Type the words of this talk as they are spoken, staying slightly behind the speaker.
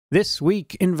This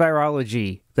Week in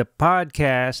Virology, the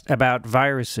podcast about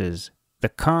viruses, the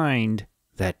kind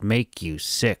that make you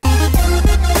sick.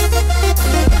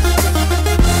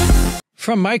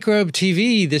 From Microbe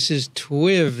TV, this is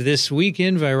TWiV, This Week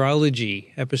in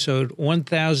Virology, episode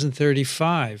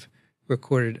 1035,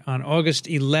 recorded on August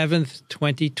 11th,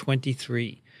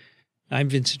 2023. I'm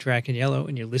Vincent Racaniello,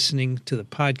 and you're listening to the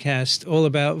podcast all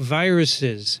about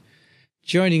viruses.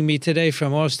 Joining me today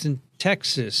from Austin,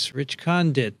 Texas, Rich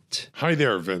Condit. Hi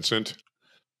there, Vincent.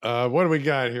 What do we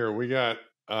got here? We got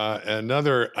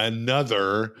another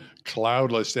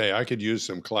cloudless day. I could use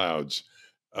some clouds.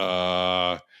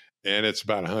 And it's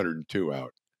about 102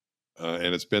 out.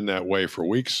 And it's been that way for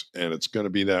weeks, and it's going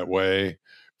to be that way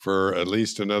for at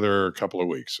least another couple of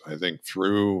weeks, I think,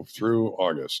 through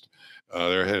August.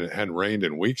 There hadn't rained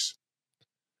in weeks.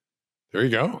 There you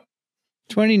go.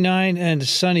 29 and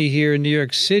sunny here in New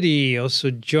York City.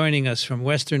 Also joining us from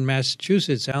Western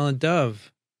Massachusetts, Alan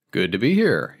Dove. Good to be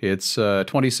here. It's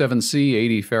 27°C,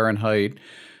 80 Fahrenheit.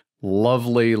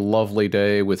 Lovely, lovely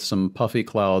day with some puffy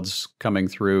clouds coming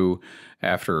through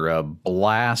after a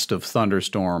blast of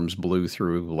thunderstorms blew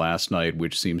through last night,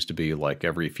 which seems to be like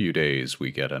every few days we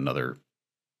get another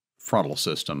frontal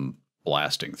system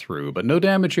blasting through. But no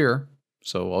damage here,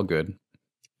 so all good.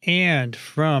 And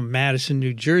from Madison,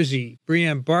 New Jersey,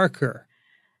 Brianne Barker.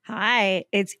 Hi,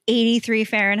 it's 83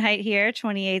 Fahrenheit here,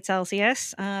 28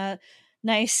 Celsius.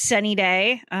 Nice sunny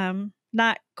day.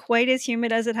 Not quite as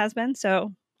humid as it has been,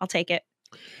 so I'll take it.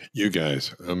 You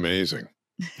guys, amazing.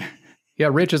 Yeah,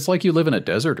 Rich, it's like you live in a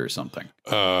desert or something.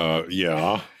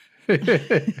 Yeah.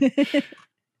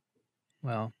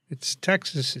 Well, it's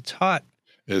Texas. It's hot.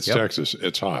 It's Texas.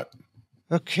 It's hot.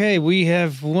 Okay, we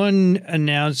have one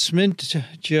announcement,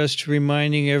 just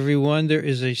reminding everyone there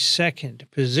is a second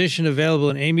position available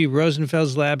in Amy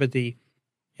Rosenfeld's lab at the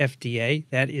FDA.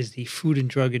 That is the Food and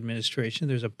Drug Administration.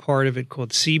 There's a part of it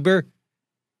called CBER,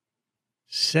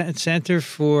 Center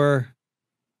for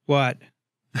what?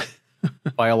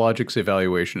 Biologics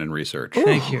Evaluation and Research.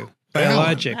 Thank you.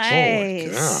 Biologics.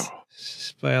 Nice. Holy cow.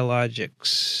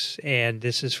 Biologics. And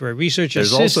this is for a research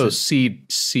There's assistant. also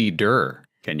CDER.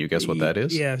 Can you guess what that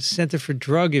is? Yeah, Center for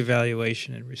Drug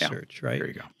Evaluation and Research, right? There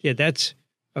you go. Yeah, that's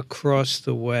across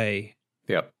the way.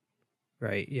 Yep.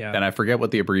 Right, yeah. And I forget what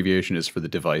the abbreviation is for the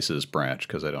devices branch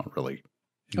because I don't really.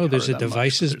 Oh, there's a encounter that much,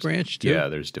 devices but branch too? Yeah,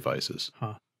 there's devices.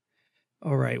 Huh.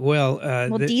 All right, well.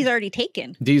 D's already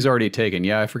taken. D's already taken.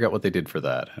 Yeah, I forget what they did for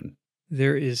that. And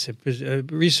there is a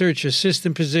research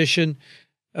assistant position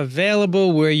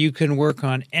available where you can work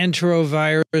on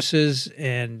enteroviruses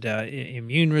and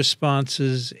immune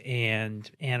responses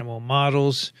and animal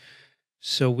models.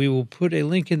 So we will put a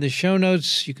link in the show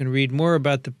notes. You can read more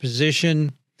about the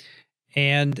position.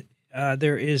 And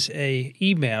there is a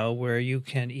email where you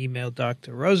can email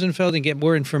Dr. Rosenfeld and get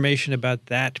more information about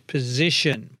that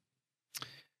position.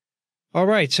 All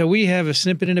right, so we have a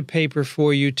snippet in a paper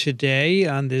for you today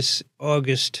on this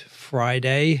August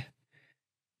Friday,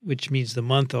 which means the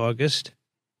month August.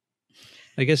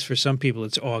 I guess for some people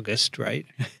it's August, right?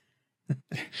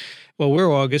 Well,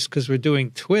 we're August because we're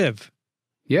doing TWiV.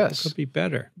 yes, It could be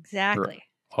better. Exactly.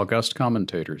 august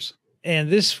commentators. And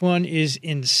this one is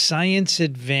in Science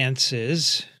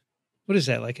Advances. What is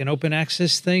that, like an open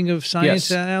access thing of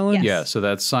science, Yes. Alan? Yes. Yeah, so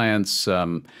that's science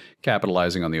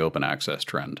capitalizing on the open access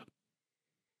trend.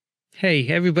 Hey,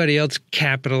 everybody else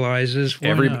capitalizes.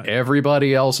 Why not?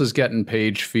 Everybody else is getting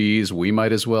page fees. We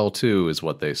might as well too, is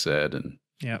what they said, and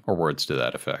or words to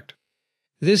that effect.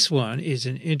 This one is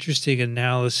an interesting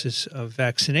analysis of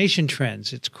vaccination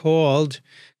trends. It's called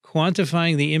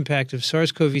Quantifying the Impact of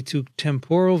SARS-CoV-2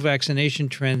 Temporal Vaccination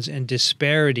Trends and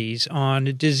Disparities on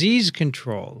Disease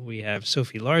Control. We have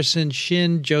Sophie Larson,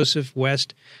 Shin, Joseph,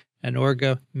 West,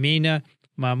 Anorga, Mina,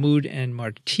 Mahmoud, and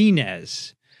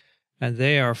Martinez. And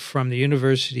they are from the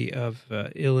University of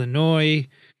Illinois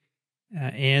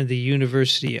and the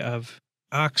University of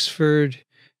Oxford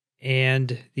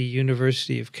and the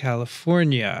University of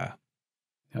California.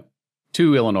 Yep.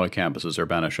 2 Illinois campuses,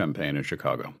 Urbana-Champaign and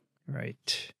Chicago.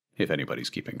 Right. If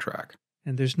anybody's keeping track.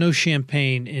 And there's no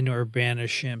champagne in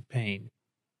Urbana-Champaign.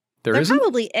 There There isn't?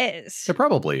 probably is. There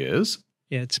probably is.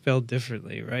 Yeah, it's spelled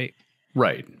differently, right?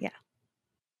 Right. Yeah.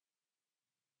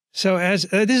 So as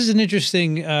this is an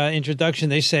interesting introduction.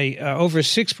 They say over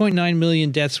 6.9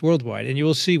 million deaths worldwide. And you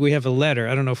will see we have a letter.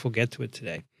 I don't know if we'll get to it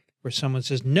today, where someone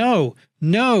says, no,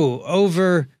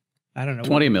 over, I don't know.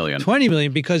 20 million. 20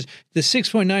 million, because the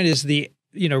 6.9 is the,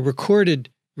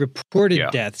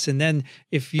 reported deaths. And then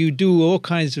if you do all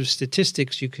kinds of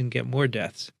statistics, you can get more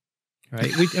deaths.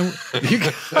 right?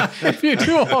 If you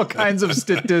do all kinds of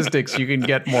statistics, you can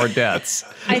get more deaths.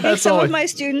 I think some of my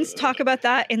students talk about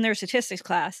that in their statistics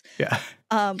class. Yeah.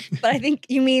 But I think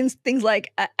you mean things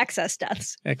like excess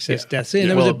deaths. Excess deaths.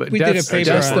 Yeah. And we did a paper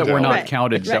deaths on that were not Right.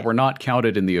 counted, that were not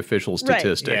counted in the official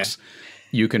statistics.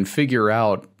 You can figure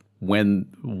out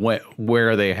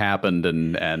where they happened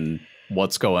and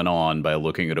what's going on by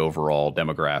looking at overall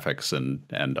demographics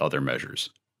and other measures.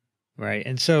 Right.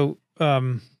 And so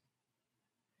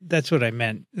that's what I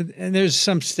meant. And there's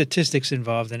some statistics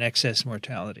involved in excess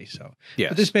mortality. So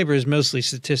yes. But this paper is mostly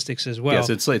statistics as well. Yes,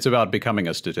 it's about becoming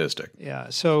a statistic. Yeah.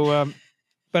 So,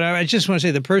 but I just want to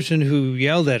say the person who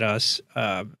yelled at us,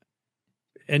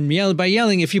 and by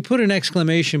yelling, if you put an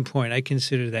exclamation point, I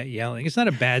consider that yelling. It's not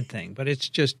a bad thing, but it's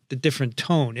just a different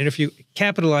tone. And if you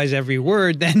capitalize every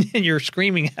word, then you're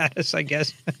screaming at us, I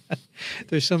guess.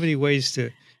 There's so many ways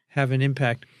to have an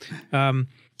impact.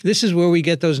 This is where we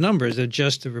get those numbers of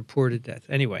just the reported death.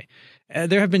 Anyway,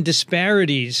 there have been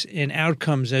disparities in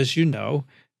outcomes, as you know,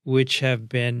 which have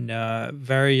been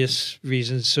various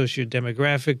reasons,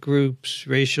 socio-demographic groups,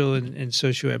 racial and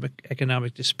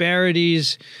socioeconomic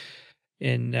disparities,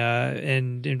 and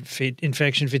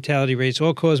infection fatality rates,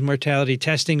 all-cause mortality,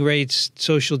 testing rates,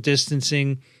 social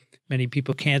distancing. Many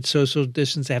people can't social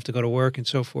distance. They have to go to work and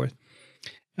so forth.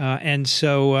 And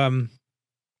so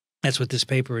that's what this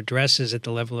paper addresses at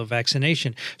the level of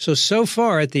vaccination. So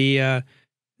far at the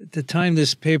time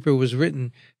this paper was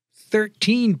written,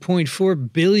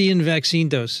 13.4 billion vaccine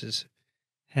doses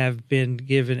have been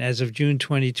given as of June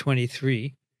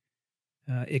 2023,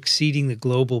 exceeding the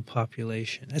global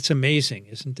population. That's amazing,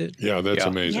 isn't it? Yeah, that's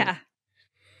amazing. Yeah.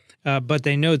 But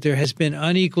they note there has been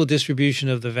unequal distribution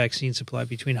of the vaccine supply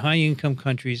between high-income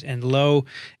countries and low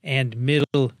and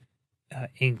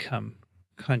middle-income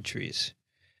countries.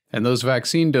 And those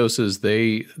vaccine doses,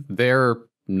 their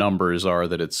numbers are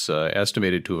that it's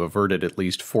estimated to have averted at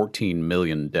least 14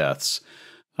 million deaths,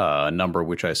 a number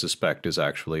which I suspect is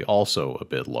actually also a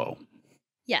bit low.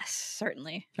 Yes,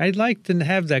 certainly. I'd like to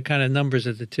have that kind of numbers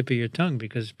at the tip of your tongue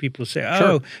because people say,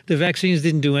 oh, the vaccines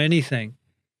didn't do anything.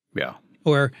 Yeah.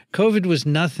 Or COVID was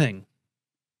nothing.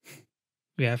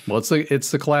 Yeah. Well,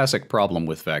 it's the classic problem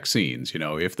with vaccines. You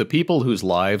know, if the people whose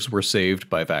lives were saved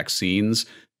by vaccines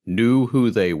knew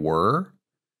who they were,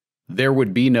 there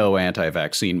would be no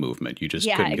anti-vaccine movement. You just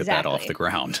couldn't get that off the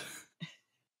ground.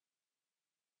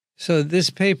 So this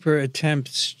paper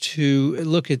attempts to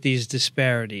look at these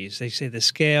disparities. They say the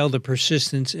scale, the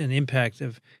persistence, and impact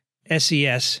of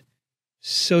SES,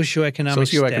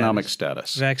 socioeconomic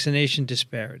status, vaccination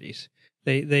disparities.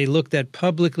 They looked at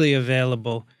publicly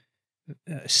available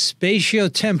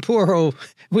spatiotemporal,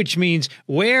 which means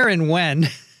where and when.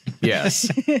 Yes.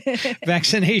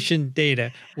 Vaccination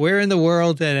data, where in the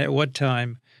world and at what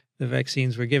time the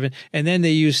vaccines were given. And then they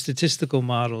use statistical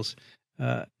models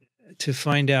to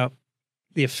find out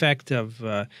the effect of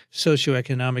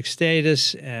socioeconomic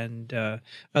status and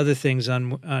other things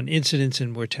on incidence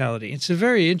and mortality. It's a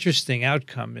very interesting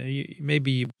outcome.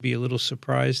 Maybe you'd be a little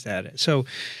surprised at it. So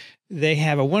they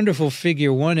have a wonderful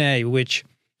figure 1A, which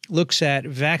looks at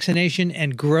vaccination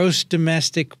and gross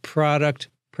domestic product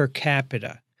per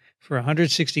capita for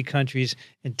 160 countries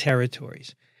and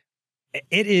territories.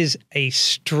 It is a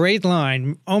straight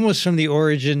line, almost from the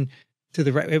origin to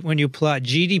the right, when you plot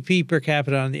GDP per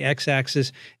capita on the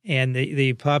x-axis and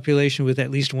the population with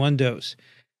at least one dose.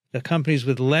 The countries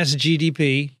with less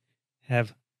GDP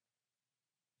have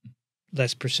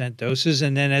less percent doses,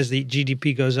 and then as the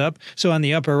GDP goes up, so on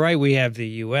the upper right we have the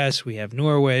US, we have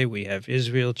Norway, we have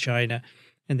Israel, China,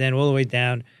 and then all the way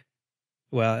down,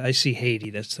 well, I see Haiti,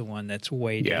 that's the one that's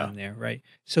way down there, right?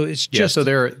 So it's just... so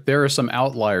there are some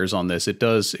outliers on this.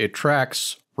 It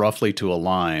tracks roughly to a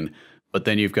line, but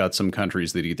then you've got some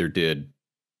countries that either did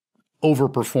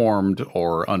overperformed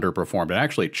or underperformed. And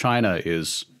actually, China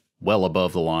is well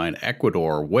above the line,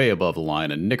 Ecuador way above the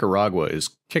line, and Nicaragua is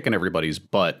kicking everybody's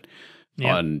butt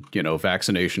on,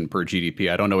 vaccination per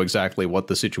GDP. I don't know exactly what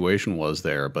the situation was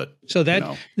there, but so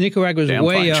that Nicaragua is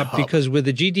way up job. Because with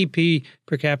a GDP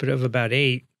per capita of about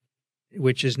 8,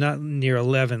 which is not near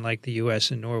 11 like the U.S.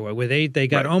 and Norway, with 8, they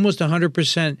got almost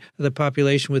 100% of the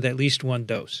population with at least one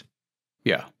dose.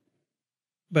 Yeah.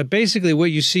 But basically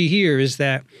what you see here is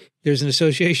that there's an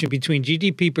association between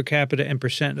GDP per capita and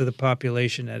percent of the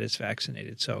population that is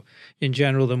vaccinated. So in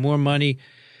general, the more money,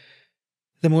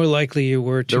 the more likely you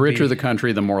were to The richer the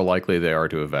country, the more likely they are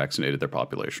to have vaccinated their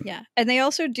population. Yeah. And they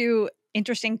also do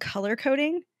interesting color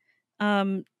coding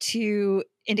to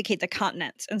indicate the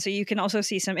continents. And so you can also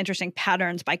see some interesting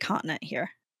patterns by continent here.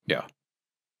 Yeah.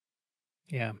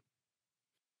 Yeah.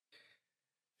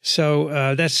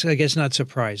 So that's, I guess, not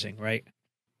surprising, right?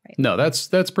 No,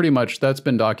 that's pretty much, that's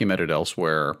been documented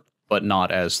elsewhere, but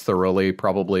not as thoroughly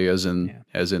probably as in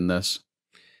this,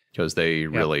 because they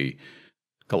really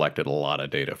collected a lot of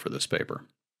data for this paper.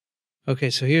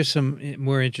 Okay, so here's some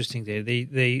more interesting data.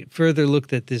 They further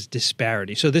looked at this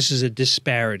disparity. So this is a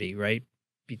disparity, right,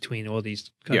 between all these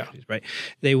countries, right?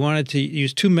 They wanted to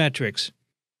use two metrics,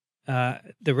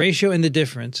 the ratio and the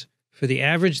difference for the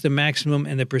average, the maximum,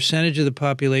 and the percentage of the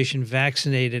population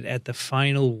vaccinated at the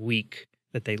final week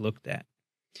that they looked at.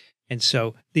 And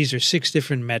so these are 6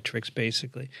 different metrics,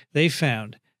 basically. They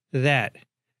found that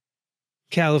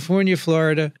California,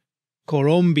 Florida,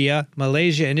 Colombia,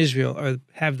 Malaysia, and Israel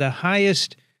have the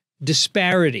highest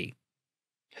disparity.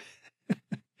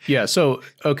 Yeah. So,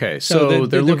 okay. So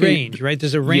they're the looking range, right?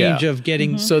 There's a range of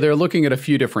getting. So they're looking at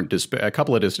a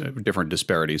couple of different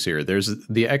disparities here. There's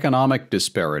the economic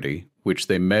disparity, which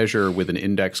they measure with an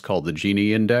index called the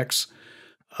Gini index.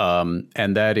 And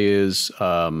that is,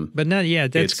 but not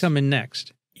yet. That's coming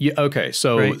next. Yeah. Okay.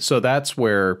 So, so that's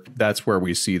where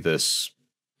we see this.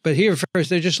 But here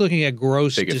first, they're just looking at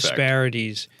gross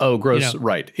disparities. Oh, gross,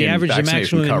 right. The average, the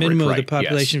maximum, and minimum of the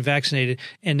population vaccinated.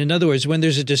 And in other words, when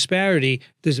there's a disparity,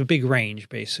 there's a big range,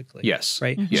 basically. Yes.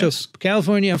 Right? Yes. So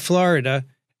California and Florida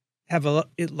have a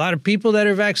lot of people that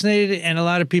are vaccinated and a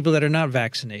lot of people that are not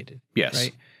vaccinated. Yes.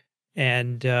 Right?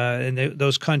 And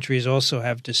those countries also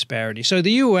have disparity. So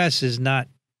the U.S. is not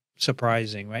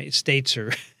surprising, right? States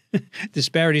are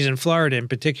disparities in Florida in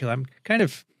particular. I'm kind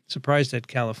of surprised at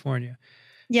California.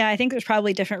 Yeah, I think there's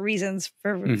probably different reasons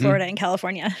for Florida and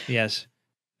California. Yes.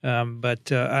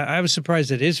 But I was surprised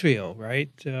at Israel, right?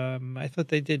 I thought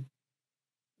they did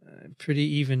a pretty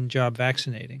even job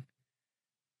vaccinating.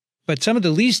 But some of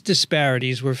the least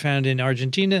disparities were found in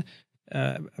Argentina,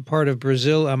 a part of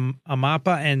Brazil,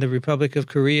 Amapa, and the Republic of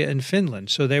Korea and Finland.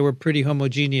 So they were pretty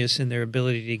homogeneous in their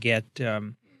ability to get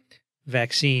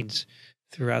vaccines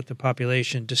throughout the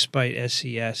population, despite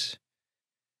SES.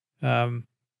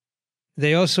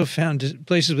 They also found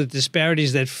places with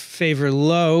disparities that favor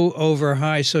low over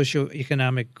high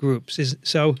socioeconomic groups.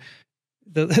 So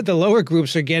the lower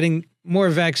groups are getting more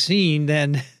vaccine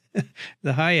than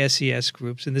the high SES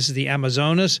groups. And this is the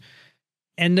Amazonas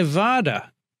and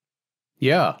Nevada.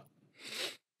 Yeah.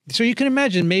 So you can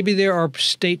imagine maybe there are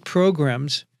state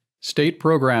programs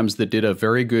that did a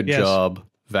very good job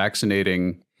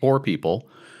vaccinating poor people.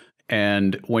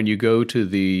 And when you go to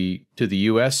the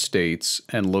U.S. states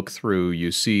and look through,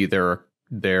 you see there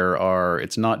are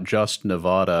it's not just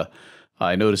Nevada.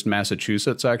 I noticed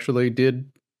Massachusetts actually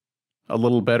did a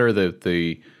little better.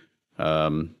 The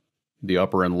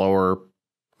upper and lower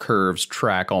curves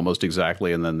track almost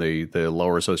exactly, and then the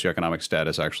lower socioeconomic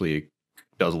status actually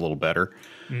does a little better.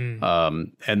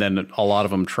 And then a lot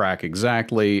of them track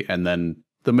exactly, and then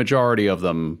the majority of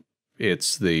them,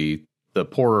 it's the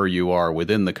poorer you are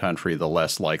within the country, the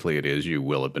less likely it is you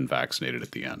will have been vaccinated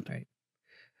at the end. Right.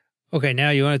 Okay,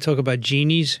 now you want to talk about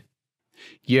genies?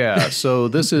 Yeah, so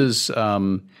this is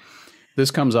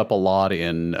this comes up a lot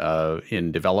in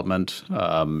development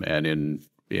and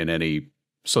in any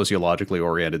sociologically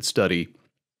oriented study.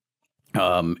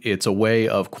 It's a way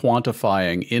of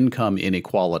quantifying income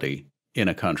inequality in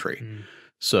a country.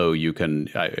 So you can,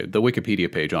 the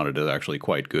Wikipedia page on it is actually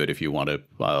quite good if you want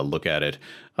to look at it.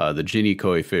 The Gini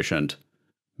coefficient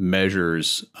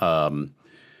measures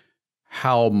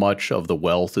how much of the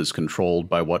wealth is controlled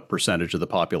by what percentage of the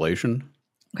population.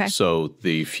 Okay. So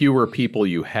the fewer people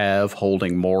you have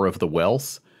holding more of the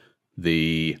wealth,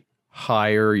 the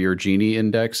higher your Gini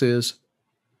index is.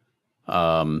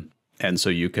 And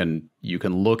so you can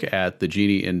look at the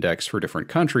Gini index for different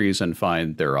countries and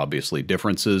find there are obviously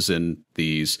differences in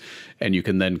these, and you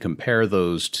can then compare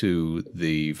those to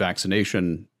the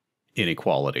vaccination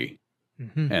inequality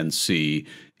and see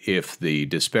if the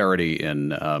disparity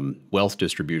in wealth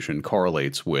distribution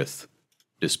correlates with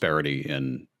disparity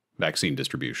in vaccine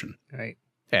distribution. Right.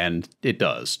 And it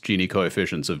does. Gini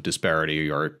coefficients of disparity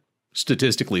are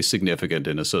statistically significant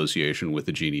in association with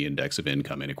the Gini index of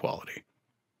income inequality.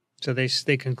 So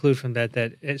they conclude from that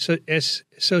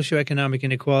socioeconomic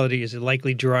inequality is a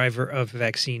likely driver of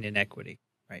vaccine inequity,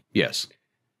 right? Yes.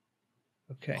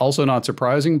 Okay. Also not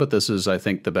surprising, but this is, I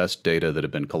think, the best data that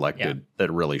have been collected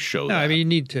that really show that. I mean,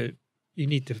 you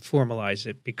need to formalize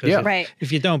it because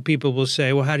if you don't, people will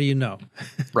say, well, how do you know?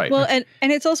 Right. Well, and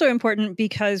it's also important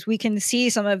because we can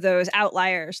see some of those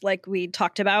outliers like we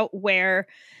talked about where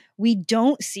we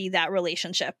don't see that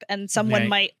relationship. And someone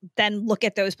might then look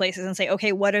at those places and say,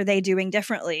 okay, what are they doing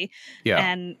differently? Yeah.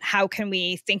 And how can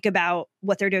we think about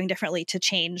what they're doing differently to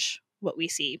change what we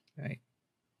see? Right.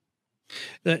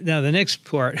 Now, the next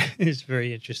part is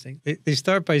very interesting. They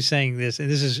start by saying this,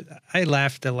 and I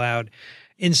laughed aloud,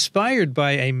 inspired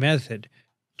by a method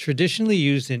traditionally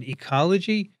used in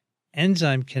ecology,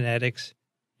 enzyme kinetics,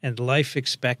 and life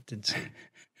expectancy.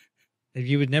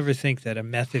 You would never think that a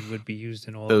method would be used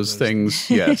in all those of those things.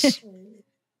 Yes.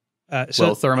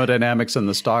 So Thermodynamics in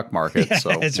the stock market, Yeah, so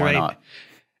that's why right.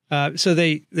 not? So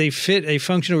they fit a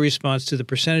functional response to the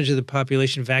percentage of the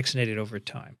population vaccinated over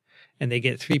time. And they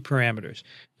get 3 parameters: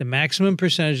 the maximum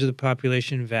percentage of the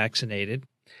population vaccinated,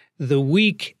 the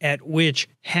week at which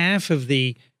half of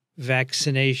the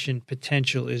vaccination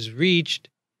potential is reached,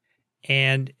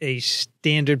 and a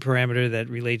standard parameter that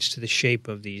relates to the shape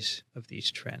of these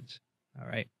trends. All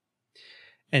right.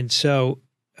 And so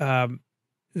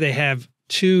they have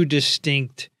 2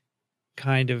 distinct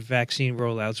kind of vaccine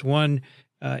rollouts. One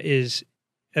is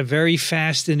a very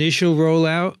fast initial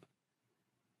rollout,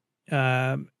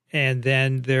 and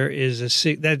then there is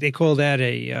that they call that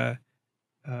a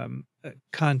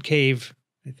concave,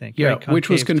 I think. Yeah, right? which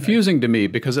was Concave type. confusing to me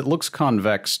because it looks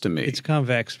convex to me. It's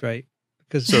convex, right?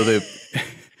 Because So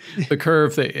the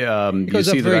curve that you goes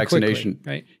see up the very vaccination,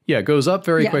 quickly, right? yeah, goes up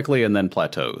very Yeah. quickly and then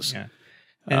plateaus. Yeah.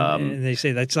 And they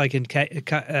say that's like in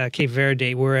Cape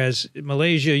Verde, whereas in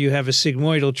Malaysia you have a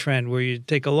sigmoidal trend where you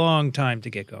take a long time to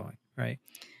get going, right?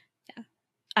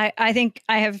 I think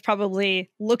I have probably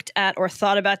looked at or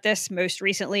thought about this most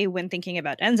recently when thinking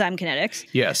about enzyme kinetics.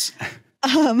 Yes.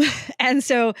 And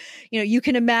so, you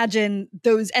can imagine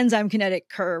those enzyme kinetic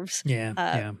curves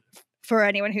Yeah. for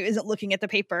anyone who isn't looking at the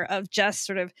paper, of just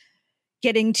sort of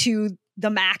getting to the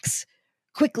max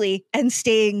quickly and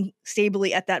staying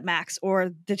stably at that max,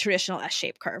 or the traditional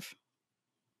S-shaped curve.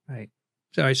 Right.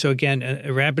 So again,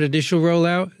 a rapid initial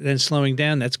rollout, then slowing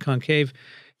down, that's concave,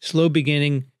 slow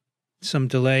beginning, some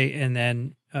delay, and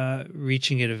then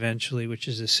reaching it eventually, which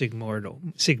is a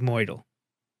sigmoidal.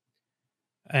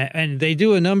 And they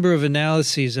do a number of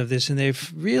analyses of this, and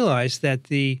they've realized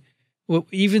that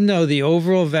even though the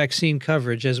overall vaccine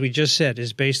coverage, as we just said,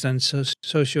 is based on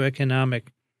socioeconomic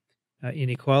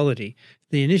inequality,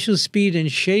 the initial speed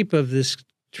and shape of this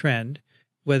trend,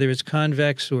 whether it's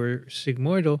convex or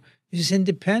sigmoidal, is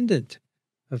independent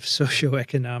of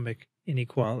socioeconomic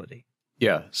inequality.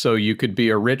 Yeah, so you could be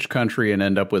a rich country and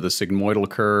end up with a sigmoidal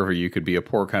curve, or you could be a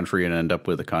poor country and end up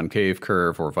with a concave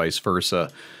curve, or vice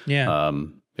versa. Yeah, It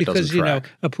because doesn't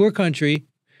track. a poor country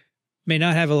may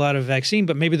not have a lot of vaccine,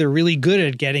 but maybe they're really good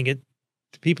at getting it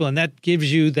to people, and that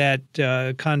gives you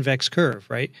that convex curve,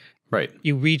 right? Right.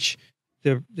 You reach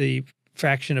the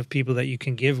fraction of people that you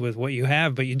can give with what you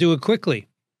have, but you do it quickly.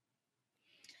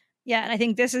 Yeah, and I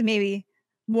think this is maybe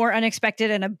more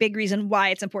unexpected and a big reason why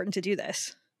it's important to do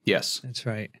this. Yes. That's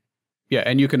right. Yeah,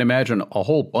 and you can imagine a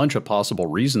whole bunch of possible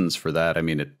reasons for that. I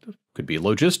mean, it could be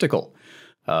logistical.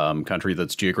 Country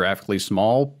that's geographically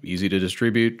small, easy to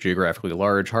distribute; geographically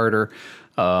large, harder.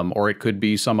 Or it could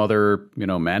be some other,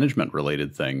 management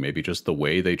related thing. Maybe just the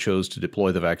way they chose to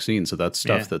deploy the vaccine. So that's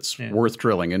stuff that's worth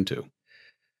drilling into.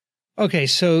 Okay,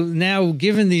 so now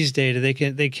given these data,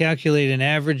 they calculate an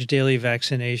average daily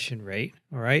vaccination rate,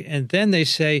 all right, and then they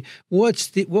say what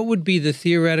would be the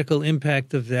theoretical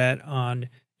impact of that on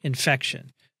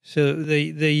infection. So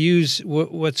they use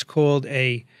what's called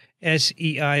a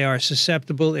SEIR,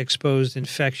 susceptible, exposed,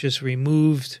 infectious,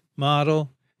 removed model.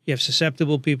 You have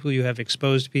susceptible people, you have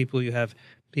exposed people, you have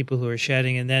people who are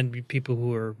shedding, and then people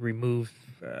who are removed.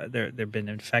 They've been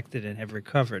infected and have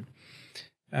recovered.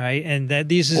 All right, and that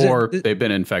they've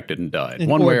been infected and died.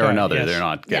 One way or another, yes. They're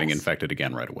not getting infected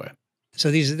again right away. So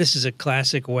this is a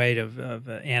classic way of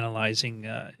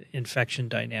analyzing infection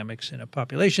dynamics in a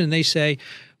population. They say,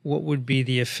 what would be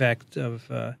the effect of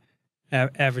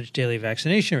average daily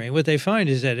vaccination rate? What they find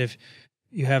is that if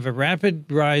you have a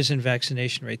rapid rise in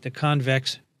vaccination rate, the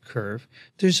convex curve,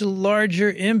 there's a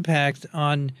larger impact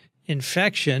on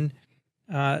infection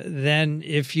than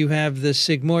if you have the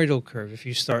sigmoidal curve, if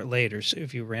you start later, so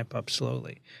if you ramp up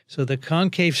slowly. So the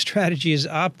concave strategy is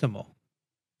optimal.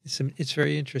 It's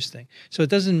very interesting. So it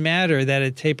doesn't matter that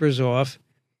it tapers off.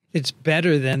 It's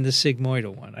better than the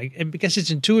sigmoidal one. And because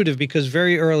it's intuitive, because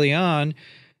very early on,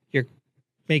 you're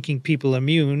making people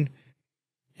immune,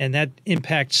 and that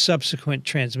impacts subsequent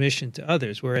transmission to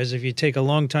others. Whereas if you take a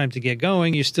long time to get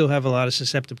going, you still have a lot of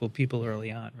susceptible people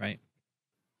early on, right?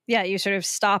 Yeah, you sort of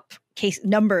stop case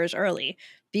numbers early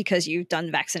because you've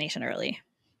done vaccination early.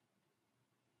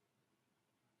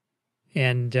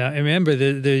 And remember,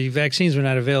 the vaccines were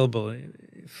not available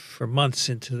for months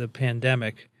into the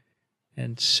pandemic.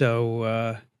 And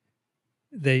so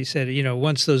they said,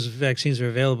 once those vaccines are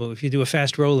available, if you do a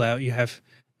fast rollout, you have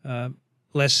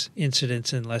less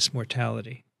incidence and less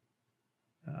mortality.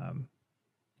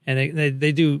 And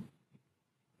they do.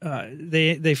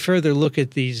 They further look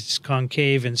at these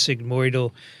concave and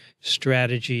sigmoidal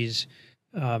strategies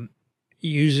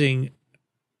using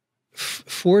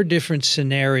 4 different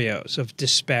scenarios of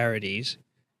disparities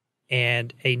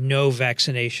and a no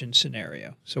vaccination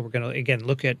scenario. So we're going to, again,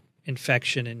 look at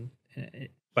infection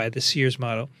by the Sears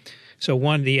model. So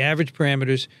 1, the average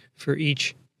parameters for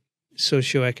each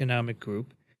socioeconomic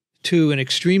group. 2, an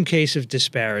extreme case of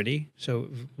disparity, so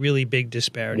really big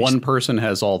disparities. One person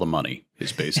has all the money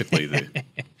is basically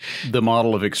the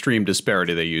model of extreme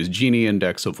disparity they use. Gini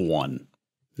index of 1.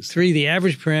 3, the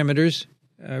average parameters,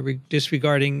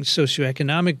 disregarding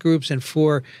socioeconomic groups, and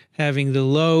 4, having the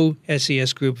low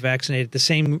SES group vaccinated at the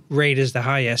same rate as the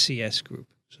high SES group.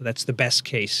 So that's the best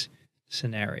case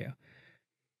scenario.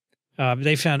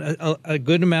 They found a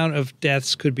good amount of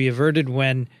deaths could be averted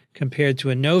when compared to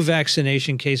a no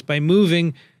vaccination case by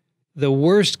moving the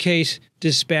worst case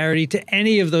disparity to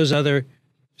any of those other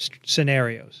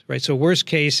scenarios, right? So worst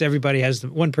case, everybody has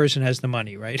one person has the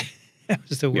money, right? That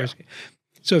was the worst case.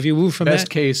 So if you move from best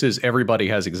case is everybody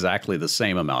has exactly the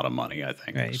same amount of money, I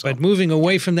think. Right. So. But moving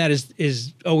away from that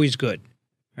is always good,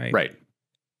 right? Right.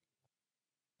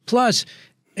 Plus,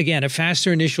 again, a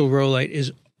faster initial rollout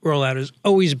is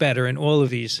always better in all of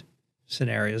these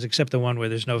scenarios, except the one where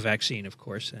there's no vaccine, of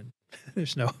course, and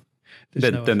there's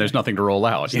there's nothing to roll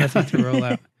out. There's nothing to roll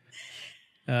out.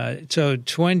 So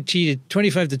 20 to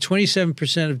 25 to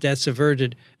 27% of deaths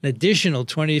averted, an additional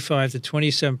 25 to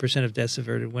 27% of deaths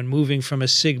averted when moving from a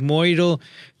sigmoidal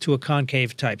to a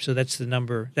concave type. So that's the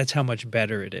number, that's how much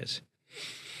better it is.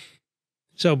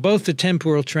 So both the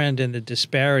temporal trend and the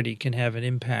disparity can have an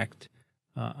impact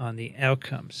on the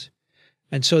outcomes.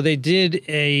 And so they did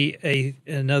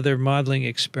another modeling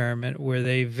experiment where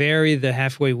they vary the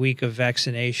halfway week of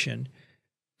vaccination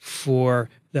for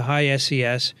the high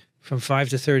SES from 5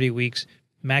 to 30 weeks,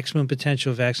 maximum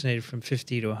potential vaccinated from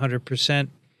 50 to 100%.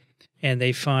 And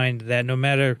they find that no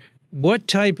matter what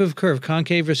type of curve,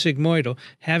 concave or sigmoidal,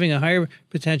 having a higher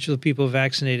potential of people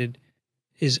vaccinated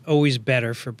is always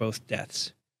better for both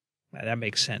deaths. Now, that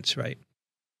makes sense, right?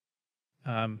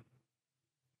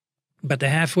 But the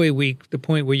halfway week, the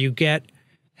point where you get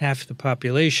half the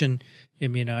population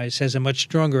immunized, has a much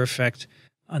stronger effect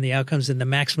on the outcomes than the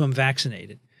maximum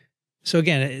vaccinated. So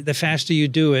again, the faster you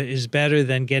do it is better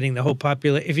than getting the whole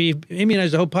population. If you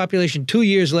immunize the whole population 2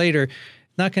 years later,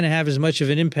 not going to have as much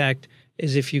of an impact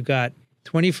as if you got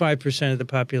 25% of the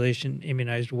population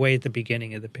immunized way at the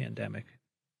beginning of the pandemic.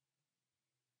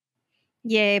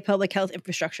 Yay, public health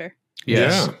infrastructure.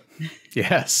 Yes. Yeah.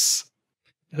 Yes.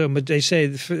 So, but they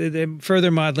say further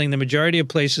modeling, the majority of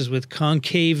places with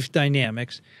concave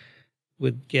dynamics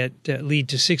would lead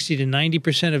to 60 to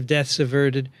 90% of deaths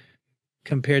averted,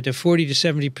 compared to 40 to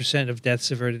 70% of deaths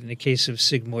averted in the case of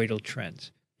sigmoidal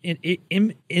trends,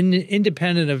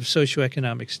 independent of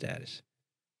socioeconomic status.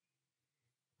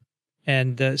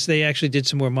 And so they actually did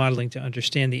some more modeling to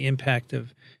understand the impact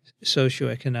of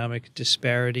socioeconomic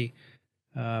disparity.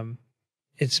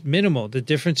 It's minimal. The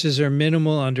differences are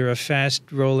minimal under a fast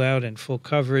rollout and full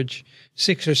coverage,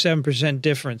 6 or 7%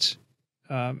 difference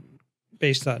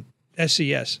based on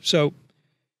SES. So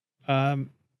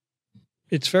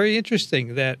it's very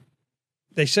interesting that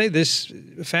they say this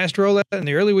fast rollout in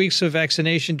the early weeks of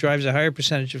vaccination drives a higher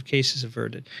percentage of cases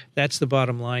averted. That's the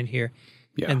bottom line here.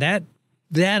 Yeah. And that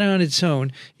on its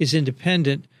own is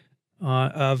independent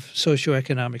of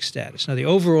socioeconomic status. Now, the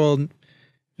overall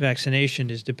vaccination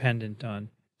is dependent on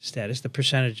status, the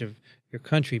percentage of your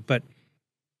country. But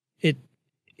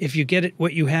if you get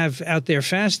what you have out there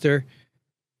faster,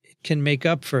 it can make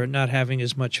up for not having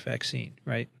as much vaccine,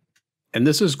 right? And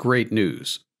this is great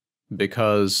news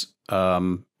because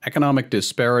economic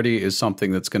disparity is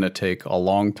something that's going to take a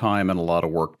long time and a lot of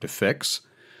work to fix.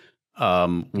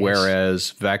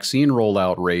 Whereas vaccine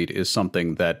rollout rate is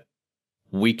something that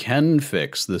we can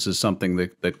fix. This is something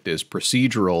that is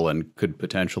procedural and could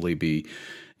potentially be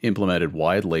implemented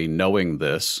widely, knowing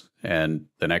this. And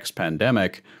the next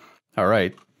pandemic, all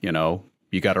right,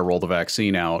 you got to roll the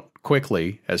vaccine out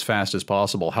quickly, as fast as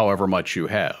possible, however much you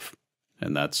have.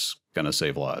 And that's going to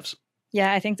save lives.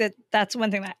 Yeah, I think that's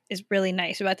one thing that is really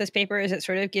nice about this paper is it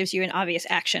sort of gives you an obvious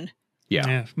action.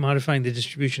 Yeah. Modifying the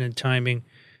distribution and timing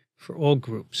for all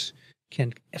groups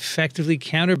can effectively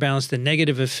counterbalance the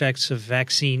negative effects of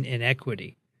vaccine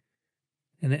inequity.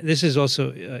 And this is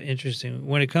also interesting.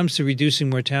 When it comes to reducing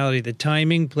mortality, the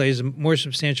timing plays a more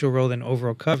substantial role than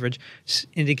overall coverage,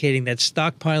 indicating that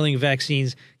stockpiling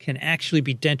vaccines can actually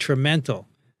be detrimental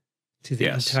to the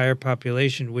entire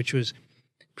population, which was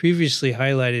previously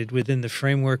highlighted within the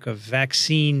framework of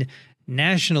vaccine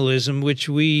nationalism, which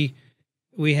we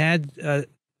had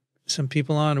some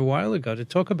people on a while ago to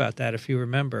talk about that, if you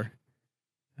remember.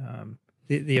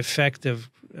 The effect of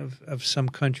some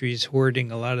countries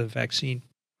hoarding a lot of the vaccine.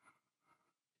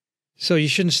 So you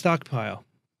shouldn't stockpile.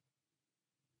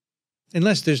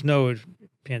 Unless there's no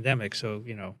pandemic, so,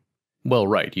 Well,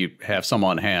 right. You have some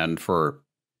on hand for...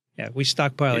 Yeah, we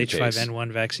stockpile in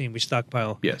H5N1 vaccine. We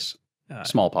stockpile... Yes.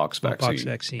 Smallpox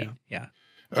vaccine. Yeah.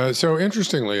 So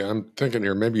interestingly, I'm thinking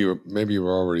here, maybe you've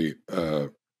already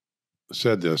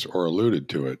said this or alluded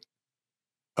to it.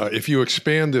 If you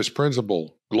expand this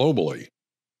principle globally,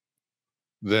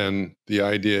 then the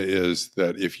idea is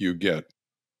that if you get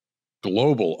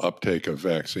global uptake of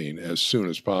vaccine as soon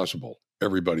as possible,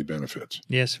 everybody benefits.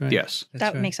 Yes, right. Yes.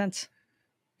 That makes sense.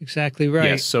 Exactly right.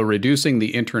 Yes, so reducing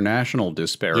the international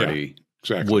disparity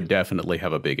would definitely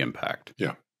have a big impact.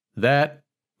 Yeah. That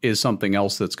is something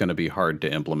else that's going to be hard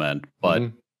to implement,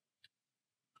 but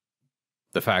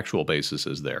the factual basis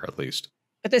is there at least.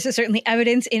 But this is certainly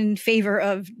evidence in favor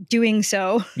of doing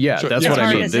so. Yeah, that's what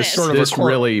I mean. This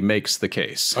really makes the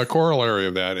case. A corollary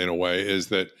of that, in a way, is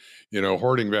that,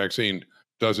 hoarding vaccine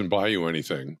doesn't buy you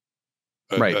anything.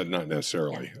 Right. Not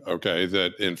necessarily. Okay.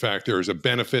 That, in fact, there is a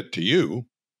benefit to you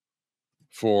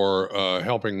for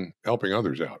helping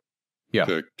others out. Yeah.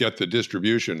 To get the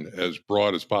distribution as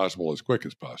broad as possible, as quick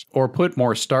as possible. Or put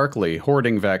more starkly,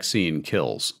 hoarding vaccine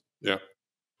kills. Yeah.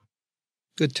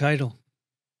 Good title.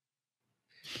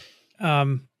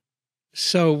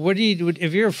 So what do you do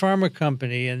if you're a pharma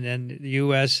company and then the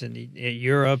U.S. and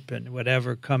Europe and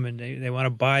whatever come and they want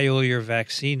to buy all your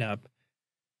vaccine up?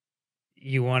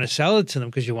 You want to sell it to them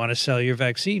because you want to sell your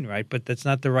vaccine, right? But that's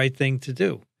not the right thing to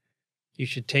do. You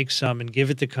should take some and give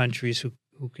it to countries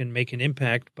who can make an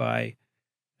impact by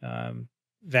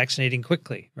vaccinating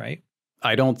quickly, right?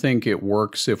 I don't think it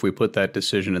works if we put that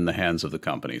decision in the hands of the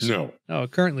companies. No. Oh,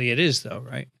 currently it is, though,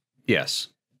 right? Yes.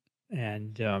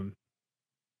 And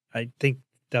I think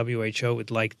WHO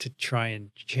would like to try and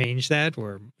change that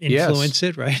or influence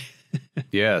it, right?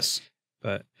 Yes.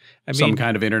 But I mean, some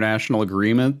kind of international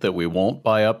agreement that we won't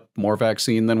buy up more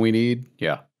vaccine than we need.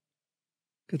 Yeah.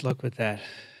 Good luck with that.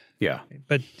 Yeah.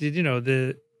 But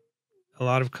a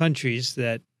lot of countries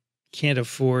that can't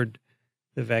afford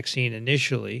the vaccine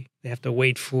initially, they have to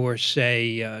wait for,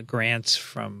 say, grants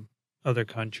from other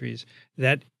countries.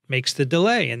 That makes the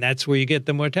delay, and that's where you get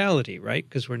the mortality, right?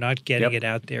 Because we're not getting it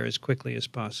out there as quickly as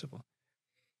possible.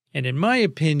 And in my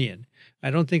opinion,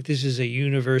 I don't think this is a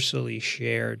universally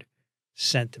shared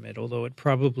sentiment, although it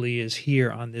probably is here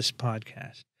on this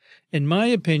podcast. In my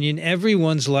opinion,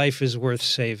 everyone's life is worth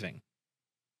saving.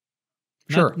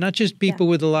 Sure. Not just people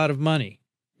with a lot of money.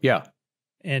 Yeah.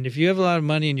 And if you have a lot of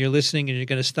money and you're listening and you're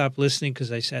going to stop listening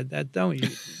because I said that, don't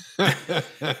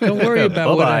worry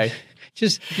about what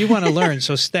you want to learn,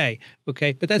 so stay.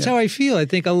 Okay. But that's how I feel. I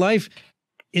think a life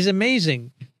is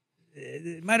amazing.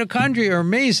 Mitochondria are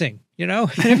amazing,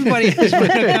 everybody has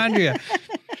mitochondria.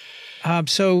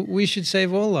 So we should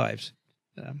save all lives.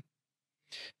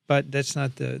 But that's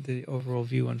not the overall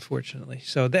view, unfortunately.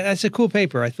 So that's a cool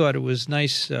paper. I thought it was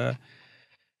nice,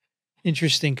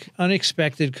 interesting,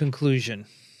 unexpected conclusion.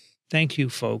 Thank you,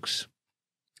 folks,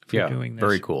 for doing this.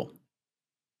 Very cool.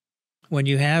 When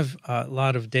you have a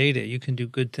lot of data, you can do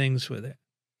good things with it.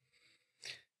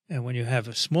 And when you have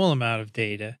a small amount of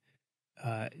data,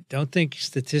 don't think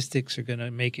statistics are going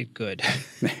to make it good.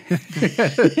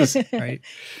 Right?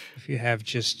 If you have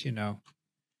just, a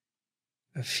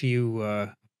few...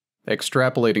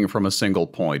 extrapolating from a single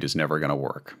point is never going to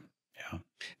work.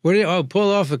 Yeah.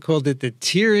 Paul Offer called it the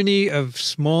tyranny of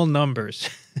small numbers.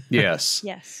 Yes.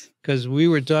 Yes. Because we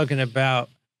were talking about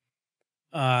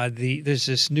there's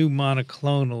this new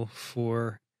monoclonal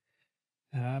for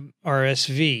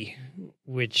RSV,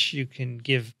 which you can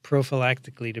give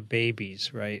prophylactically to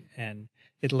babies, right? And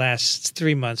it lasts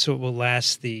 3 months, so it will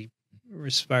last the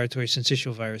respiratory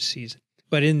syncytial virus season.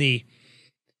 But in the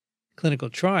clinical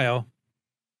trial,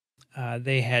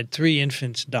 they had 3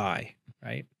 infants die,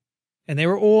 right? And they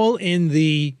were all in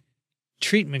the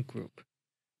treatment group,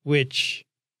 which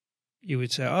you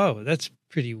would say, oh, that's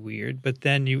pretty weird. But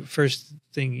then first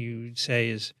thing you would say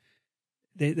is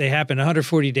they happened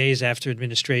 140 days after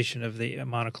administration of the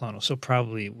monoclonal, so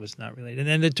probably it was not related. And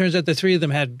then it turns out the 3 of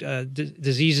them had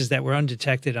diseases that were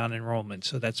undetected on enrollment,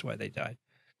 so that's why they died.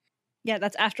 Yeah,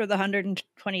 that's after the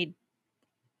 120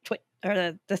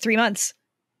 or the 3 months.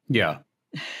 Yeah.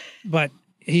 But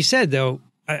he said, though,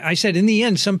 I said, in the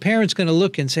end, some parent's going to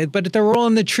look and say, but they're all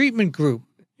in the treatment group,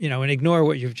 and ignore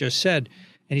what you've just said.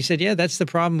 And he said, yeah, that's the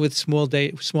problem with small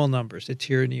numbers, the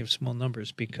tyranny of small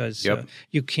numbers, because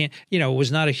you can't, it was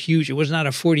not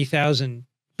a 40,000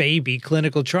 baby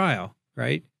clinical trial,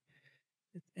 right?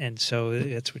 And so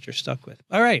that's what you're stuck with.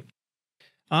 All right.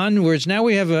 Onwards. Now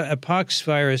we have a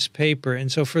Poxvirus paper.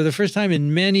 And so for the first time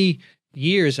in many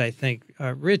years, I think,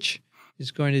 Rich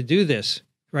is going to do this.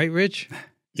 Right, Rich?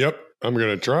 Yep. I'm going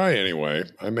to try anyway.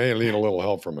 I may need a little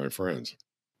help from my friends.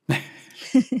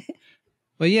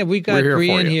 Well, yeah, we got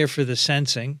Brienne here for the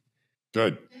sensing.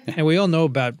 Good. And we all know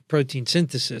about protein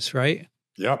synthesis, right?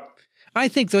 Yep. I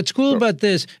think what's cool about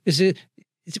this is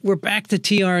we're back to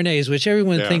tRNAs, which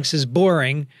everyone thinks is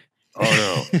boring.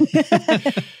 Oh, no.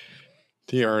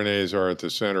 tRNAs are at the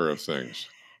center of things.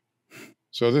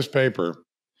 So this paper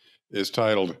is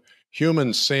titled,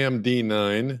 Human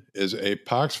SAMD9 is a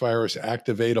poxvirus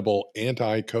activatable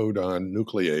anti-codon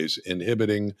nuclease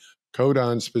inhibiting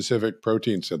codon-specific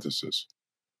protein synthesis.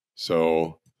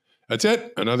 So that's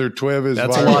it. Another TWiV is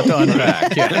That's viral. a lot to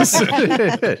unpack, yes.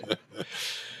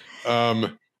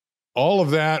 All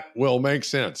of that will make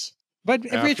sense. But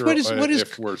Rich, what is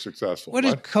if we're successful? What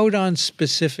is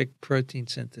codon-specific protein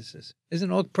synthesis?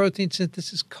 Isn't all protein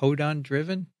synthesis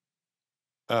codon-driven?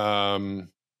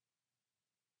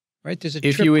 Right. There's a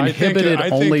if you inhibit it I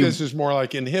only, think this is more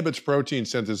like inhibits protein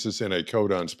synthesis in a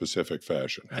codon-specific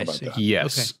fashion. How about that?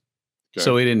 yes. Okay.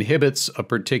 So it inhibits a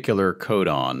particular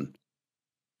codon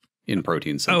in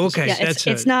protein synthesis. Oh, okay. Yeah,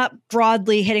 it's not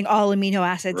broadly hitting all amino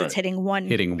acids. Right. It's hitting one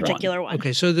particular one.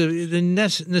 Okay, so the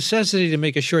necessity to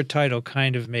make a short title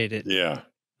kind of made it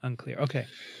unclear. Okay.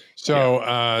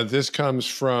 So this comes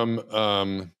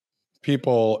from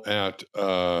people at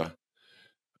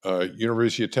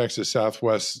University of Texas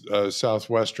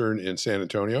Southwestern in San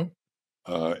Antonio,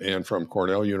 and from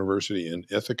Cornell University in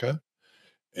Ithaca,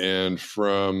 and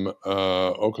from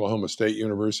Oklahoma State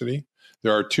University.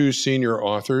 There are two senior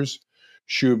authors,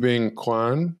 Shubing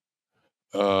Quan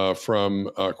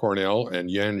from Cornell and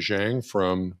Yan Zhang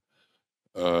from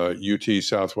UT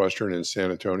Southwestern in San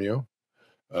Antonio.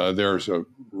 There's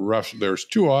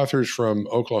two authors from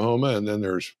Oklahoma, and then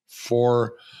there's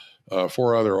four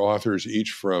other authors, each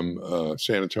from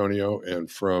San Antonio and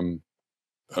from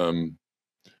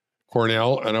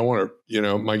Cornell. And I want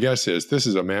to, my guess is this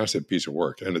is a massive piece of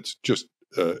work, and it's just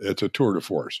it's a tour de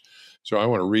force. So I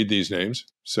want to read these names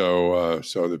so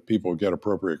that people get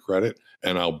appropriate credit,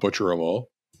 and I'll butcher them all.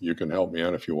 You can help me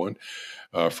out if you want.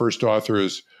 First author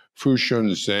is Fushun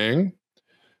Zhang,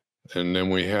 and then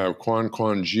we have Quan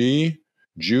Ji,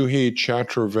 Juhi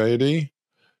Chaturvedi,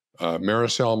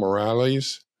 Maricel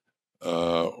Morales,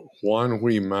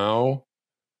 Huanhui Mao,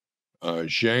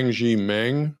 Zhangji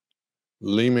Meng,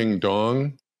 Liming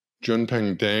Dong,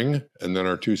 Junpeng Deng, and then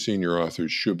our two senior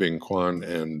authors, Shubing Quan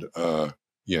and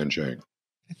Yan Zhang.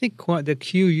 I think the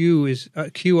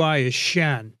QI is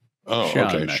Shan. Oh,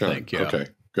 Shan, okay, I Shan. think, yeah. Okay,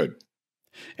 good.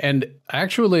 And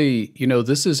actually,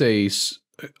 this is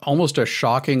almost a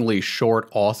shockingly short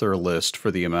author list for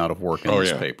the amount of work in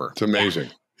this paper. It's amazing.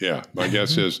 Yeah. My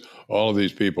guess is all of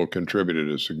these people contributed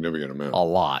a significant amount. A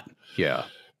lot. Yeah.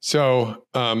 So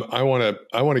I want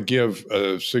to give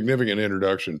a significant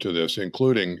introduction to this,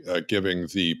 including giving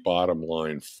the bottom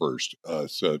line first,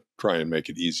 so try and make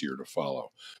it easier to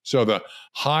follow. So the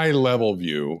high level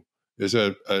view is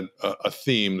a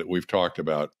theme that we've talked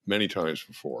about many times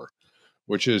before,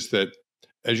 which is that,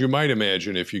 as you might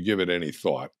imagine, if you give it any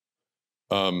thought,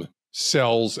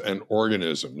 cells and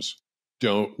organisms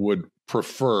would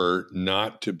prefer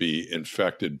not to be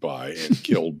infected by and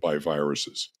killed by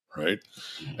viruses. Right.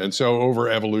 And so over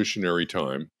evolutionary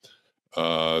time,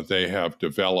 they have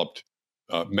developed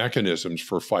mechanisms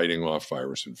for fighting off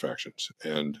virus infections.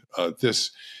 And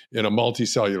this, in a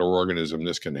multicellular organism,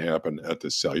 this can happen at the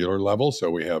cellular level.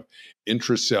 So we have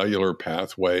intracellular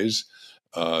pathways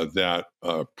that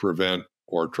prevent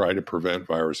or try to prevent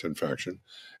virus infection.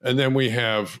 And then we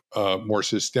have more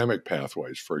systemic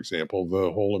pathways, for example,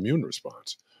 the whole immune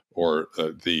response or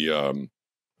the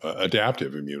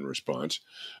adaptive immune response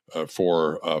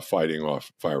for fighting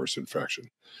off virus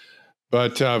infection.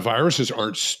 But viruses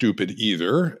aren't stupid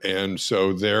either. And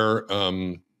so they're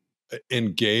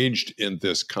engaged in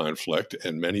this conflict,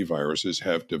 and many viruses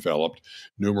have developed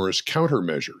numerous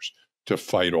countermeasures to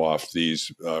fight off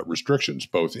these restrictions,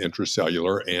 both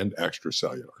intracellular and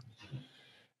extracellular.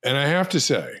 And I have to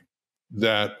say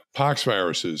that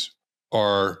poxviruses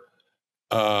are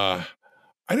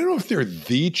I don't know if they're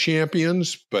the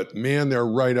champions, but man, they're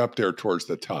right up there towards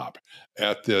the top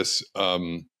at this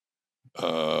countermeasures,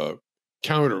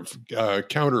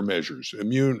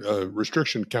 immune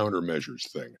restriction countermeasures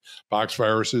thing.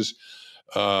 Poxviruses,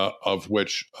 of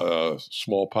which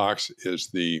smallpox is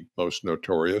the most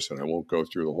notorious, and I won't go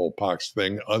through the whole pox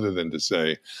thing other than to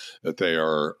say that they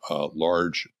are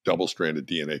large double-stranded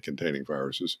DNA-containing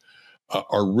viruses.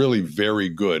 are really very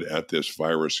good at this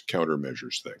virus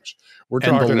countermeasures things.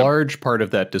 And the large part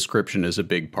of that description is a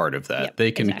big part of that. Yep,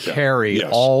 they can exactly. carry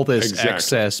all this exactly.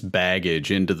 excess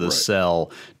baggage into the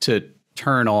cell to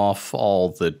turn off all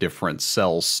the different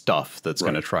cell stuff that's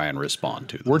going to try and respond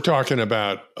to them. We're talking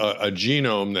about a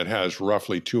genome that has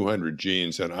roughly 200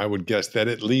 genes, and I would guess that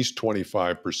at least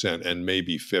 25% and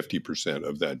maybe 50%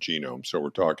 of that genome, so we're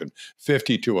talking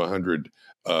 50 to 100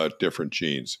 different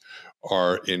genes,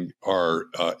 are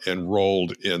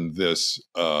enrolled in this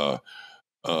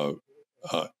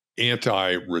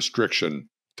anti-restriction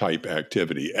type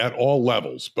activity at all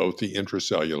levels, both the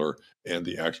intracellular and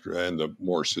the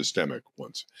more systemic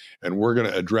ones. And we're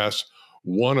going to address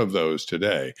one of those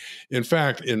today. In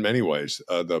fact, in many ways,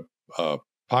 the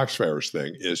Poxvirus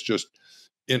thing is just,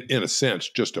 in a sense,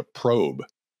 just a probe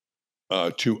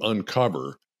to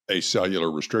uncover a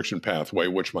cellular restriction pathway,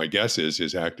 which my guess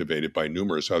is activated by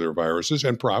numerous other viruses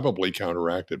and probably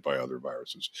counteracted by other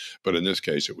viruses. But in this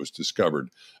case, it was discovered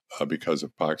because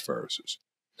of poxviruses.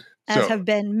 As have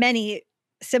been many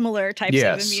similar types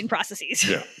of immune processes.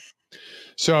 Yeah.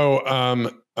 So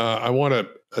I want to,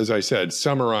 as I said,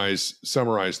 summarize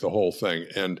the whole thing.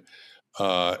 And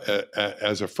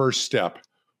as a first step,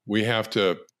 we have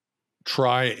to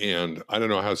try and, I don't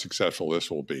know how successful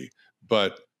this will be,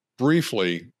 but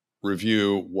briefly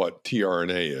review what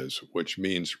tRNA is, which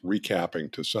means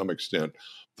recapping to some extent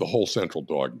the whole central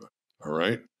dogma. All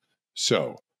right.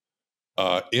 So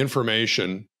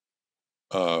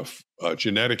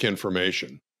genetic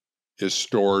information is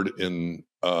stored in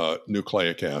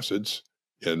nucleic acids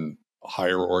in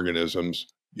higher organisms,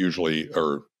 usually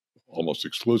or almost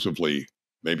exclusively,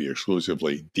 maybe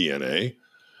exclusively DNA,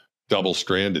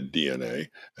 double-stranded DNA,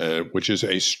 which is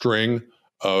a string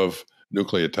of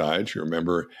nucleotides. You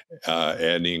remember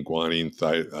adenine, guanine,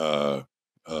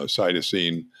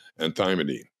 cytosine, and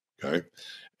thymidine, okay?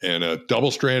 And a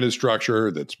double-stranded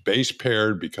structure that's base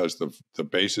paired because the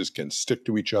bases can stick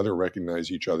to each other, recognize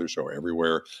each other. So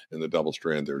everywhere in the double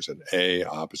strand, there's an A.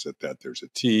 Opposite that, there's a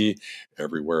T.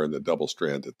 Everywhere in the double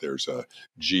strand that there's a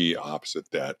G. Opposite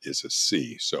that is a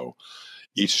C. So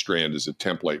each strand is a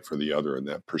template for the other, and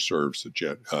that preserves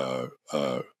the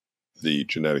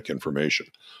genetic information.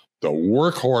 The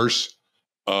workhorse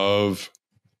of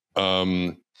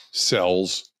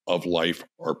cells of life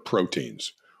are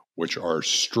proteins, which are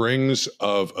strings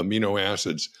of amino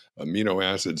acids. Amino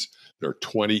acids, there are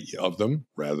 20 of them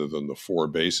rather than the 4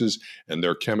 bases, and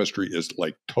their chemistry is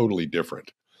like totally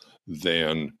different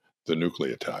than the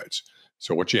nucleotides.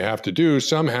 So what you have to do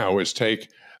somehow is take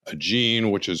a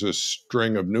gene, which is a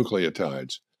string of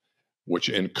nucleotides, which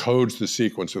encodes the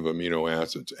sequence of amino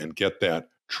acids, and get that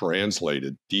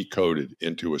translated, decoded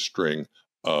into a string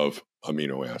of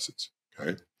amino acids,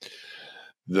 okay?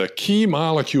 The key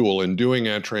molecule in doing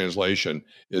that translation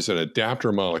is an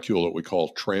adapter molecule that we call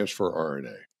transfer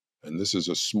RNA. And this is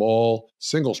a small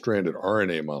single-stranded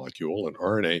RNA molecule, and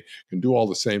RNA can do all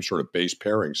the same sort of base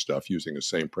pairing stuff using the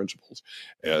same principles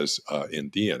as in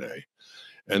DNA.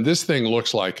 And this thing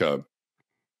looks like a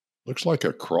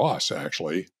cross,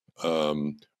 actually,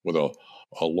 with a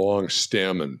long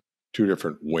stem and 2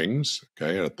 different wings.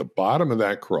 Okay, and at the bottom of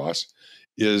that cross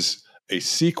is a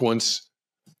sequence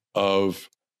of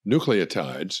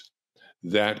nucleotides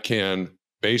that can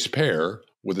base pair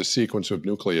with a sequence of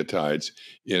nucleotides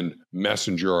in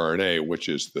messenger RNA, which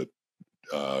is the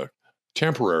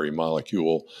temporary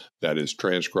molecule that is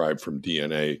transcribed from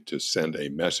DNA to send a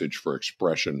message for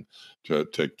expression to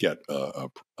get a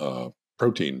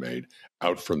protein made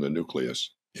out from the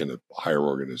nucleus in a higher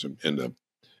organism in the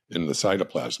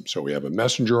cytoplasm. So we have a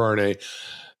messenger RNA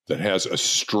that has a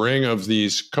string of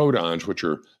these codons, which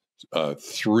are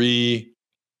 3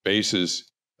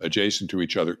 bases adjacent to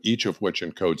each other, each of which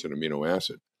encodes an amino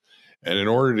acid. And in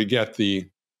order to get the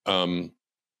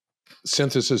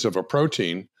synthesis of a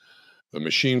protein, the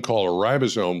machine called a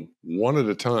ribosome, one at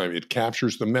a time, it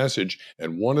captures the message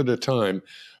and one at a time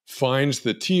finds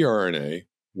the tRNA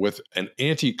with an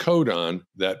anticodon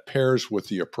that pairs with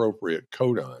the appropriate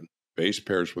codon, base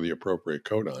pairs with the appropriate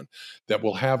codon, that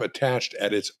will have attached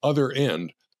at its other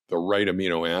end the right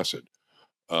amino acid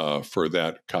for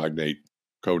that cognate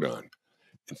codon.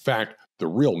 In fact, the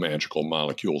real magical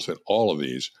molecules in all of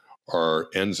these are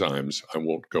enzymes, I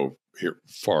won't go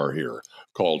far here,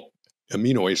 called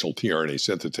aminoacyl tRNA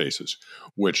synthetases,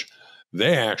 which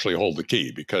they actually hold the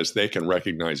key because they can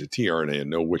recognize a tRNA and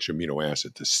know which amino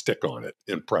acid to stick on it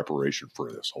in preparation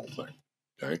for this whole thing,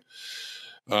 okay?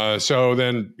 So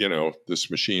then,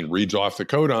 this machine reads off the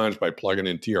codons by plugging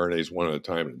in tRNAs one at a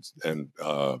time and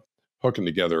hooking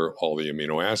together all the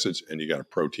amino acids, and you got a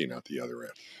protein out the other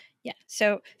end. Yeah.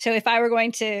 So if I were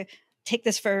going to take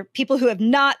this for people who have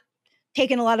not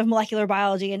taken a lot of molecular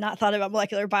biology and not thought about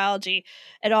molecular biology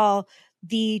at all.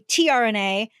 The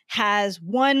tRNA has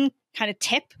one kind of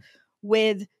tip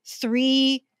with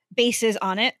 3 bases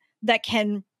on it that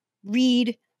can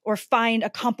read or find a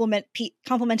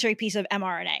complementary piece of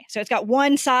mRNA. So it's got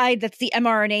one side that's the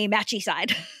mRNA matchy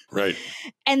side. Right.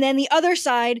 And then the other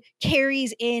side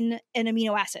carries in an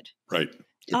amino acid. Right.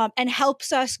 And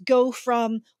helps us go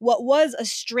from what was a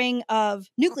string of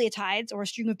nucleotides or a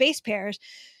string of base pairs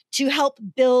to help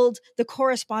build the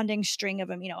corresponding string of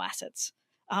amino acids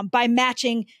by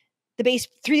matching the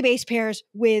 3 base pairs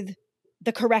with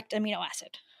the correct amino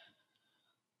acid.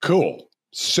 Cool.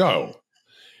 So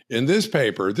in this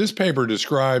paper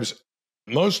describes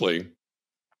mostly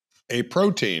a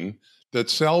protein that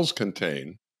cells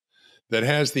contain that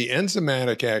has the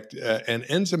enzymatic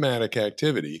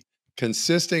activity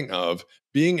consisting of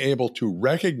being able to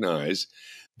recognize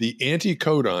the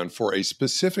anticodon for a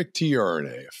specific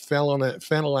tRNA,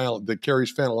 that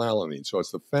carries phenylalanine. So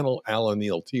it's the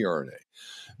phenylalanyl tRNA.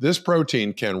 This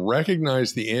protein can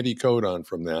recognize the anticodon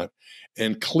from that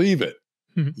and cleave it,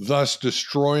 thus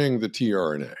destroying the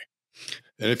tRNA.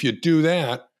 And if you do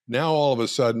that, now all of a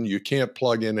sudden you can't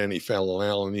plug in any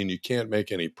phenylalanine, you can't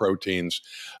make any proteins,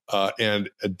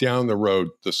 and down the road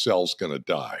the cell's going to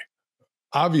die.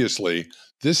 Obviously,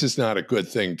 this is not a good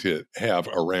thing to have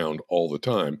around all the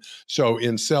time. So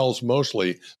in cells,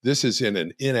 mostly, this is in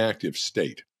an inactive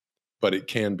state, but it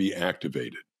can be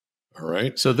activated. All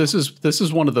right. So this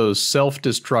is one of those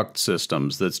self-destruct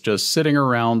systems that's just sitting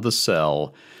around the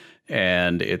cell,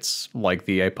 and it's like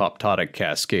the apoptotic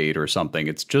cascade or something.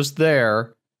 It's just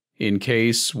there in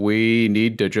case we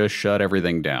need to just shut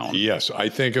everything down. Yes, I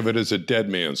think of it as a dead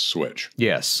man's switch.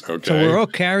 Yes. Okay. So we're all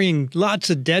carrying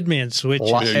lots of dead man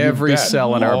switches. Every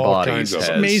cell in our All bodies kinds of has.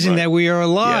 It's amazing that we are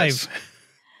alive. Yes.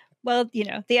 Well,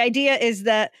 the idea is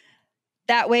that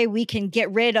way we can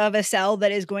get rid of a cell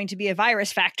that is going to be a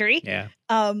virus factory. Yeah.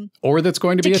 Or that's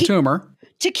going to be a tumor.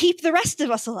 To keep the rest of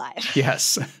us alive.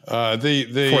 Yes. For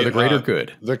the greater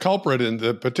good. The culprit in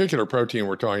the particular protein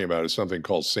we're talking about is something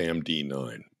called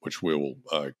SAMD9, which we will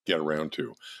get around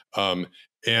to.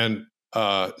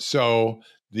 So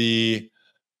the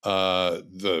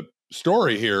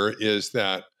story here is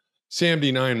that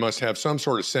SAMD9 must have some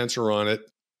sort of sensor on it.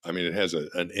 I mean, it has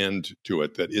an end to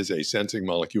it that is a sensing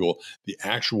molecule. The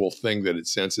actual thing that it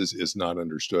senses is not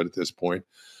understood at this point.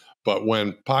 But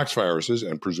when poxviruses,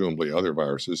 and presumably other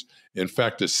viruses,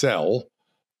 infect a cell,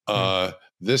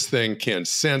 this thing can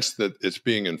sense that it's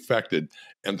being infected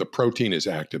and the protein is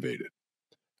activated.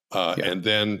 And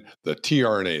then the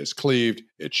tRNA is cleaved,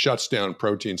 it shuts down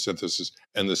protein synthesis,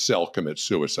 and the cell commits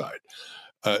suicide.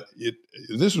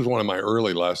 This was one of my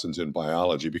early lessons in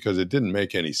biology because it didn't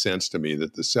make any sense to me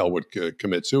that the cell would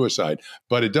commit suicide,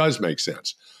 but it does make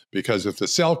sense. Because if the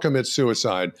cell commits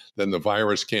suicide, then the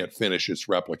virus can't finish its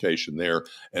replication there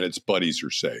and its buddies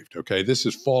are saved. Okay, this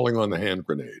is falling on the hand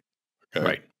grenade. Okay?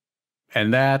 Right.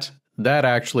 And that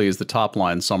actually is the top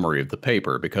line summary of the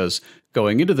paper, because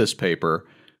going into this paper,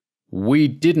 we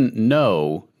didn't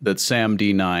know that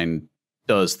SAMD9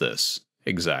 does this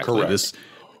exactly. Correct.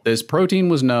 This protein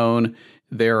was known.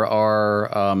 There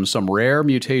are some rare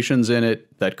mutations in it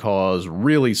that cause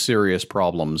really serious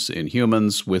problems in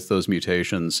humans with those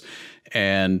mutations.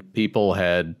 And people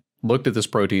had looked at this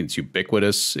protein. It's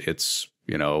ubiquitous. It's,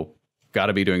 got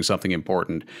to be doing something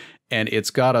important. And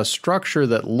it's got a structure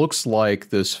that looks like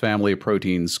this family of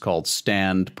proteins called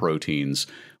stand proteins,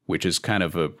 which is kind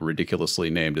of a ridiculously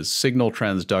named as signal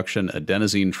transduction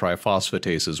adenosine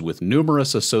triphosphatases with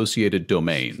numerous associated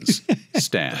domains.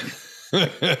 STAN.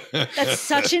 That's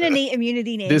such an innate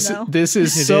immunity name, though. This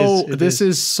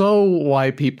is so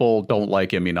why people don't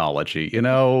like immunology.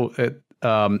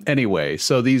 Anyway,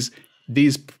 so these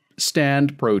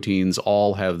stand proteins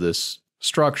all have this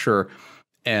structure,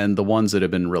 and the ones that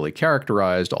have been really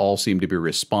characterized all seem to be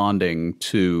responding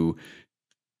to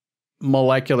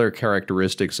molecular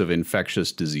characteristics of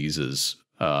infectious diseases,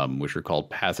 which are called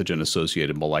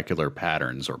pathogen-associated molecular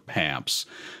patterns, or PAMPs,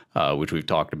 which we've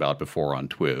talked about before on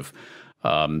TWiV.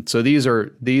 So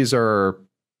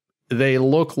they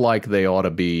look like they ought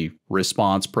to be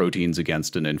response proteins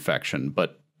against an infection,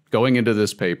 but going into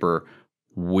this paper,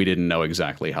 we didn't know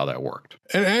exactly how that worked.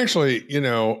 And actually,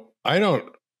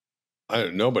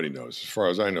 nobody knows, as far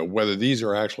as I know, whether these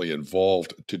are actually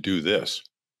involved to do this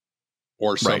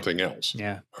or something else.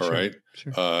 Yeah. All right.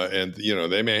 Sure. And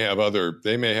they may have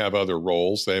other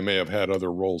roles. They may have had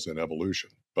other roles in evolution,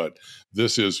 but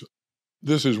this is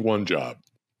one job.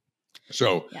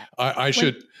 So yeah. I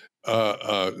should,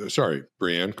 sorry,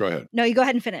 Brianne, go ahead. No, you go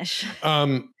ahead and finish.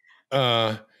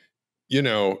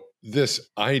 this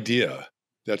idea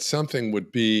that something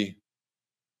would be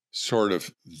sort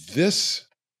of this,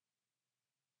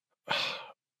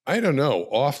 I don't know,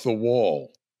 off the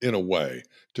wall in a way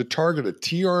to target a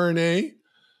tRNA.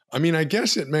 I mean, I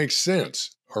guess it makes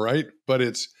sense, all right? But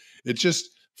it's just,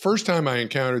 first time I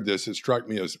encountered this, it struck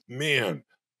me as, man,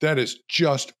 that is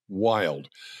just wild.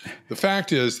 The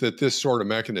fact is that this sort of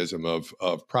mechanism of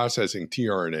processing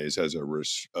tRNAs as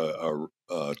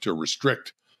to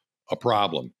restrict a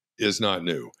problem is not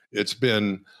new. It's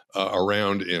been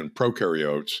around in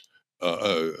prokaryotes,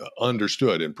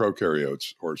 understood in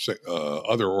prokaryotes or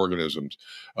other organisms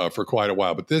for quite a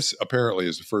while. But this apparently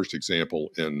is the first example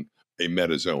in a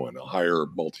metazoan, a higher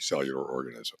multicellular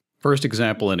organism. First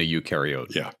example in a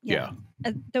eukaryote. Yeah.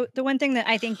 The one thing that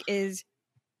I think is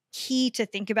key to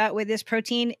think about with this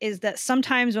protein is that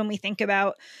sometimes when we think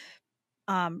about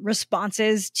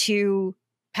responses to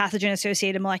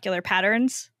pathogen-associated molecular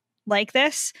patterns like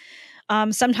this,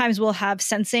 sometimes we'll have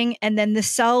sensing, and then the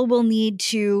cell will need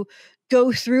to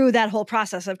go through that whole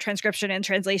process of transcription and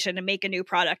translation and make a new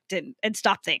product and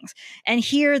stop things. And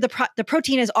here, the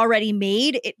protein is already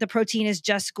made. The protein is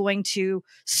just going to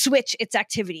switch its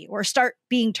activity or start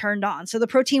being turned on. So the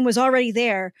protein was already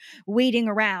there waiting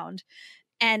around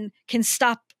and can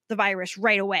stop the virus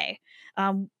right away.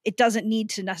 It doesn't need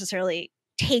to necessarily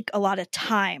take a lot of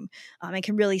time. It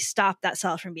can really stop that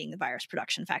cell from being the virus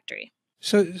production factory.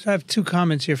 So I have two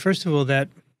comments here. First of all, that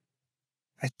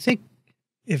I think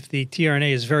if the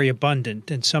tRNA is very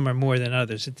abundant and some are more than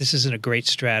others, that this isn't a great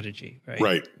strategy, right?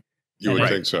 Right. You would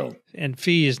think so. And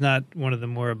Phi is not one of the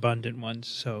more abundant ones,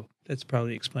 so that's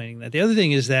probably explaining that. The other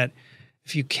thing is that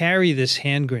if you carry this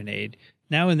hand grenade,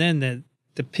 now and then the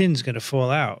pin's going to fall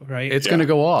out, right? It's going to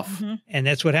go off. Mm-hmm. And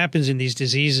that's what happens in these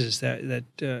diseases that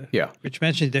Rich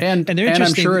mentioned. And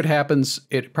I'm sure it happens,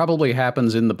 it probably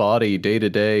happens in the body day to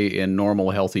day in normal,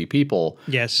 healthy people.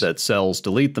 Yes. That cells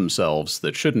delete themselves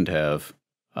that shouldn't have,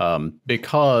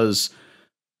 because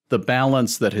the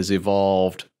balance that has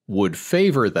evolved would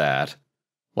favor that.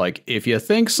 Like, if you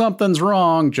think something's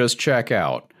wrong, just check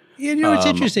out. You know, it's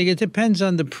interesting. It depends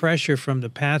on the pressure from the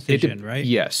pathogen, right?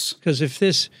 Yes. Because if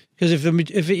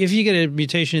you get a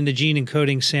mutation in the gene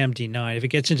encoding SAMD9, if it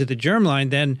gets into the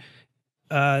germline, then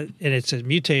and it's a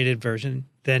mutated version,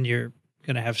 then you're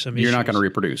going to have some issues. You're not going to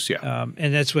reproduce, yeah.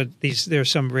 And that's what there are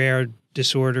some rare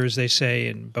disorders, they say,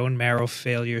 in bone marrow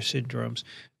failure syndromes,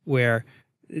 where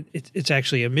it's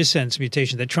actually a missense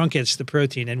mutation that truncates the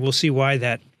protein, and we'll see why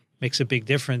that makes a big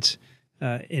difference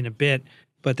in a bit.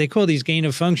 But they call these gain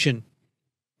of function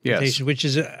mutations, which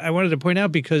is I wanted to point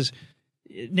out because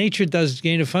nature does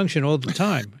gain of function all the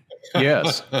time.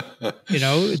 Yes. You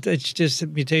know, it's just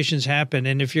that mutations happen.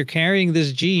 And if you're carrying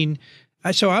this gene,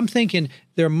 so I'm thinking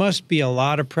there must be a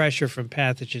lot of pressure from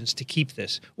pathogens to keep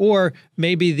this. Or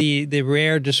maybe the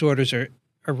rare disorders are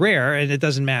rare and it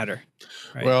doesn't matter.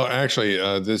 Right? Well, actually,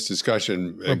 this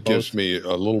discussion gives me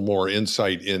a little more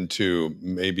insight into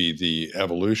maybe the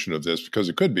evolution of this, because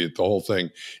it could be that the whole thing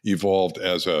evolved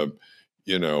as an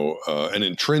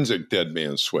intrinsic dead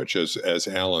man switch, as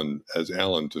Alan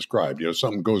described. You know,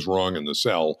 something goes wrong in the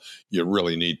cell, you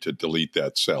really need to delete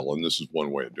that cell, and this is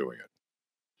one way of doing it.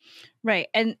 Right,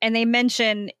 and they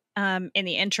mention in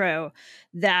the intro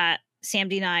that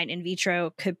SAMD9 in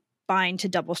vitro could bind to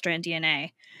double-strand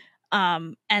DNA.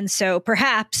 And so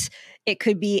perhaps it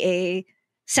could be a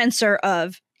sensor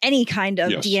of any kind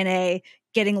of DNA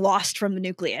getting lost from the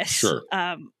nucleus. Sure.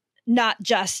 Not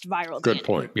just viral Good DNA.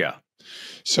 point. Yeah.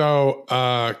 So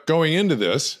going into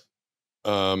this,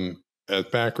 as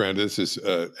background, this is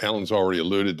Alan's already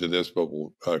alluded to this, but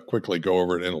we'll quickly go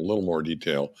over it in a little more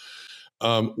detail.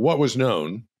 What was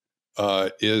known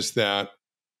is that,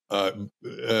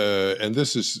 and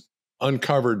this is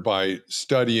uncovered by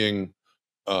studying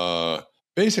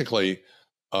basically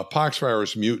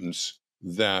Poxvirus mutants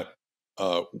that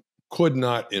could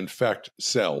not infect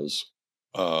cells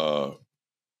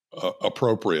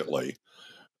appropriately,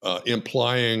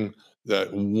 implying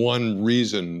that one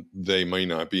reason they may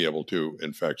not be able to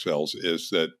infect cells is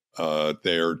that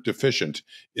they're deficient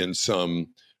in some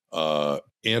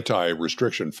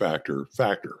anti-restriction factor.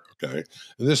 Okay,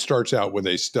 and this starts out with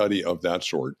a study of that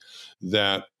sort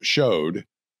that showed,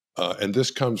 and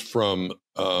this comes from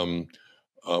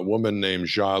a woman named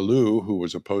Jia Lu, who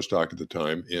was a postdoc at the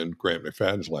time in Grant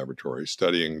McFadden's laboratory,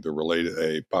 studying a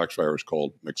poxvirus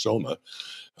called myxoma,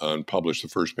 and published the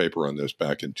first paper on this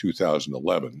back in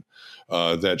 2011,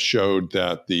 that showed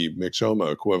that the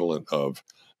myxoma equivalent of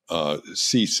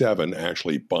C7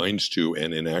 actually binds to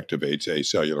and inactivates a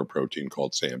cellular protein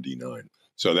called SAMD9.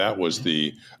 So that was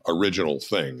the original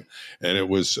thing. And it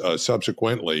was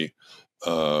subsequently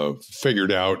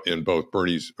figured out in both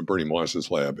Bernie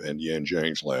Moss's lab and Yan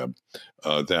Zhang's lab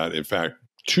that, in fact,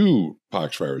 two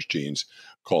poxvirus genes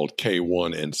called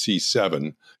K1 and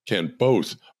C7 can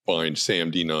both bind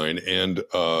SAMD9 and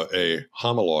a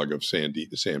homolog of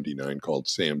SAMD9 called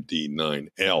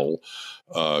SAMD9L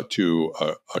to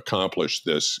accomplish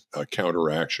this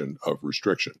counteraction of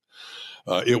restriction.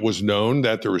 It was known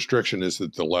that the restriction is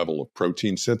at the level of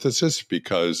protein synthesis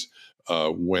because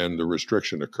when the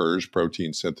restriction occurs,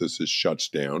 protein synthesis shuts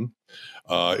down.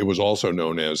 It was also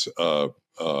known as,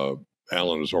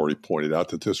 Alan has already pointed out,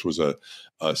 that this was a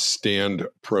stand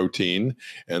protein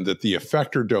and that the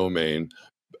effector domain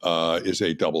is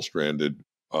a double-stranded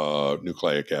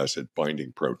nucleic acid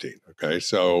binding protein. Okay,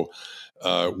 so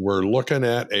we're looking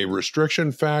at a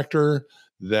restriction factor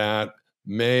that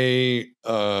may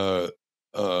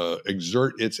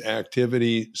exert its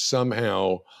activity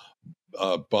somehow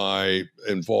by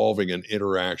involving an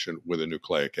interaction with a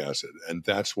nucleic acid. And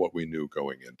that's what we knew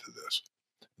going into this.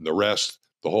 And the rest,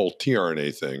 the whole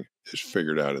tRNA thing, is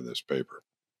figured out in this paper.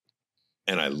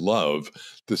 And I love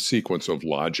the sequence of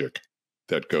logic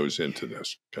that goes into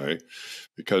this, okay?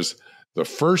 Because the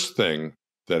first thing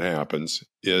that happens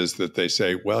is that they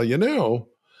say, well, you know,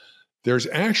 there's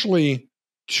actually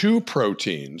two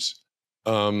proteins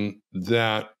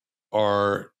that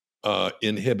are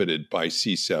inhibited by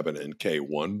C7 and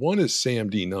K1. One is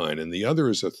SAMD9, and the other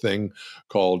is a thing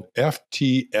called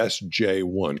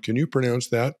FTSJ1. Can you pronounce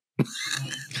that?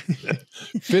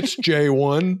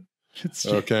 FitzJ1.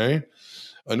 Okay.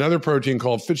 Another protein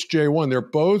called FitzJ1. They're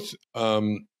both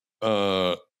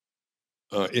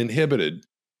inhibited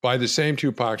by the same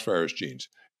two poxvirus genes,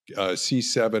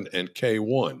 C7 and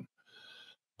K1.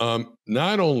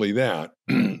 Not only that,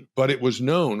 but it was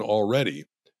known already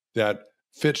that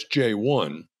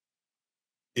FitzJ1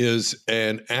 is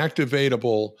an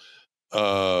activatable,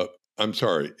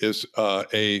 is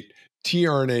a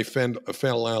tRNA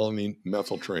phenylalanine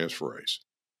methyltransferase.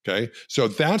 Okay, so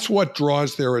that's what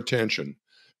draws their attention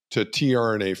to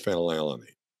tRNA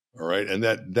phenylalanine. All right, and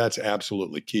that's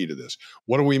absolutely key to this.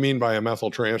 What do we mean by a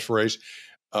methyltransferase?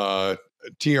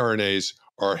 tRNAs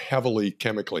are heavily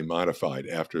chemically modified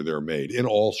after they're made in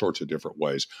all sorts of different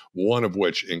ways, one of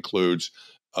which includes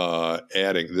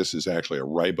adding, this is actually a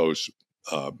ribose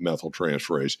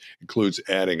methyltransferase, includes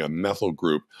adding a methyl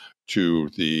group to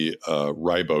the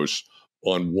ribose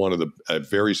on one of the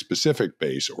very specific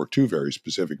base or two very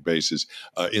specific bases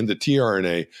in the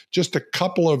tRNA, just a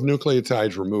couple of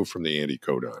nucleotides removed from the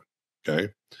anticodon. Okay,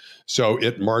 so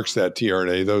it marks that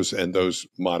tRNA. Those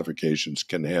modifications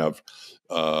can have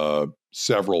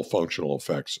several functional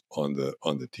effects on the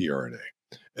tRNA,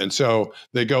 and so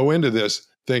they go into this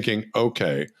thinking,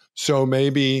 okay, so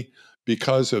maybe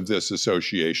because of this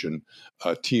association,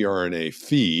 tRNA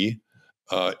Phe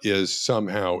is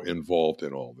somehow involved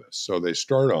in all this. So they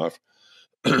start off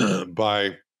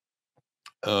by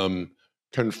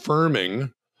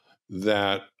confirming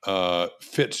that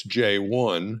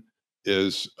FitzJ1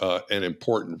 is an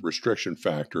important restriction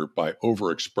factor by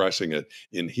overexpressing it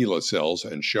in HeLa cells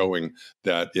and showing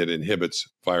that it inhibits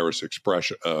virus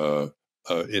expression,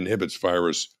 inhibits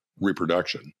virus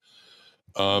reproduction.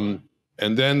 And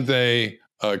then they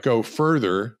go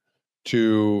further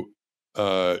to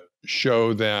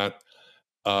show that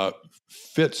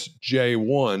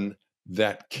FitzJ1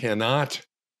 that cannot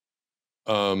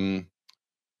methylate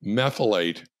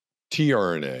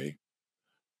tRNA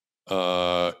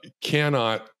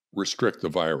cannot restrict the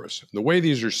virus. The way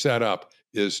these are set up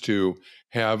is to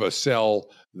have a cell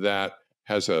that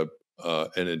has an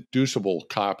inducible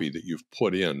copy that you've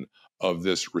put in of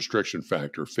this restriction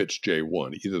factor,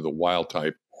 FitzJ1, either the wild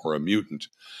type or a mutant.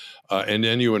 And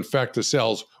then you infect the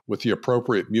cells with the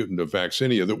appropriate mutant of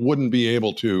vaccinia that wouldn't be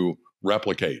able to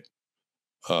replicate.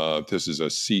 This is a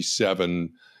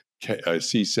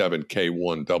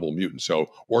C7K1 double mutant. So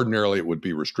ordinarily it would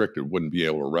be restricted, wouldn't be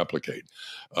able to replicate.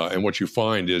 And what you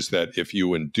find is that if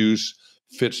you induce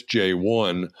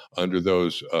FitzJ1 under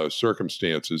those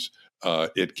circumstances,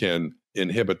 it can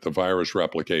inhibit the virus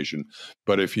replication.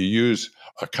 But if you use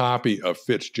a copy of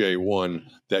FitzJ1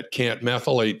 that can't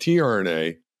methylate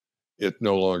tRNA, it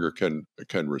no longer can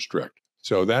restrict.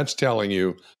 So that's telling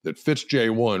you that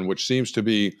FitzJ1, which seems to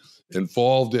be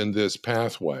involved in this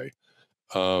pathway,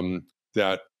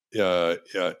 that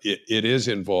it is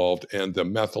involved, and the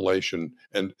methylation,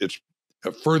 and it's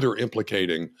further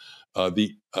implicating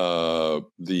the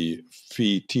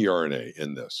Phe tRNA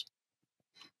in this.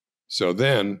 So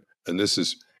then, and this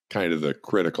is kind of the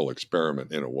critical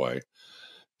experiment in a way,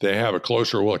 they have a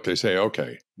closer look. They say,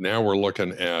 okay, now we're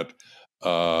looking at,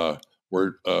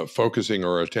 we're focusing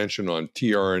our attention on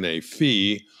tRNA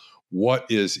Phe. what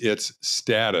is its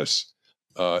status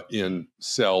in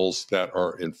cells that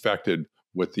are infected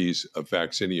with these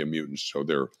vaccinia mutants. So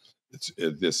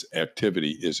this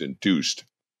activity is induced.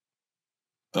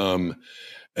 And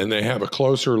they have a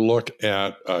closer look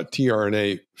at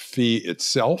tRNA Phi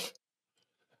itself.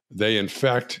 They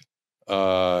infect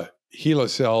HeLa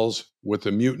cells with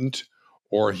the mutant,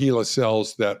 or HeLa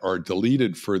cells that are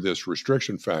deleted for this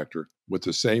restriction factor with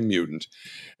the same mutant,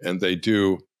 and they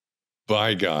do,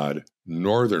 by God,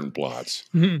 northern blots,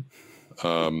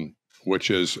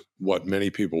 which is what many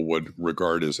people would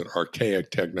regard as an archaic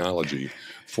technology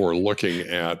for looking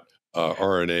at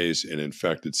RNAs in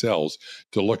infected cells,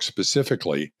 to look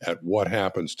specifically at what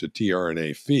happens to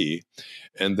tRNA Phi.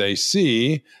 And they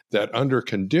see that under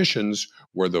conditions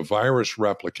where the virus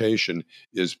replication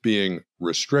is being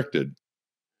restricted,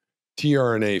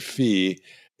 tRNA Phi,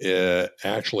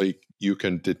 actually, you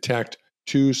can detect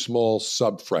 2 small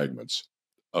subfragments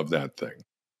of that thing.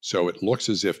 So it looks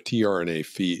as if tRNA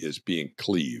Phi is being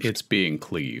cleaved. It's being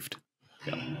cleaved.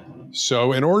 Yeah.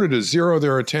 So in order to zero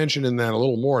their attention in that a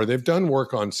little more, they've done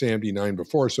work on SAMD9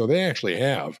 before, so they actually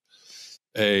have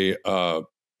a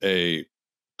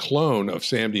clone of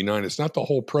SAMD9. It's not the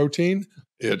whole protein.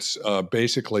 It's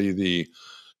basically the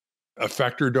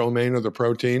effector domain of the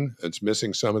protein. It's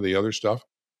missing some of the other stuff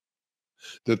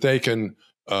that they can.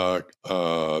 They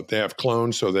have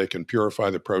clones, so they can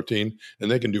purify the protein, and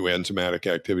they can do enzymatic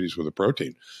activities with the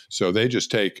protein. So they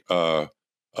just take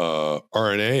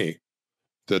RNA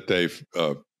that they've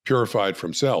purified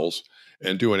from cells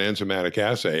and do an enzymatic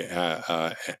assay,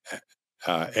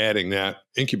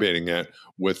 incubating that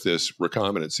with this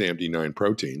recombinant SAMD9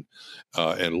 protein,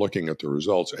 and looking at the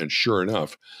results. And sure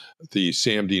enough, the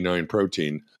SAMD9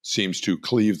 protein seems to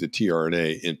cleave the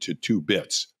tRNA into 2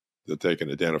 bits that they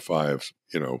can identify as,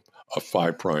 a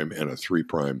 5' and a 3'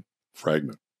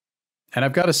 fragment. And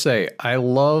I've got to say, I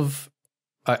loved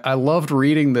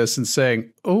reading this and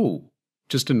saying, "Oh,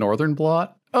 just a northern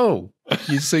blot? Oh,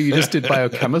 so you just did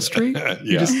biochemistry?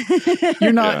 Yeah.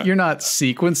 You're not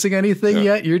sequencing anything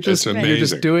yet. You're just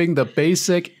doing the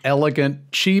basic,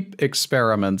 elegant, cheap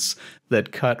experiments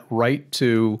that cut right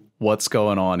to what's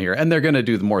going on here. And they're going to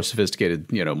do the more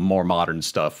sophisticated, more modern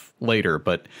stuff later.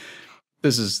 But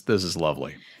this is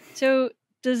lovely. So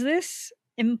does this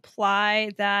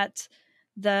imply that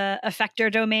the effector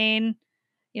domain,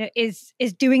 is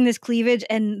doing this cleavage,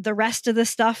 and the rest of the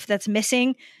stuff that's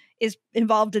missing is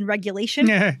involved in regulation?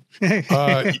 Yeah.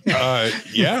 Okay.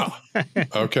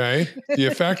 The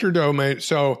effector domain.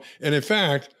 So, and in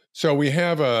fact, we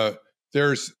have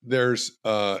there's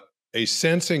a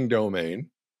sensing domain,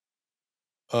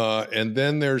 and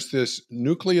then there's this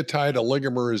nucleotide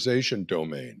oligomerization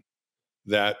domain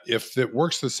that, if it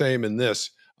works the same in this,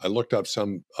 I looked up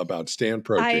some about stand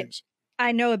proteins.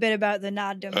 I know a bit about the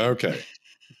NOD domain. Okay,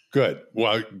 good.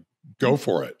 Well, go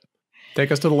for it.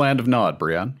 Take us to the land of NOD,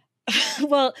 Brianne.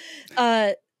 Well,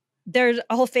 there's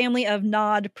a whole family of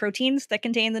NOD proteins that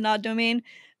contain the NOD domain,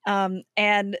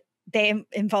 and they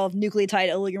involve nucleotide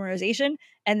oligomerization,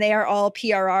 and they are all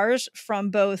PRRs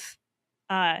from both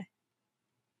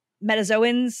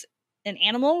metazoans in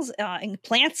animals, in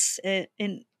plants,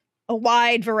 in a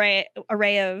wide array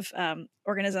of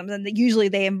organisms, and usually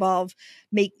they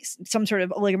make some sort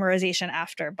of oligomerization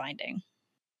after binding.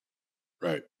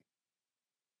 Right.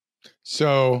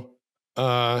 So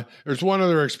there's one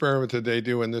other experiment that they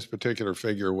do in this particular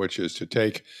figure, which is to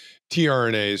take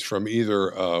tRNAs from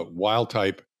either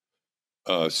wild-type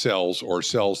cells or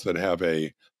cells that have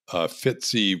a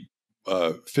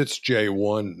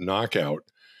FITSJ1 knockout,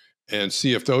 and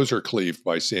see if those are cleaved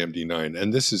by SAMD9.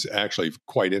 And this is actually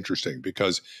quite interesting,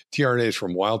 because tRNAs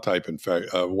from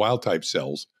wild-type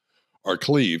cells are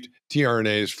cleaved.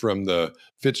 tRNAs from the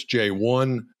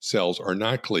FITSJ1 cells are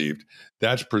not cleaved.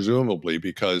 That's presumably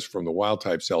because from the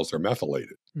wild-type cells, they're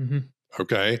methylated. Mm-hmm.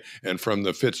 Okay? And from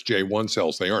the FITSJ1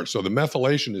 cells, they aren't. So the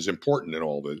methylation is important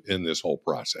in this whole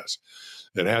process.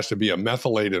 It has to be a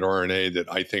methylated RNA that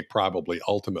I think probably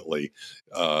ultimately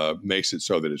makes it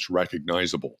so that it's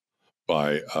recognizable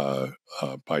by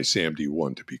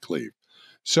SAMD1 to be cleaved.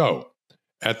 So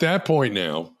at that point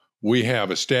now, we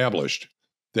have established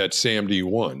that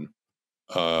SAMD1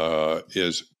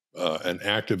 is an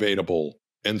activatable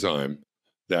enzyme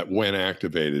that, when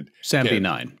activated,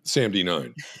 SAMD9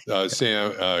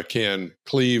 can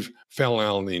cleave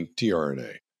phenylalanine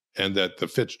tRNA, and that the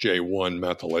FITSJ1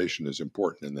 methylation is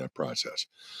important in that process.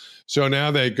 So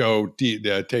now they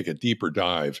take a deeper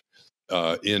dive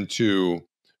into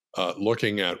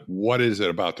looking at what is it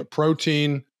about the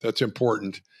protein that's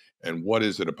important, and what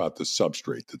is it about the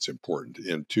substrate that's important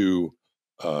in two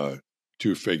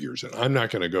two figures. And I'm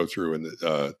not going to go through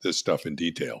this stuff in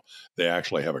detail. They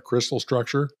actually have a crystal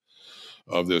structure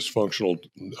of this functional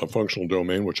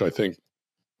domain, which I think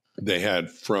they had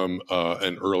from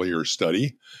an earlier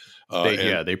study.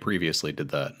 They previously did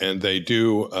that. And they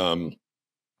do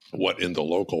what in the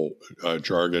local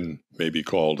jargon may be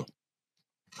called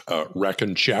wreck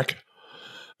and check.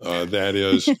 That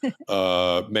is,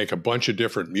 make a bunch of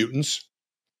different mutants.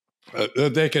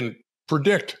 They can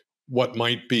predict what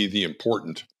might be the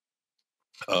important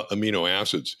amino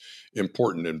acids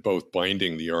important in both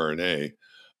binding the RNA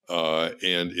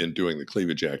and in doing the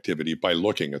cleavage activity by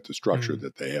looking at the structure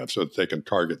that they have so that they can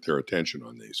target their attention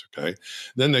on these, okay?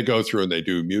 Then they go through and they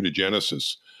do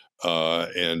mutagenesis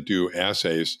and do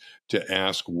assays to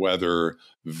ask whether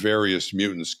various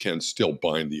mutants can still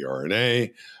bind the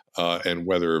RNA and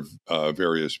whether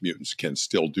various mutants can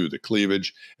still do the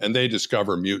cleavage. And they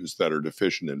discover mutants that are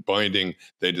deficient in binding.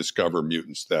 They discover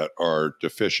mutants that are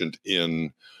deficient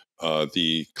in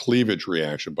the cleavage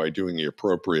reaction by doing the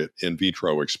appropriate in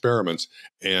vitro experiments.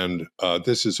 And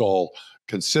this is all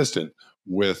consistent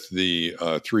with the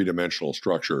three-dimensional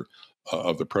structure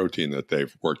of the protein that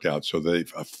they've worked out. So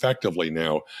they've effectively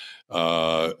now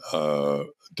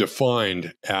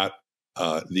defined at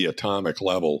the atomic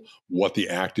level what the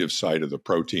active site of the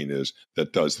protein is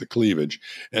that does the cleavage.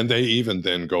 And they even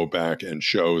then go back and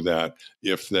show that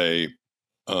if they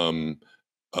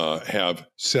have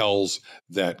cells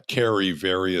that carry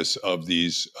various of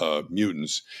these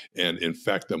mutants and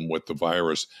infect them with the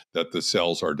virus, that the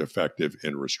cells are defective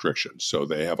in restriction. So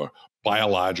they have a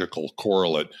biological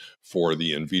correlate for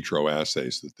the in vitro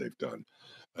assays that they've done.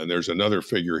 And there's another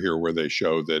figure here where they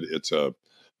show that it's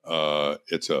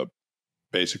a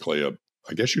basically a,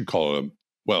 I guess you'd call it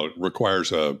it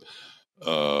requires a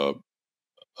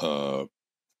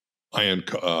ion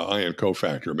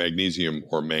cofactor, magnesium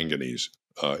or manganese,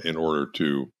 in order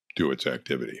to do its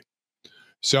activity.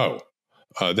 So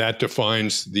that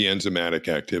defines the enzymatic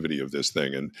activity of this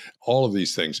thing. And all of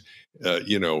these things,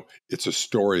 it's a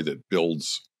story that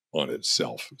builds on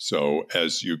itself. So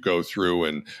as you go through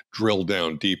and drill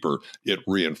down deeper, it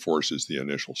reinforces the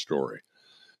initial story.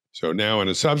 So now in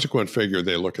a subsequent figure,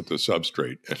 they look at the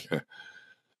substrate.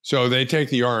 So they take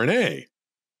the RNA,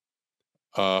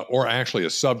 or actually a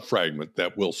subfragment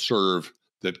that will serve,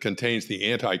 that contains the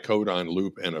anticodon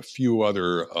loop and a few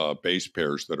other base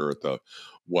pairs that are at the,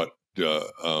 what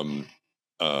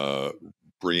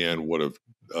Brienne would have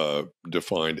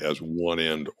defined as one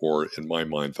end, or in my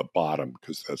mind, the bottom,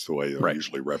 because that's the way they're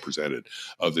usually represented,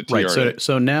 of the tRNA. Right.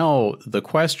 So now the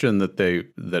question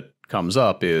that comes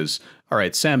up is, all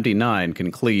right, SAMD9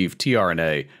 can cleave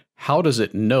tRNA. How does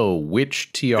it know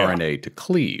which tRNA to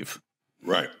cleave?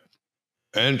 Right.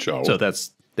 And so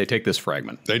they take this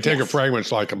fragment. They take a fragment,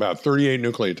 it's like about 38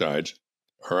 nucleotides,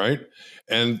 all right?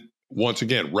 And once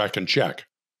again, wreck and check.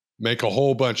 Make a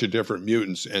whole bunch of different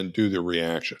mutants and do the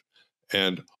reaction.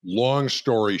 And long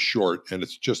story short, and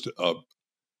it's just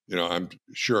I'm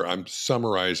sure I'm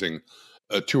summarizing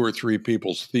 2 or 3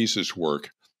 people's thesis work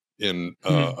in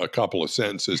a couple of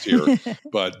sentences here,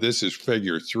 but this is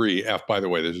figure 3F. By the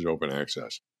way, this is open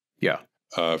access. Yeah.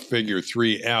 Figure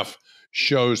 3F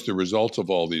shows the results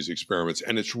of all these experiments,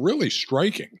 and it's really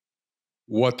striking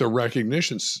what the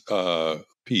recognition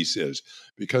piece is,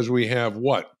 because we have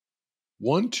 1,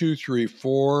 2, 3,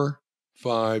 4,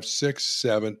 5, 6,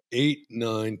 7, 8,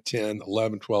 9, 10,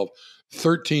 11, 12,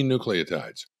 13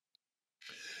 nucleotides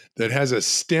that has a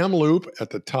stem loop at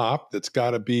the top that's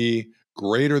got to be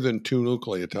greater than 2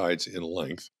 nucleotides in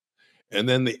length, and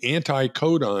then the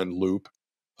anticodon loop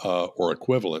or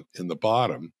equivalent in the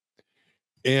bottom.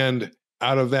 And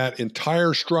out of that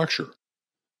entire structure,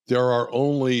 there are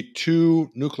only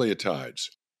 2 nucleotides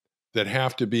that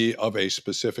have to be of a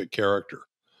specific character.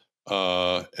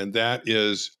 And that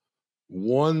is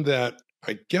one that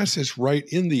I guess is right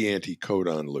in the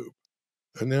anticodon loop.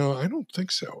 And now I don't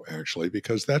think so, actually,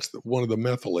 because that's one of the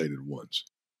methylated ones.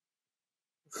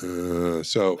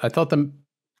 So I thought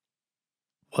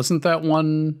wasn't that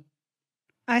one?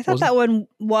 I thought that one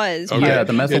was. Okay. Yeah,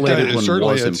 the methylated one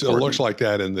certainly was important. It looks like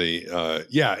that in the,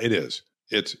 yeah, it is.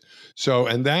 It's so,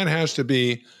 and that has to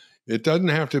be, it doesn't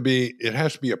have to be, it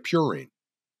has to be a purine.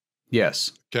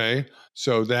 Yes. Okay.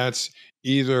 So that's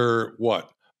either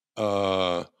what?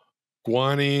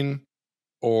 Guanine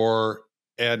or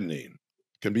adenine.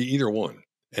 It can be either one.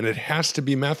 And it has to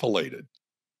be methylated.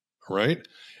 Right.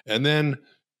 And then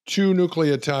 2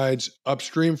 nucleotides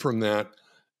upstream from that,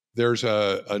 there's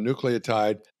a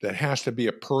nucleotide that has to be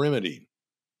a pyrimidine.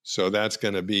 So that's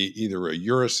going to be either a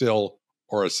uracil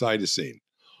or a cytosine.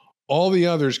 all the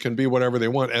others can be whatever they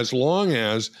want as long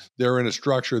as they're in a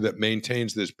structure that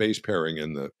maintains this base pairing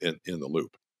in the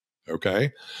loop.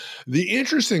 Okay? The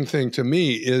interesting thing to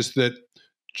me is that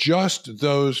just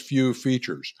those few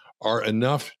features are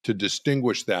enough to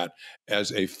distinguish that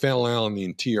as a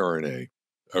phenylalanine tRNA.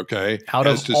 Okay, out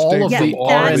of as all of distinct the from all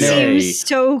that the RNA, seems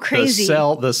so crazy.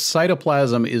 the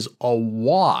cytoplasm is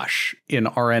awash in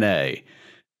RNA,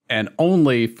 and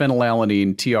only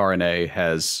phenylalanine tRNA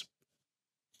has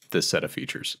this set of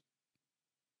features.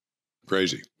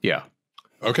 Crazy. Yeah.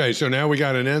 Okay, so now we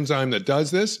got an enzyme that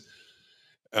does this,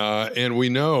 and we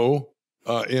know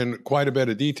in quite a bit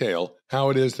of detail how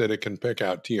it is that it can pick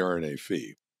out tRNA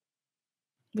Phi.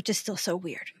 Which is still so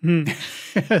weird.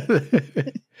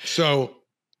 So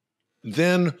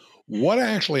then what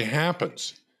actually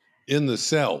happens in the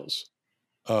cells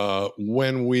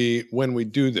when we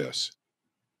do this?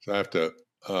 So I have to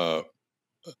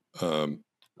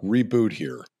reboot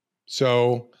here.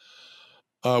 So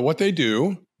what they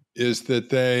do is that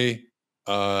they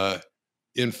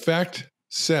infect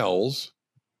cells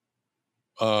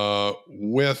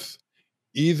with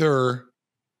either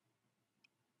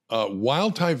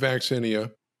wild-type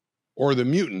vaccinia or the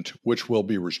mutant, which will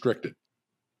be restricted.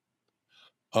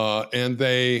 And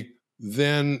they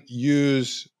then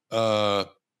use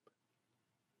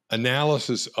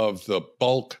analysis of the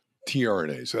bulk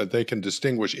tRNAs so that they can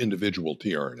distinguish individual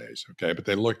tRNAs, okay? But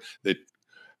they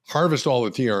harvest all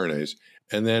the tRNAs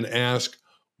and then ask,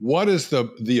 what is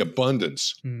the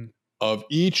abundance of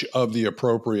each of the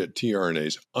appropriate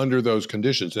tRNAs under those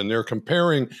conditions? And they're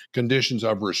comparing conditions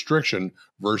of restriction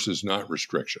versus not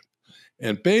restriction.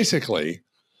 And basically,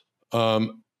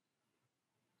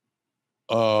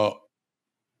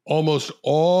 almost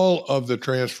all of the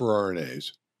transfer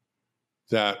RNAs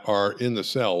that are in the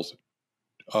cells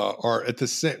are at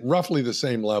roughly the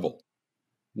same level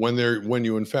when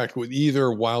you infect with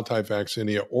either wild-type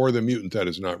vaccinia or the mutant that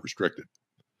is not restricted.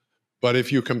 But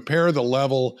if you compare the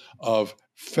level of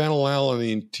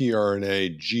phenylalanine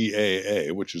tRNA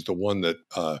GAA, which is the one that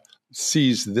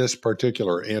sees this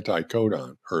particular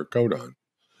anticodon or codon,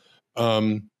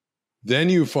 then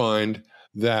you find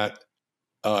that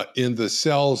in the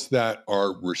cells that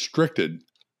are restricted,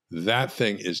 that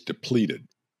thing is depleted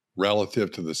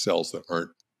relative to the cells that aren't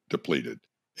depleted.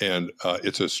 And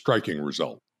it's a striking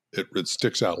result. It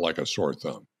sticks out like a sore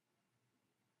thumb.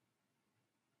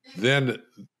 Then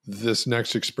this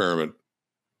next experiment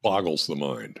boggles the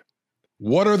mind.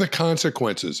 What are the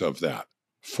consequences of that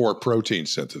for protein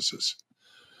synthesis?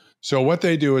 So what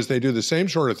they do is they do the same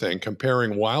sort of thing,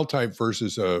 comparing wild type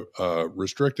versus a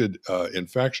restricted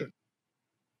infection.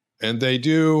 And they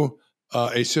do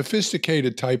a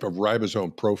sophisticated type of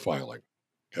ribosome profiling,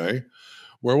 okay?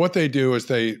 Where what they do is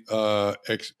they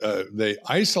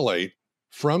isolate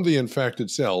from the infected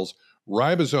cells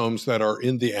ribosomes that are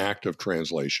in the act of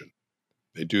translation.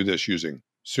 They do this using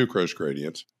sucrose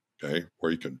gradients, okay,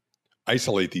 where you can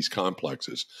isolate these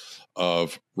complexes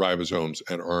of ribosomes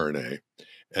and RNA.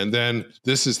 And then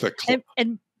this is the...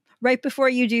 And right before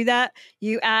you do that,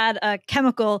 you add a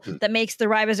chemical that makes the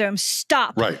ribosome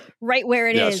stop right where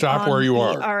it is. Stop where you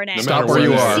are. RNA. No stop where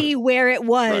you are. See where it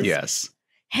was. Right. Yes.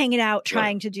 Hanging out,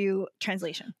 trying to do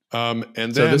translation. And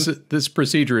then, so this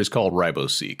procedure is called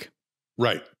riboseq.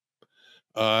 Right.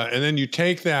 And then you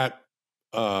take that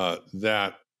bunch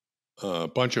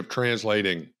of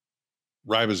translating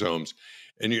ribosomes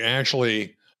and you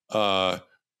actually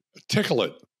tickle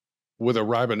it with a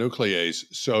ribonuclease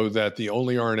so that the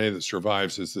only RNA that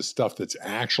survives is the stuff that's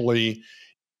actually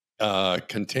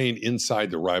contained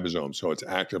inside the ribosome. So it's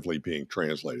actively being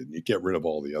translated. And you get rid of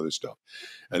all the other stuff.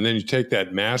 And then you take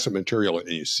that mass of material and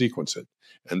you sequence it.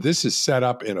 And this is set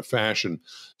up in a fashion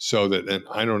so that, and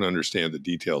I don't understand the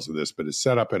details of this, but it's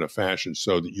set up in a fashion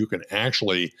so that you can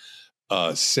actually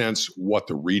sense what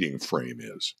the reading frame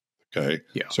is. Okay.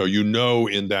 Yeah. So you know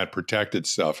in that protected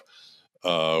stuff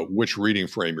which reading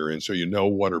frame you're in, so you know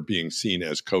what are being seen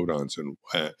as codons and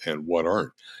what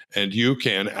aren't. And you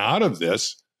can, out of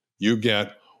this, you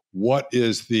get what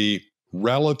is the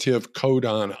relative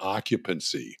codon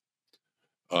occupancy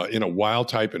in a wild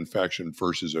type infection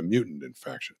versus a mutant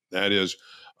infection. That is,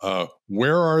 are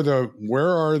the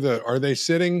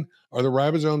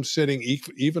ribosomes sitting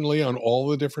evenly on all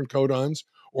the different codons,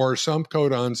 or are some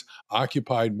codons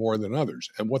occupied more than others?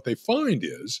 And what they find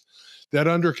is that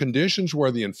under conditions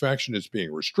where the infection is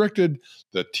being restricted,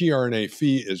 the tRNA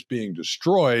Phi is being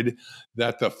destroyed,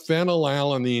 that the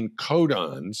phenylalanine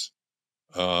codons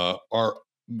are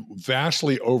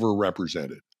vastly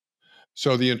overrepresented.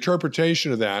 So the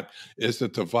interpretation of that is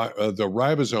that the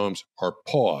ribosomes are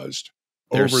paused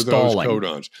They're over stalling. those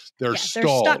codons. They're They're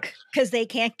stalled. stuck because they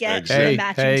can't get Exactly. the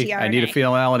matching Hey, tRNA. I need a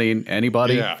phenylalanine.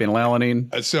 Anybody? Yeah.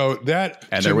 Phenylalanine? So that,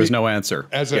 And to there was me, no answer.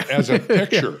 as a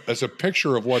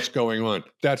picture of what's going on,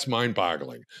 that's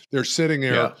mind-boggling. They're sitting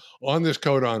there on this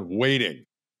codon waiting,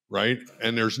 right?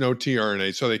 And there's no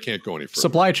tRNA, so they can't go any further.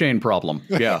 Supply chain problem.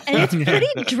 Yeah. And it's pretty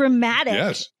dramatic,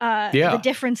 Yes. the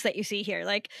difference that you see here.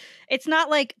 Like, it's not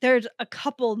like there's a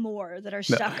couple more that are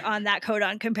stuck on that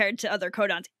codon compared to other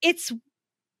codons. It's,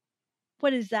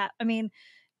 what is that? I mean,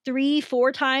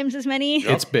 3-4 times as many.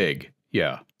 It's big.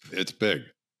 Yeah. It's big.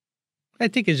 I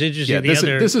think it's interesting.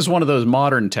 Yeah, this is one of those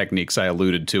modern techniques I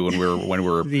alluded to when we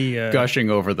were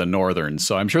gushing over the Northerns.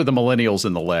 So I'm sure the millennials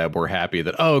in the lab were happy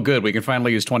that, oh, good, we can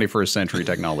finally use 21st century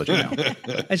technology now.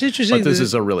 It's interesting but this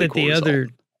is a really that cool the result. other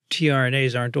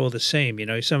tRNAs aren't all the same. You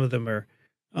know, some of them are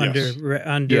under,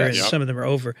 and some of them are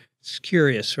over. It's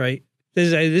curious, right?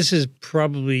 This is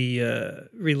probably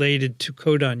related to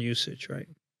codon usage, right?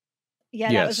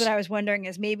 Yeah, that was what I was wondering,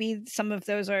 is maybe some of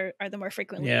those are the more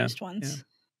frequently used ones. Yeah.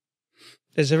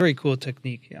 It's a very cool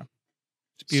technique, yeah.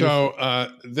 It's beautiful. So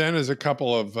then as a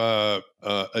couple of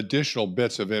additional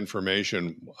bits of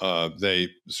information,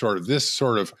 this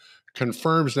sort of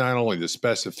confirms not only the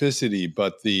specificity,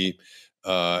 but the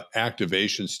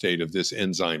activation state of this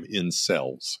enzyme in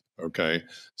cells, okay?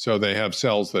 So they have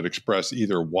cells that express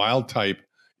either wild type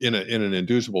in an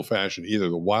inducible fashion, either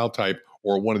the wild type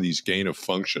or one of these gain of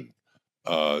function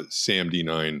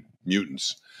SAMD9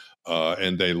 mutants.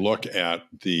 And they look at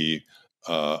the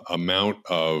amount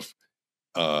of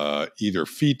either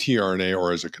phi tRNA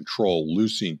or as a control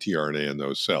leucine tRNA in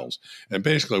those cells. And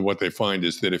basically what they find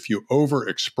is that if you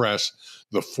overexpress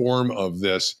the form of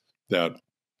this that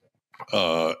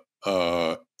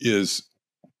is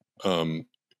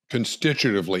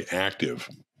constitutively active,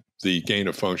 the gain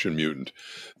of function mutant,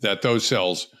 that those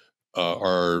cells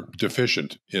are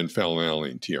deficient in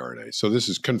phenylalanine tRNA. So this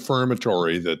is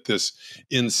confirmatory that this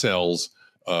in cells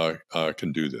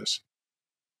can do this.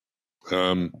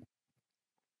 And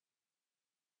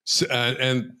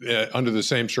under the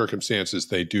same circumstances,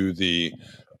 they do the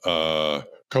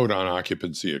codon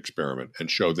occupancy experiment and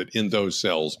show that in those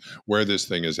cells where this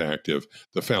thing is active,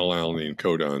 the phenylalanine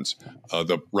codons,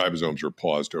 the ribosomes are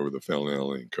paused over the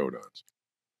phenylalanine codons.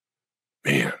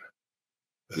 Man,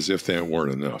 as if that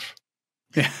weren't enough.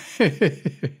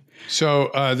 So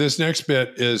this next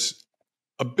bit is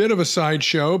a bit of a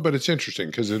sideshow, but it's interesting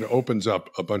because it opens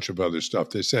up a bunch of other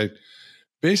stuff. They say,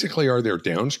 basically, are there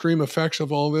downstream effects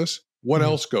of all this? What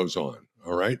else goes on?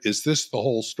 All right. Is this the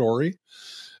whole story?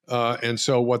 And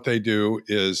so what they do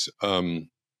is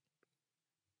gene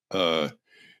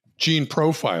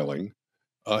profiling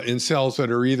in cells that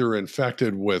are either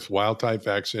infected with wild-type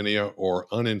vaccinia or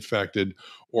uninfected,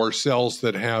 or cells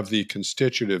that have the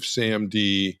constitutive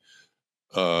SAMD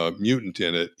mutant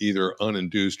in it, either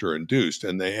uninduced or induced.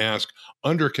 And they ask,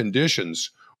 under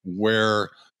conditions where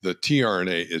the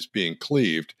tRNA is being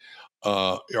cleaved,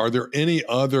 are there any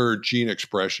other gene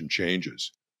expression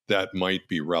changes that might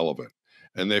be relevant?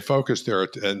 And they focus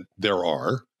and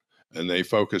they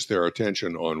focus their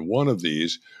attention on one of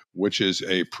these, which is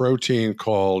a protein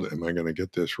called, am I going to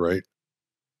get this right?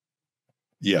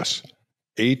 Yes,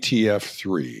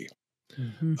 ATF3.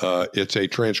 Mm-hmm. It's a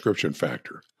transcription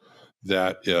factor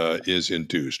that is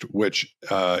induced, which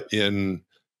in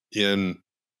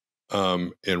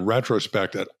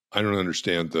retrospect, I don't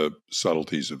understand the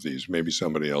subtleties of these. Maybe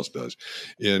somebody else does.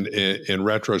 In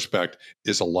retrospect,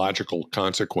 is a logical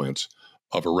consequence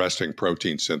of arresting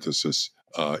protein synthesis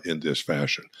in this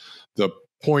fashion. The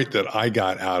point that I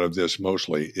got out of this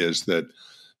mostly is that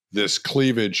this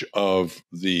cleavage of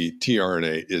the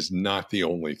tRNA is not the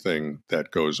only thing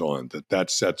that goes on, that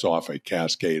sets off a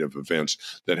cascade of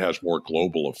events that has more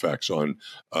global effects on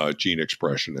gene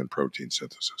expression and protein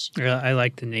synthesis. I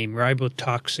like the name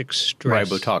ribotoxic stress.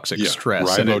 Ribotoxic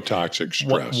stress. Ribotoxic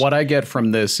stress. What I get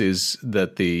from this is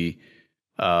that the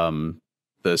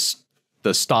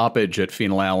stoppage at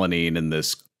phenylalanine and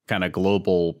this kind of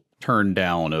global turn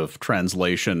down of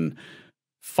translation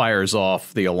fires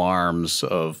off the alarms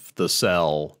of the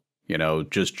cell,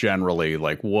 just generally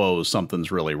like, whoa,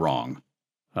 something's really wrong.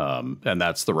 And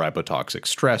that's the ribotoxic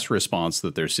stress response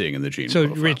that they're seeing in the gene So,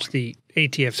 profiling. Rich, the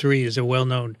ATF3 is a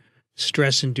well-known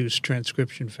stress-induced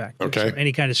transcription factor. Okay. So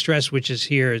any kind of stress, which is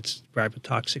here, it's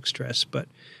ribotoxic stress, but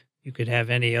you could have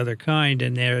any other kind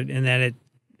in there, and then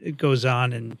it goes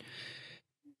on and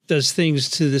does things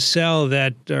to the cell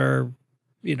that are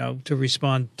to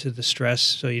respond to the stress,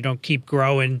 so you don't keep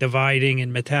growing, dividing,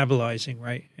 and metabolizing,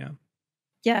 right? Yeah.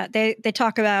 Yeah, they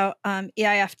talk about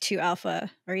EIF2 alpha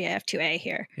or EIF2A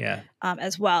here,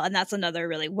 as well, and that's another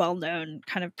really well-known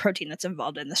kind of protein that's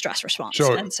involved in the stress response.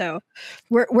 And so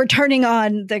we're turning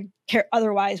on the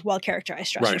otherwise well-characterized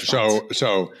stress response.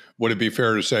 So would it be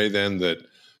fair to say then that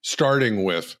starting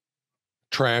with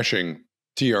trashing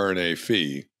tRNA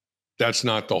Phi, that's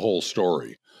not the whole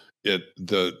story?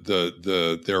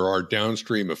 There are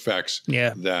downstream effects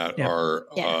that are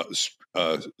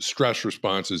stress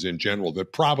responses in general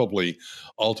that probably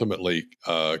ultimately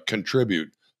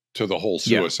contribute to the whole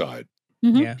suicide.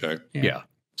 Okay.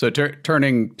 So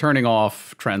turning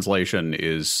off translation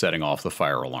is setting off the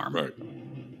fire alarm. Right.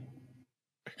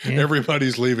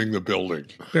 Everybody's leaving the building,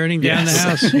 burning down the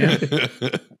house.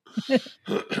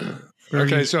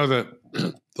 Okay, so the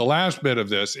last bit of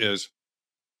this is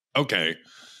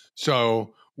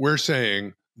so we're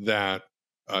saying that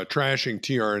trashing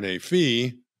tRNA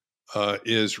Phi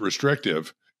is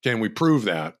restrictive. Can we prove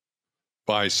that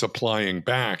by supplying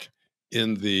back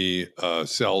in the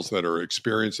cells that are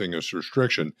experiencing this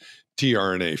restriction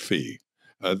tRNA Phi?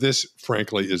 This,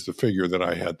 frankly, is the figure that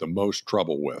I had the most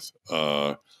trouble with.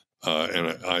 And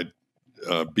I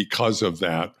because of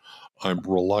that, I'm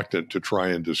reluctant to try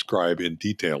and describe in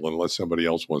detail, unless somebody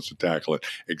else wants to tackle it,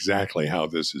 exactly how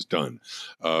this is done.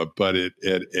 But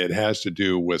it has to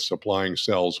do with supplying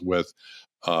cells with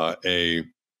a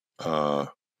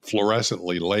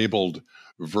fluorescently labeled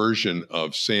version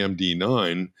of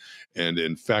SAMD9 and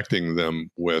infecting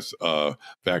them with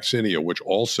vaccinia, which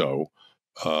also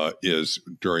is,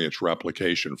 during its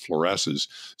replication, fluoresces,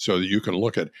 so that you can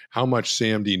look at how much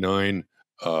SAMD9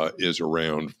 is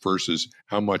around versus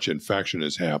how much infection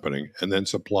is happening, and then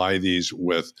supply these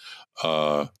with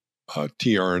tRNA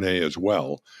as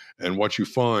well. And what you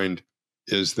find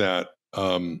is that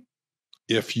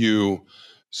if you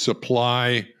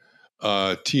supply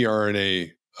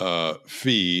tRNA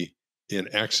Phi in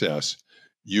excess,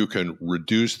 you can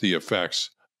reduce the effects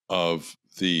of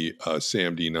the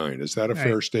SAMD9. Is that a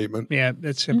fair statement? Yeah,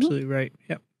 that's absolutely right.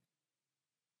 Yep.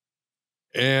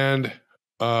 And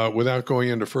without going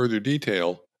into further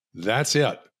detail, that's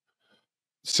it.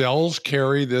 Cells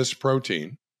carry this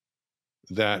protein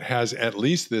that has at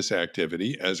least this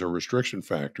activity as a restriction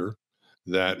factor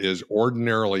that is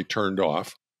ordinarily turned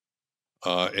off.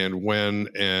 And when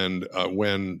a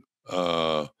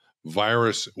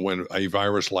virus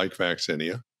like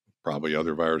vaccinia, probably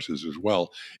other viruses as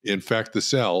well, infect the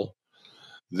cell,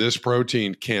 this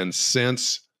protein can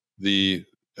sense in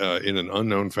an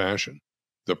unknown fashion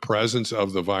the presence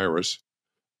of the virus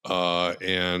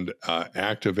and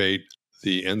activate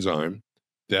the enzyme.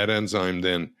 That enzyme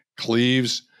then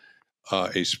cleaves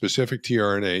a specific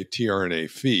tRNA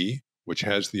Phi, which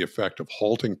has the effect of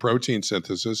halting protein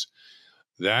synthesis.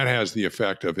 That has the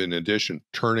effect of, in addition,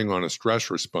 turning on a stress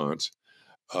response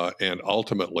and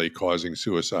ultimately causing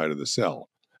suicide of the cell.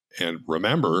 And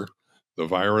remember, the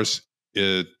virus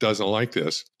doesn't like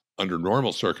this. Under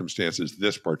normal circumstances,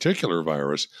 this particular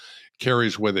virus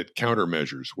carries with it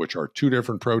countermeasures, which are two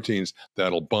different proteins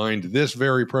that'll bind this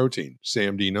very protein,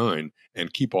 SAMD9,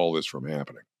 and keep all this from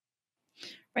happening.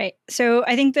 Right. So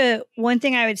I think the one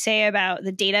thing I would say about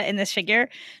the data in this figure,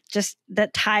 just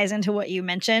that ties into what you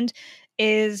mentioned,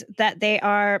 is that they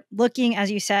are looking, as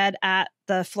you said, at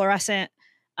the fluorescent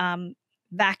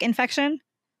vac infection.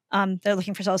 They're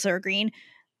looking for cells that are green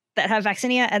that have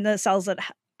vaccinia, and the cells that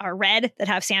are red that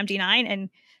have SAMD9. And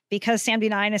because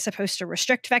SAMD9 is supposed to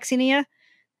restrict vaccinia,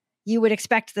 you would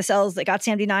expect the cells that got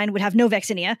SAMD9 would have no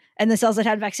vaccinia, and the cells that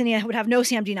had vaccinia would have no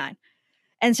SAMD9.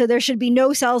 And so there should be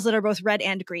no cells that are both red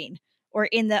and green or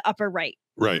in the upper right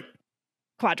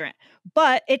quadrant.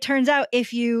 But it turns out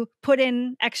if you put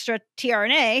in extra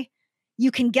tRNA,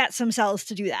 you can get some cells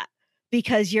to do that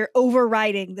because you're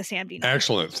overriding the SAMD9.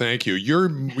 Excellent. Thank you.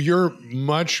 You're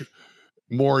much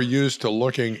more used to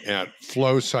looking at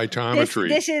flow cytometry.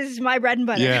 This is my bread and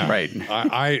butter. Yeah, right.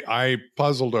 I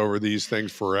puzzled over these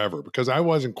things forever because I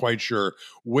wasn't quite sure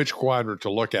which quadrant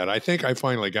to look at. I think I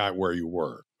finally got where you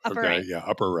were. Upper right. Yeah,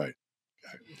 upper right.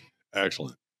 Okay.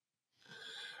 Excellent.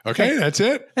 Okay, that's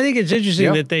it. I think it's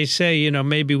interesting that they say,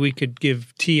 maybe we could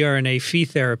give tRNA Phi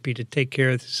therapy to take care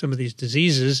of some of these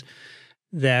diseases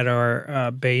that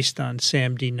are based on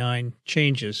SAMD9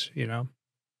 changes,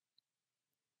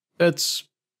 It's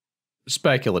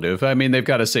speculative. I mean, they've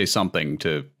got to say something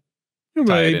to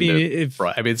tie it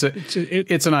into.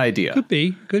 It's an idea. Could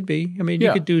be. I mean,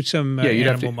 you could do some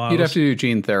animal models. You'd have to do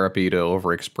gene therapy to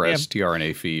overexpress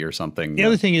tRNA Phi or something. The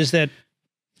other thing is that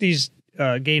these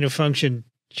gain of function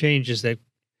changes that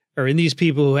are in these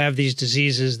people who have these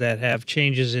diseases that have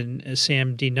changes in a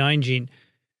SAMD9 gene,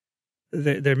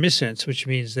 they're missense, which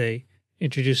means they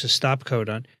introduce a stop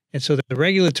codon. And so the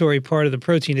regulatory part of the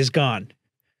protein is gone.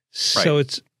 So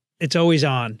it's always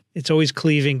on. It's always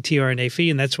cleaving tRNA-phi,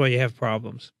 and that's why you have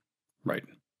problems. Right.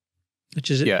 Which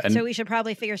is so we should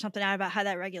probably figure something out about how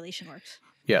that regulation works.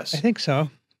 Yes. I think so.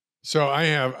 So I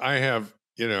have,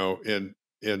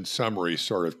 in summary,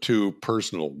 sort of two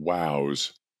personal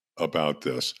wows about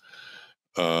this.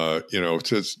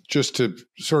 Just to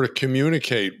sort of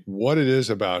communicate what it is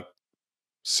about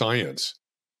science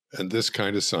and this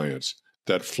kind of science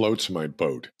that floats my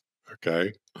boat.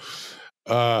 Okay.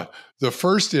 The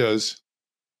first is,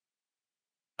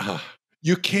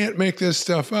 you can't make this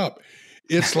stuff up.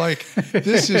 It's like,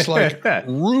 this is like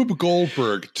Rube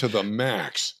Goldberg to the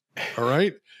max. All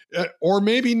right. Or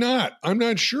maybe not. I'm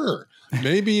not sure.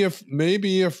 Maybe if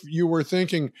you were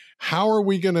thinking, how are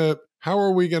we going to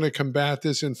combat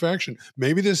this infection?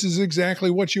 Maybe this is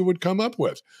exactly what you would come up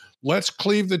with. Let's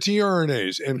cleave the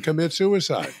tRNAs and commit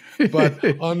suicide.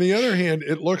 But on the other hand,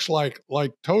 it looks like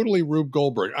totally Rube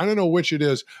Goldberg. I don't know which it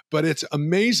is, but it's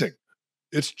amazing.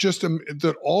 It's just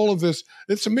that all of this,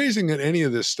 it's amazing that any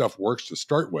of this stuff works to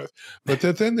start with, but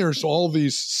that then there's all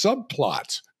these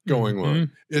subplots going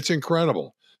on. It's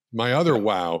incredible. My other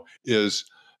wow is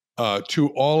to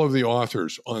all of the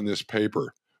authors on this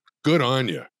paper, good on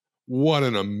you. What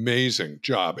an amazing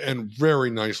job, and very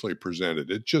nicely presented.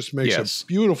 It just makes a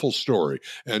beautiful story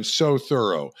and so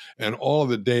thorough, and all of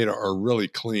the data are really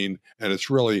clean. And it's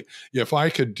really, if I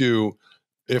could do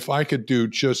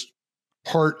just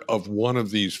part of one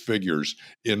of these figures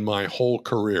in my whole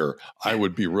career, I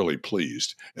would be really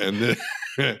pleased. And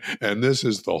and this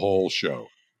is the whole show.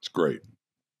 It's great.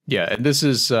 Yeah, and this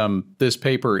is this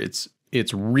paper. It's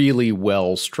really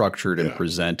well structured and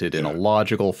presented in a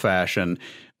logical fashion.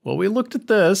 Well, we looked at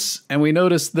this and we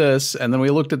noticed this, and then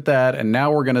we looked at that, and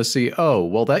now we're going to see, oh,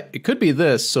 well, it could be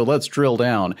this, so let's drill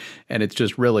down. And it's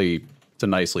just really, it's a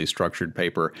nicely structured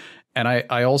paper. And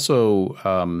I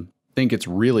also think it's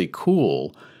really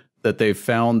cool that they've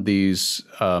found this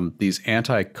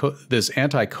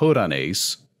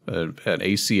anticodonase, an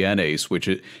ACNase, which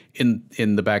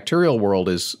in the bacterial world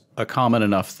is a common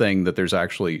enough thing that there's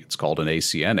actually, it's called an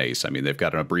ACNase. I mean, they've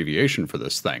got an abbreviation for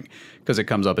this thing because it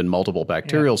comes up in multiple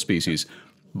bacterial species,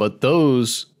 but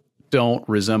those don't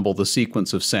resemble the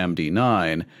sequence of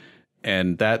SAMD9.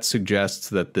 And that suggests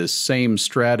that this same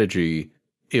strategy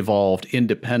evolved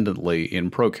independently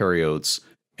in prokaryotes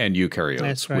and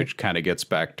eukaryotes, which kind of gets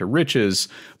back to Rich's,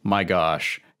 my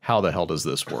gosh, how the hell does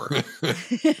this work?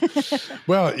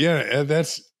 Well, yeah, and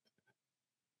that's,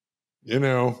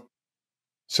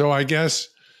 so I guess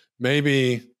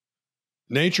maybe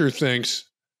nature thinks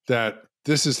that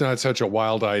this is not such a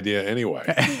wild idea anyway.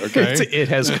 Okay. It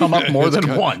has come up more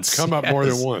than once. More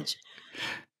than once.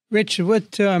 Rich,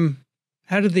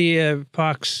 how do the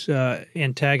Pox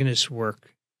antagonists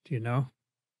work? Do you know?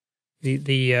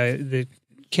 The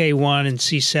K1 and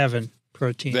C7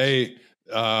 proteins. They,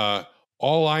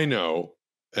 all I know,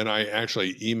 and I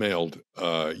actually emailed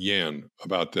Jan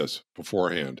about this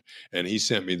beforehand, and he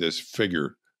sent me this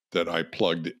figure that I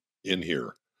plugged in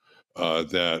here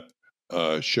that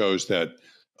shows that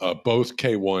both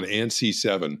K1 and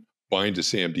C7 bind to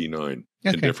SAMD9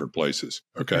 in different places.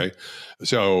 Okay.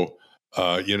 So,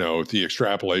 the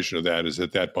extrapolation of that is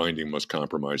that binding must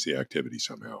compromise the activity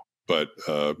somehow. But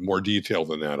more detail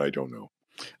than that, I don't know.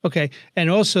 Okay. And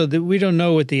also that we don't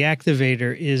know what the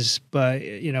activator is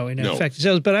in infected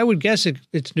cells, but I would guess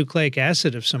it's nucleic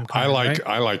acid of some kind.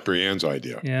 I like Brienne's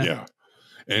idea. Yeah.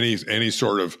 Any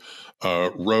sort of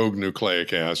rogue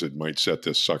nucleic acid might set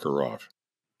this sucker off.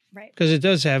 Right. Because it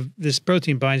does have, this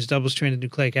protein binds double-stranded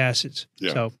nucleic acids.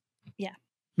 Yeah. So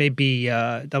maybe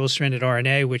double-stranded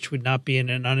RNA, which would not be in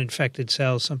an uninfected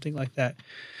cell, something like that.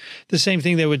 The same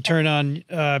thing that would turn on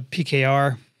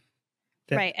PKR.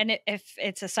 Right. And if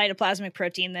it's a cytoplasmic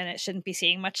protein, then it shouldn't be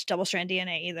seeing much double-strand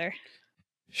DNA either.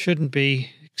 Shouldn't be,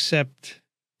 except,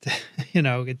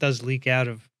 it does leak out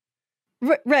of.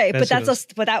 Right. But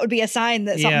that would be a sign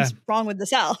that something's wrong with the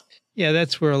cell. Yeah,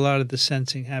 that's where a lot of the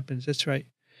sensing happens. That's right.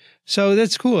 So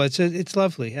that's cool. It's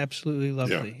lovely. Absolutely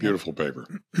lovely. Yeah, beautiful paper.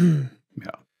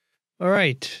 Yeah. All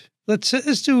right. Let's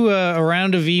do a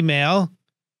round of email.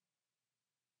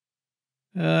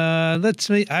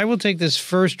 I will take this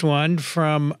first one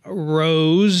from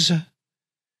Rose.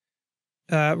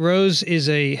 Rose is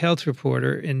a health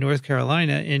reporter in North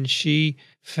Carolina, and she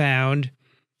found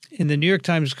in the New York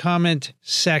Times comment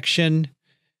section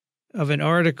of an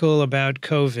article about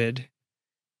COVID,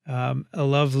 a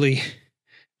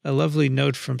lovely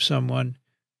note from someone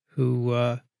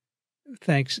who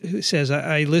says,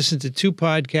 I listened to 2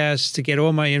 podcasts to get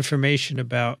all my information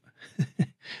about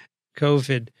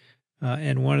COVID.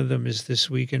 and one of them is This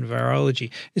Week in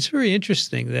Virology. It's very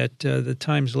interesting that the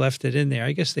Times left it in there.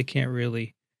 I guess they can't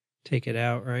really take it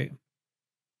out, right?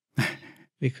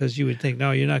 Because you would think,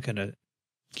 no, you're not going to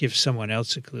give someone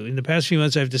else a clue. In the past few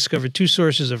months, I've discovered 2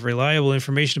 sources of reliable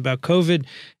information about COVID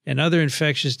and other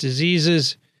infectious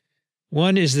diseases.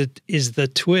 One is the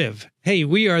TWiV. Hey,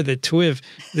 we are the TWiV,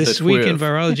 This Week in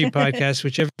Virology podcast,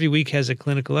 which every week has a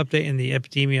clinical update, and the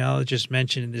epidemiologist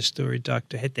mentioned in this story,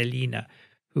 Dr. Hetelina,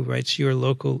 who writes Your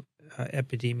Local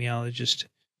Epidemiologist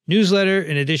newsletter.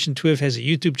 In addition, TWiV has a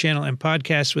YouTube channel and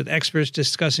podcasts with experts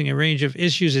discussing a range of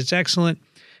issues. It's excellent.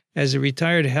 As a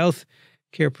retired health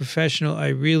care professional, I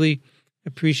really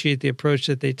appreciate the approach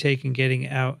that they take in getting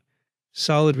out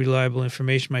solid, reliable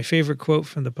information. My favorite quote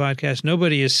from the podcast,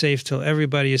 "Nobody is safe till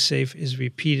everybody is safe," is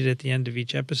repeated at the end of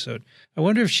each episode. I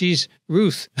wonder if she's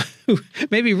Ruth.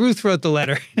 Maybe Ruth wrote the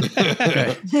letter.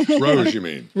 Rose, you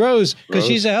mean? Rose, because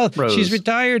she's she's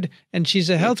retired and she's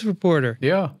a health reporter.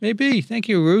 Yeah. Maybe. Thank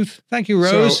you, Ruth. Thank you,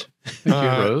 Rose. Thank you,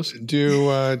 Rose.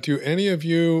 Do any of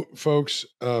you folks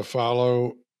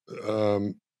follow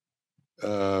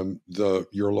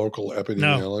your local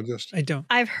epidemiologist? No, I don't.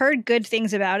 I've heard good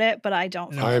things about it, but I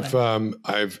don't.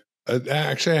 I've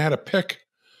actually I had to pick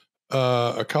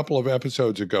a couple of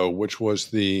episodes ago, which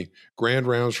was the Grand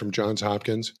Rounds from Johns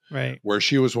Hopkins, right, where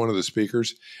she was one of the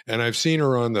speakers, and I've seen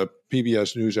her on the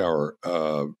PBS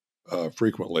NewsHour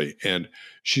frequently, and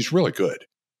she's really good.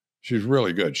 She's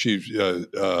really good. She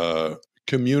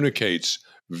communicates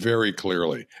very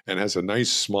clearly and has a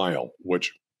nice smile,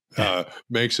 which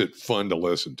makes it fun to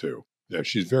listen to. Yeah,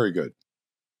 she's very good.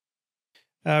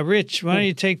 Rich, why don't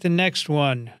you take the next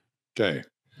one? Okay.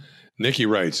 Nikki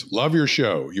writes, love your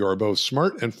show. You are both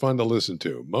smart and fun to listen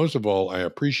to. Most of all, I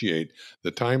appreciate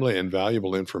the timely and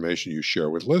valuable information you share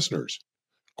with listeners.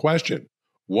 Question,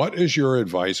 what is your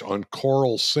advice on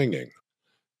choral singing?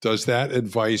 Does that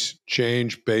advice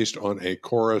change based on a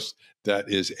chorus that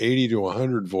is 80 to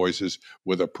 100 voices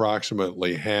with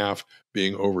approximately half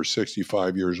being over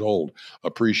 65 years old?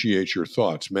 Appreciate your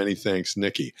thoughts. Many thanks,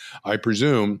 Nikki. I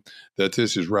presume that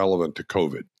this is relevant to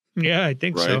COVID. Yeah, I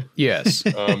think so. Yes.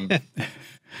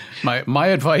 My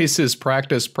advice is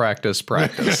practice, practice,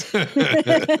 practice.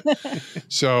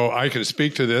 So I can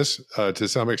speak to this to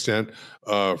some extent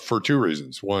for 2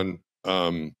 reasons. One,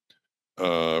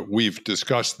 we've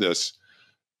discussed this.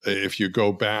 If you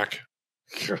go back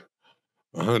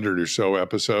 100 or so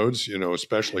episodes,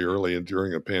 especially early and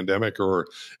during a pandemic or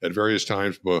at various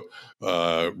times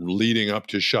leading up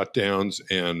to shutdowns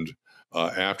and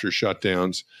after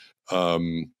shutdowns,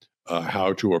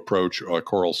 how to approach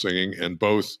choral singing. And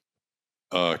both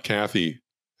Kathy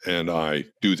and I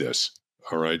do this.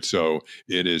 All right. So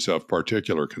it is of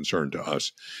particular concern to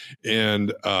us.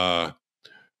 And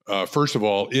first of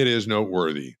all, it is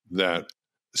noteworthy that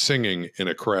singing in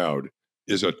a crowd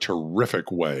is a terrific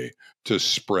way to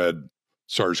spread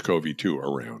SARS-CoV-2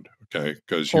 around. Okay,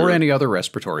 or any other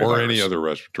respiratory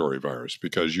virus,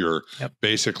 because you're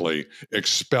basically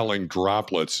expelling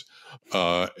droplets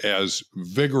as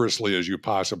vigorously as you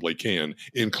possibly can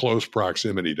in close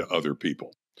proximity to other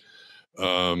people.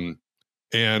 And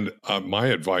my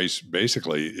advice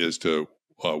basically is to,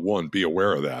 one, be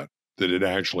aware of that it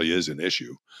actually is an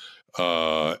issue.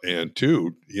 And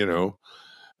 2,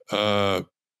 I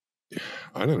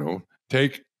don't know,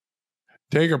 take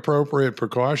appropriate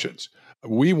precautions.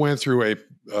 We went through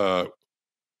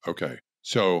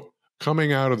so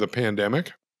coming out of the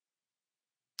pandemic,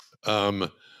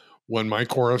 when my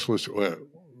chorus was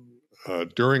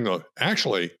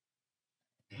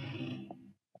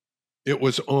it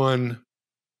was on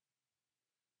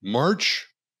March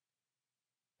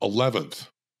 11th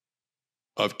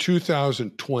of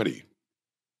 2020,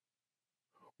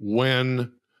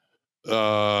 when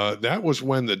that was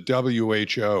when the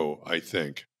WHO, I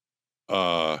think,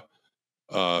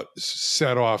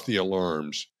 set off the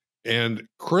alarms. And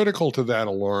critical to that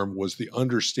alarm was the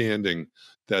understanding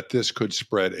that this could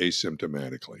spread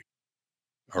asymptomatically.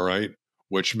 All right,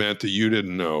 which meant that you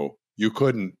didn't know, you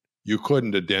couldn't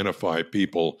identify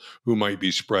people who might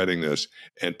be spreading this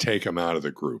and take them out of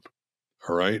the group.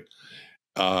 All right.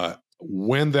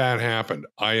 When that happened,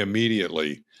 I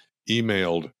immediately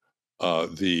emailed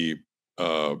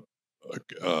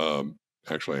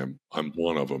actually I'm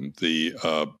one of them, the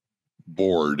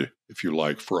board, if you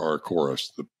like, for our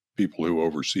chorus, the people who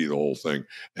oversee the whole thing,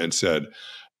 and said,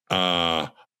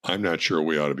 I'm not sure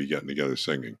we ought to be getting together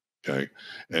singing. Okay.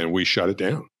 And we shut it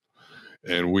down.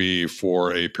 And we,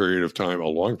 for a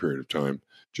long period of time,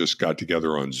 just got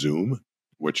together on Zoom,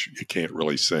 which you can't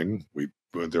really sing.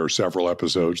 There are several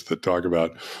episodes that talk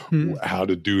about how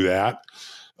to do that.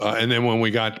 And then when we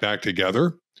got back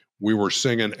together, we were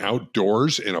singing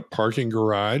outdoors in a parking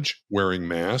garage wearing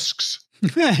masks.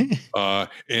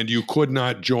 And you could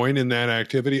not join in that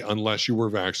activity unless you were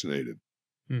vaccinated.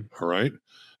 All right.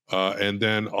 And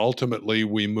then ultimately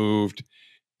we moved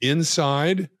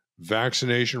inside,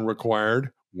 vaccination required,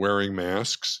 wearing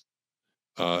masks.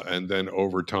 And then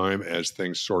over time, as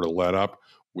things sort of let up,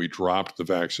 we dropped the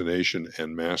vaccination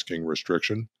and masking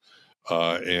restriction.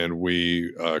 And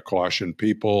we caution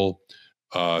people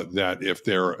that if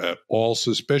they're at all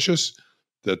suspicious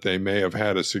that they may have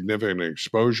had a significant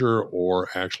exposure or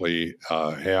actually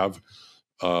have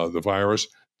the virus,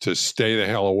 to stay the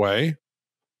hell away.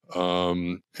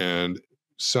 And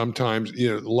sometimes,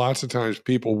 lots of times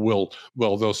people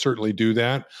they'll certainly do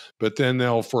that, but then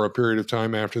they'll, for a period of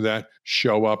time after that,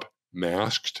 show up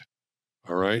masked.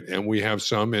 All right. And we have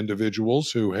some individuals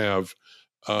who have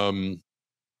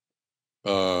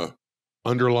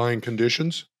underlying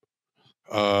conditions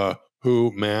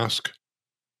who mask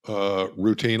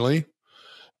routinely.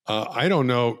 I don't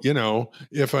know,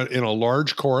 if in a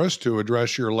large chorus to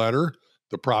address your letter,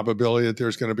 the probability that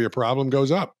there's going to be a problem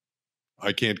goes up.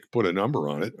 I can't put a number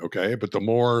on it, okay? But the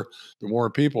more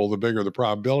people, the bigger the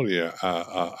probability,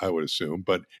 I would assume.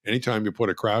 But anytime you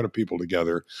put a crowd of people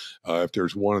together, if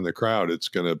there's one in the crowd, it's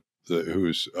going to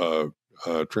who's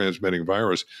transmitting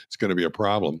virus, it's going to be a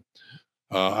problem.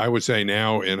 I would say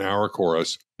now in our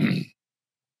chorus,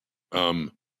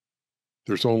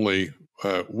 there's only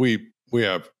we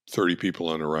have 30 people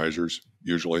on the risers,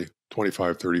 usually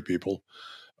 25, 30 people.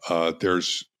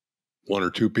 There's one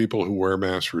or two people who wear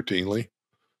masks routinely.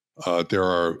 There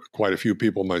are quite a few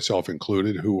people, myself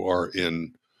included, who are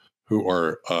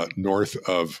north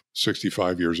of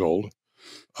 65 years old,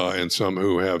 and some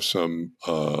who have some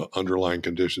underlying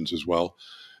conditions as well.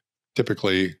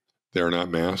 Typically, they're not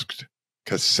masked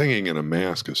because singing in a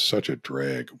mask is such a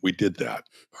drag. We did that,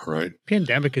 all right?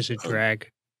 Pandemic is a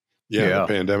drag. The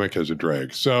pandemic is a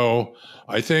drag. So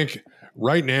I think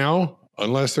right now,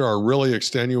 unless there are really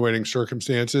extenuating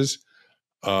circumstances,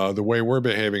 the way we're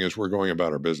behaving is we're going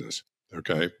about our business,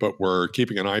 okay? But we're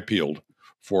keeping an eye peeled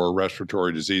for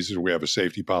respiratory diseases. We have a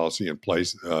safety policy in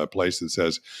place that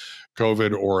says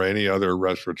COVID or any other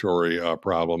respiratory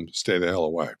problem, stay the hell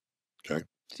away, okay?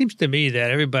 Seems to me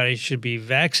that everybody should be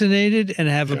vaccinated and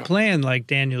have a plan, like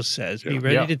Daniel says. Be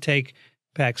ready to take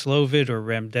Paxlovid or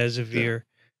Remdesivir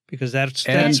because that's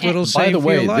what'll save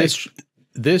your life.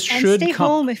 This and should stay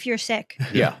home if you're sick.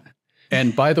 Yeah.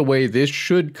 And by the way, this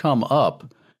should come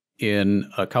up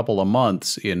in a couple of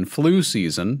months in flu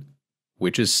season,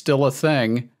 which is still a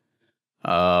thing.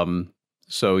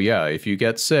 So yeah, if you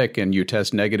get sick and you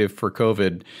test negative for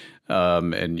COVID,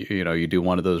 and you do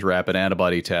one of those rapid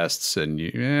antibody tests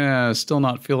and still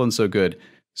not feeling so good,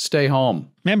 stay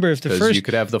home. Remember, if the first you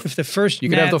could have the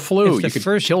flu, you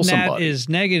could kill somebody. Is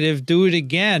negative, do it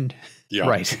again. Yeah.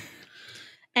 Right.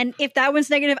 And if that one's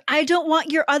negative, I don't want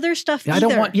your other stuff either. I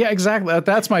don't want, exactly.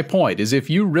 That's my point, is if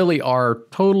you really are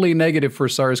totally negative for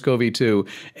SARS-CoV-2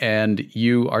 and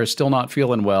you are still not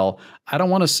feeling well, I don't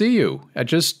want to see you.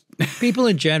 People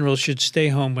in general should stay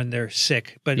home when they're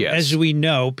sick. But as we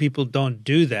know, people don't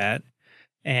do that.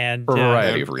 And for a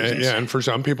variety of reasons. And for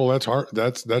some people, that's hard.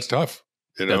 That's tough.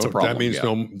 That's a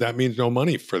problem. That means no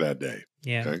money for that day.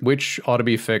 Yeah. Okay? Which ought to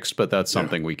be fixed, but that's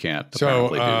something we can't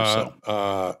apparently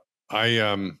do.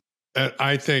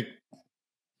 I think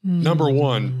number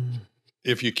one,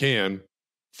 if you can,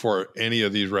 for any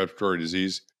of these respiratory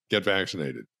disease, get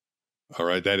vaccinated. All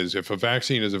right. That is, if a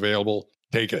vaccine is available,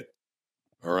 take it.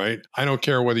 All right. I don't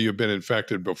care whether you've been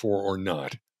infected before or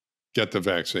not, get the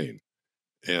vaccine.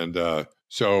 And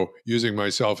so using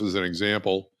myself as an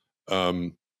example,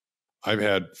 I've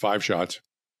had 5 shots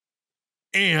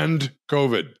and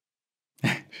COVID.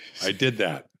 I did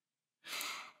that.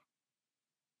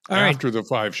 After the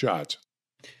 5 shots.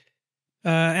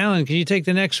 Alan, can you take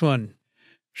the next one?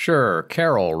 Sure.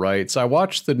 Carol writes, I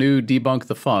watched the new Debunk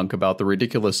the Funk about the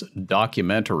ridiculous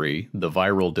documentary, The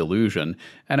Viral Delusion,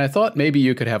 and I thought maybe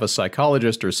you could have a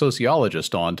psychologist or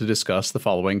sociologist on to discuss the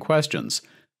following questions.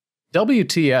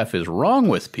 WTF is wrong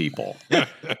with people?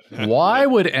 Why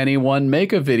would anyone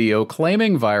make a video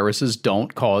claiming viruses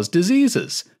don't cause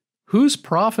diseases? Who's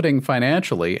profiting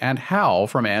financially and how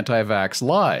from anti-vax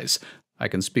lies? I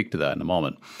can speak to that in a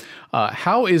moment.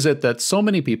 How is it that so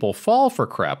many people fall for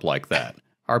crap like that?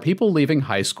 Are people leaving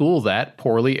high school that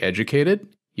poorly educated?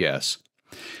 Yes.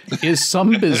 Is it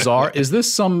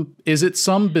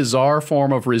some bizarre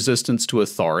form of resistance to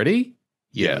authority?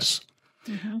 Yes.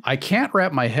 I can't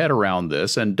wrap my head around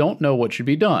this and don't know what should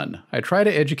be done. I try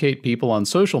to educate people on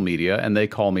social media and they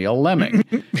call me a lemming.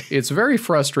 It's very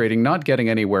frustrating not getting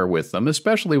anywhere with them,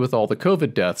 especially with all the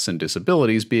COVID deaths and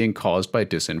disabilities being caused by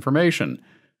disinformation.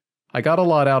 I got a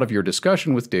lot out of your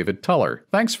discussion with David Tuller.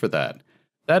 Thanks for that.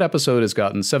 That episode has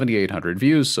gotten 7,800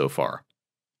 views so far.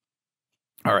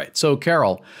 All right, so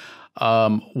Carol,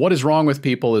 what is wrong with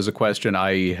people is a question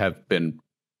I have been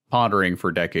pondering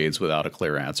for decades without a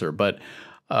clear answer. But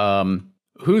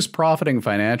who's profiting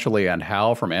financially and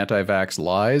how from anti-vax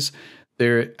lies?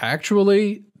 There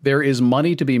is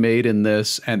money to be made in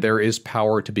this, and there is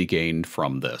power to be gained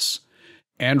from this.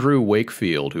 Andrew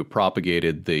Wakefield, who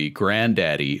propagated the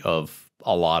granddaddy of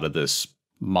a lot of this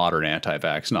modern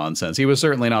anti-vax nonsense, he was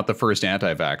certainly not the first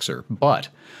anti-vaxxer, but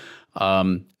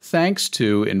thanks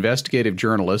to an investigative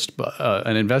journalist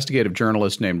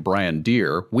named Brian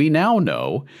Deere, we now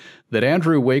know that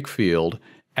Andrew Wakefield,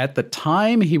 at the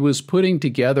time he was putting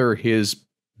together his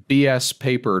BS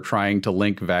paper trying to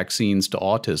link vaccines to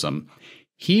autism,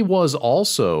 he was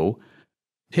also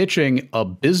pitching a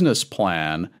business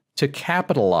plan to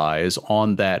capitalize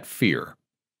on that fear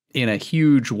in a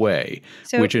huge way,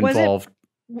 which involved...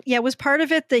 was part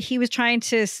of it that he was trying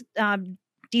to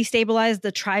destabilize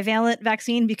the trivalent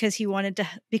vaccine because he was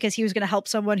going to help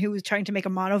someone who was trying to make a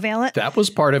monovalent? That was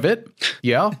part of it.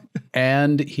 Yeah.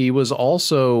 And he was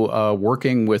also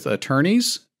working with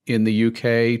attorneys in the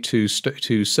UK to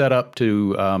set up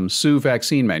to sue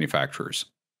vaccine manufacturers.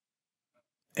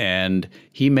 And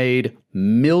he made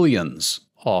millions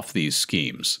off these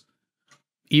schemes.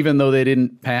 Even though they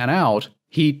didn't pan out,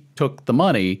 he took the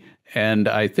money and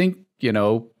I think,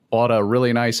 bought a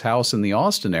really nice house in the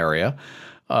Austin area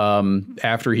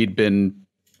after he'd been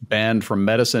banned from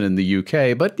medicine in the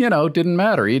UK. But, didn't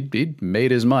matter. He'd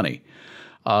made his money.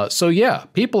 So, yeah,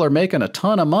 people are making a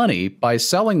ton of money by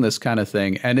selling this kind of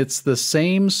thing. And it's the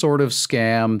same sort of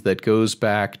scam that goes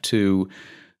back to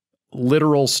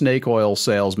literal snake oil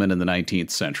salesmen in the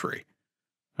 19th century.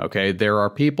 Okay, there are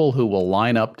people who will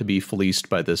line up to be fleeced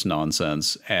by this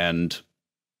nonsense. And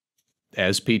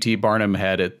as P.T. Barnum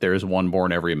had it, there's one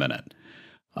born every minute.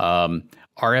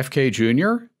 RFK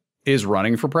Jr. is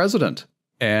running for president,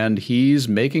 and he's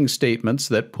making statements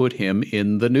that put him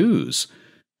in the news.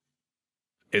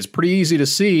 It's pretty easy to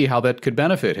see how that could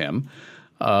benefit him.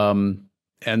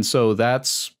 And so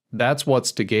that's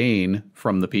what's to gain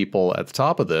from the people at the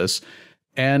top of this.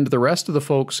 And the rest of the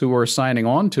folks who are signing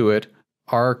on to it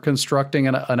are constructing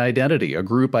an identity, a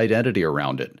group identity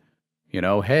around it.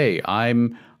 Hey,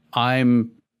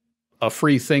 I'm a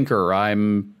free thinker.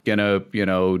 I'm gonna,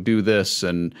 do this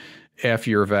and F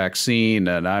your vaccine,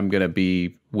 and I'm gonna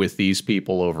be with these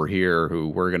people over here who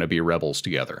we're gonna be rebels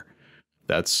together.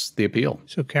 That's the appeal.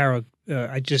 So, Carol,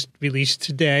 I just released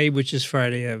today, which is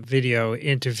Friday, a video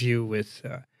interview with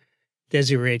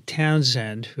Desiree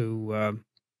Townsend, who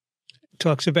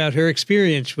talks about her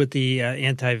experience with the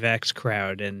anti-vax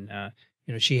crowd. And,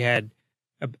 she had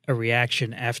a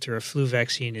reaction after a flu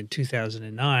vaccine in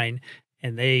 2009,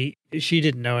 and she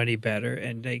didn't know any better,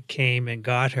 and they came and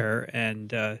got her,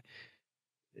 and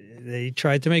they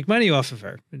tried to make money off of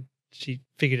her. And she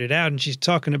figured it out, and she's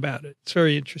talking about it. It's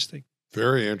very interesting.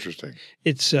 Very interesting.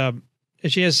 It's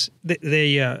she has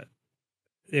they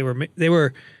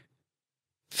were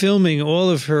filming all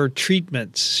of her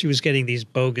treatments. She was getting these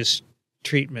bogus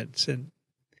treatments, and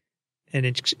in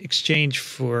exchange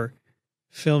for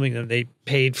filming them, they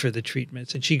paid for the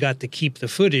treatments, and she got to keep the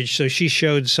footage. So she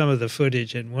showed some of the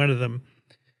footage, and one of them.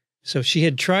 So she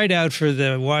had tried out for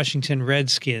the Washington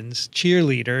Redskins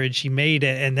cheerleader, and she made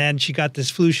it, and then she got this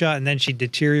flu shot, and then she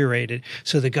deteriorated.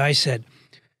 So the guy said,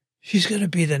 "She's going to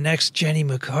be the next Jenny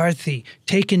McCarthy,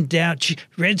 taken down,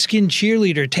 Redskin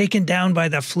cheerleader, taken down by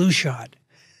the flu shot."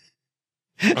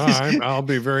 I'll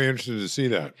be very interested to see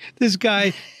that. This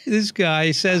guy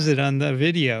says it on the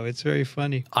video. It's very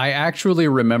funny. I actually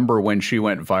remember when she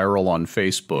went viral on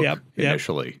Facebook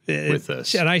initially with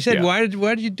this. And I said, why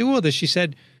did you do all this? She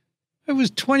said, "I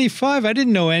was 25. I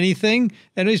didn't know anything.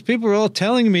 And these people were all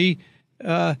telling me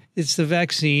it's the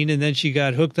vaccine." And then she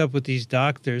got hooked up with these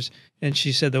doctors. And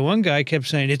she said the one guy kept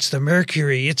saying, "It's the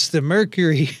mercury. It's the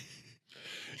mercury."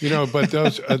 But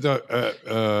those,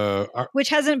 which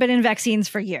hasn't been in vaccines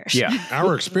for years. Yeah.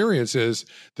 Our experience is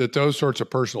that those sorts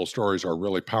of personal stories are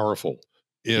really powerful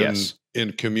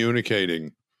in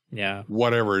communicating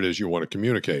whatever it is you want to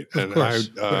communicate. Of course.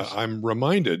 I'm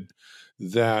reminded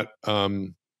that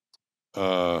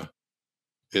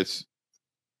it's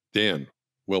Dan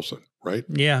Wilson, right?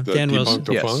 Yeah, Dan Wilson.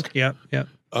 The Funk. Yep.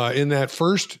 In that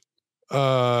first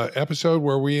episode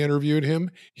where we interviewed him,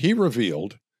 he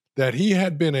revealed that he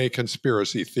had been a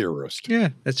conspiracy theorist Yeah,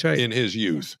 that's right. in his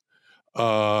youth,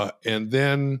 and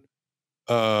then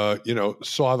saw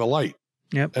the light.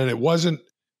 Yep. And it wasn't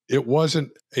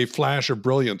a flash of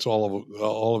brilliance all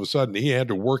of a sudden. He had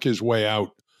to work his way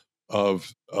out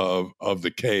of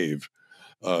the cave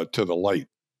to the light.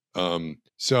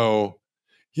 So,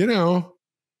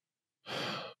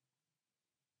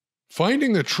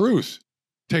 finding the truth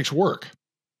takes work.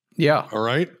 Yeah. All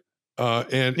right.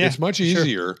 And Yeah, it's much for sure.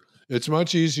 easier. It's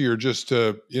much easier just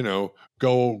to,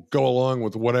 go along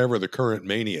with whatever the current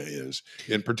mania is,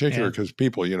 in particular, because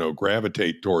people,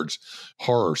 gravitate towards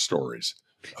horror stories.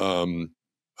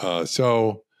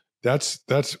 So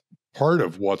that's part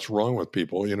of what's wrong with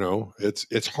people.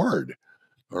 It's hard.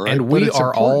 All right. And we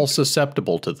are all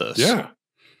susceptible to this. Yeah.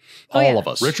 All of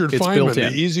us. Richard it's Feynman, built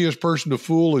in. the easiest person to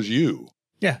fool is you.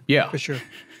 Yeah. For sure.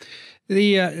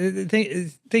 The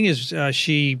thing is,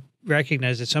 she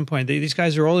recognized at some point these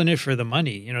guys are all in it for the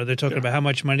money. They're talking about how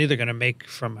much money they're going to make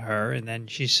from her, and then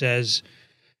she says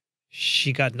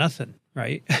she got nothing,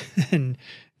 right? And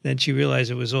then she realized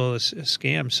it was all a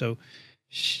scam. So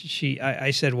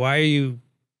I said, "Why are you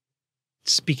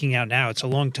speaking out now? It's a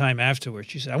long time afterwards."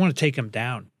 She said, "I want to take him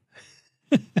down."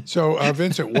 So,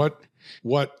 Vincent, what?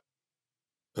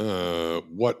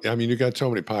 I mean, you got so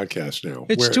many podcasts now.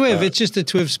 It's TWiV. It's just a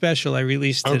TWiV special I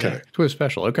released today. Okay. TWiV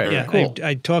special. Okay. Yeah, Cool.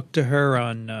 I talked to her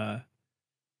on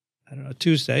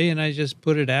Tuesday, and I just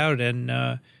put it out,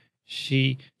 and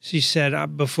she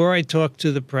said, before I talk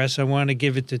to the press, I want to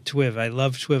give it to TWiV. I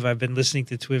love TWiV. I've been listening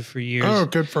to TWiV for years. Oh,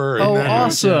 good for her. Oh, Isn't that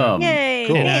awesome. Yay.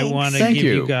 Cool. And I Thanks. want to Thank give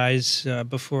you you. guys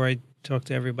before I talk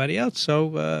to everybody else.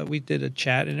 So we did a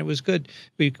chat, and it was good.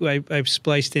 I've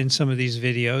spliced in some of these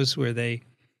videos where they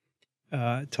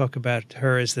talk about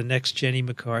her as the next Jenny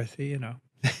McCarthy.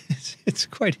 It's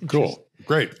quite interesting. Cool.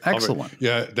 Great. Excellent.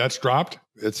 Yeah, that's dropped.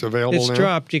 It's available It's now.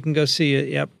 dropped. You can go see it.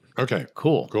 Yep. Okay.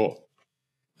 Cool. Cool.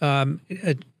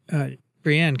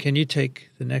 Brianne, can you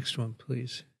take the next one,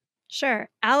 please? Sure.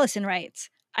 Allison writes,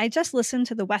 I just listened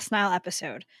to the West Nile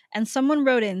episode, and someone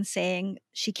wrote in saying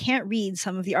she can't read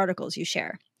some of the articles you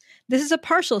share. This is a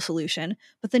partial solution,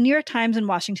 but the New York Times and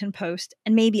Washington Post,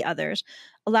 and maybe others,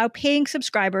 allow paying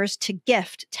subscribers to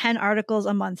gift 10 articles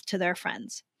a month to their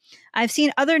friends. I've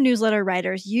seen other newsletter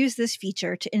writers use this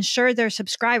feature to ensure their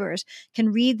subscribers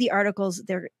can read the articles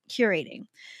they're curating.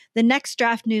 The Next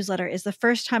Draft newsletter is the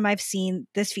first time I've seen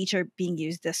this feature being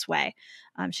used this way.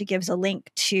 She gives a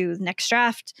link to Next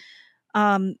Draft.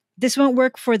 This won't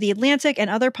work for The Atlantic and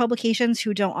other publications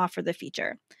who don't offer the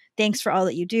feature. Thanks for all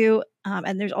that you do.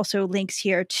 And there's also links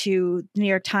here to the New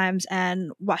York Times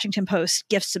and Washington Post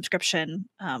gift subscription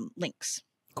links.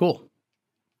 Cool.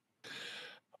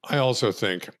 I also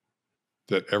think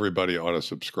that everybody ought to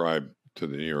subscribe to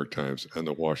the New York Times and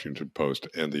the Washington Post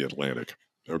and the Atlantic,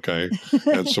 okay?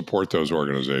 And support those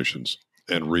organizations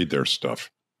and read their stuff.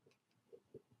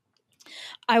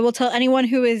 I will tell anyone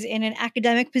who is in an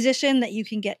academic position that you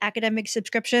can get academic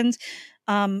subscriptions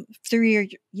through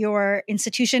your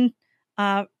institution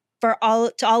for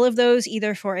all of those,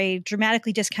 either for a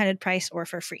dramatically discounted price or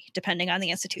for free, depending on the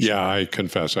institution. Yeah, I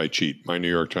confess I cheat. My New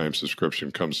York Times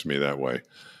subscription comes to me that way.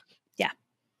 Yeah.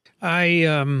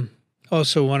 I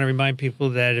also want to remind people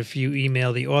that if you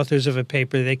email the authors of a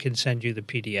paper, they can send you the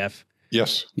PDF.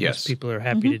 Yes. Most people are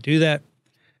happy to do that.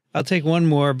 I'll take one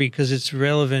more because it's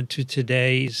relevant to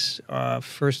today's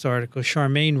first article.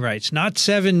 Charmaine writes, not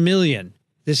 7 million.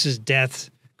 This is deaths,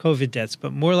 COVID deaths,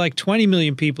 but more like 20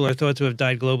 million people are thought to have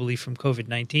died globally from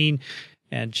COVID-19.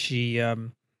 And she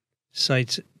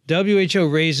cites WHO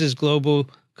raises global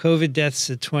COVID deaths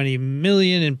to 20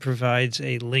 million and provides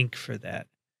a link for that.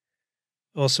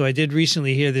 Also, I did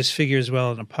recently hear this figure as well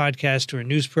on a podcast or a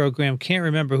news program. Can't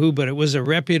remember who, but it was a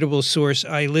reputable source.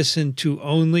 I listened to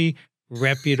only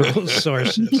reputable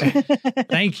sources.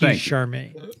 Thank you,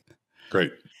 Charmaine.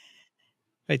 Great.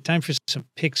 Right, time for some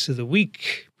picks of the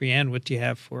week. Brianne, what do you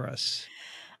have for us?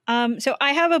 So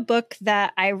I have a book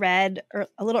that I read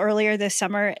a little earlier this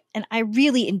summer, and I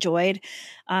really enjoyed.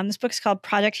 This book is called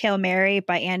Project Hail Mary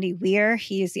by Andy Weir.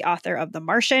 He is the author of The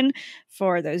Martian,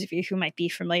 for those of you who might be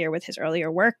familiar with his earlier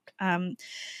work.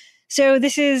 So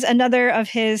this is another of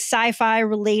his sci-fi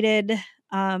related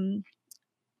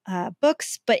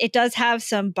books, but it does have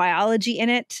some biology in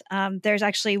it. There's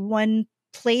actually one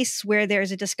place where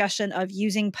there's a discussion of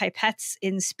using pipettes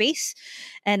in space.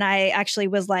 And I actually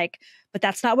was like, but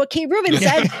that's not what Kate Rubin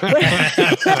said.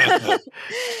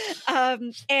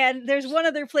 And there's one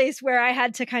other place where I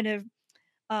had to kind of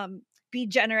be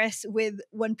generous with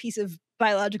one piece of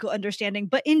biological understanding.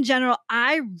 But in general,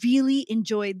 I really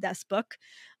enjoyed this book.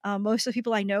 Most of the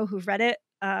people I know who've read it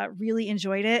Really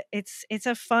enjoyed it. It's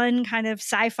a fun kind of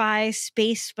sci-fi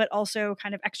space, but also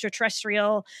kind of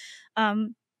extraterrestrial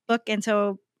book. And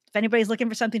so if anybody's looking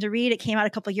for something to read, it came out a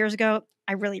couple of years ago.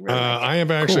 I really like it. I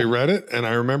have actually read it, and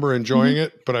I remember enjoying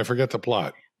it, but I forget the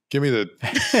plot. Give me the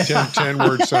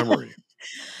 10-word summary.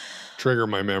 Trigger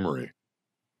my memory.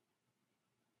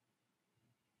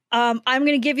 I'm going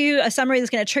to give you a summary that's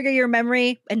going to trigger your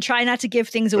memory, and try not to give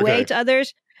things away to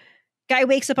others. Guy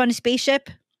wakes up on a spaceship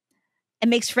and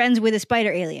makes friends with a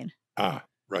spider alien. Ah,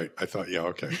 right. I thought, yeah,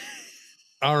 okay.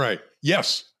 All right.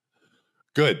 Yes.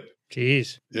 Good.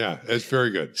 Jeez. Yeah, it's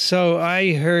very good. So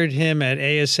I heard him at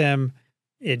ASM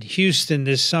in Houston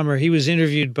this summer. He was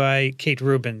interviewed by Kate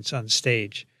Rubins on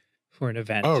stage for an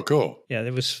event. Oh, cool. Yeah,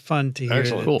 it was fun to hear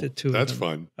the two of That's them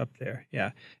fun. up there.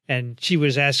 Yeah. And she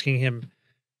was asking him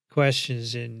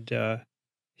questions, and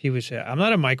he was, I'm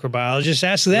not a microbiologist,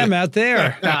 ask them out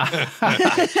there.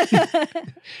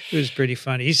 It was pretty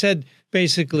funny. He said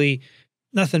basically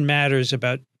nothing matters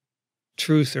about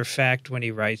truth or fact when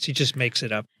he writes. He just makes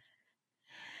it up.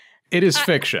 It is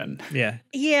fiction. Yeah.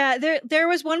 Yeah. There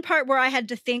was one part where I had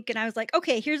to think, and I was like,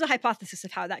 okay, here's a hypothesis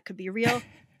of how that could be real.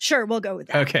 Sure, we'll go with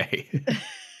that. Okay.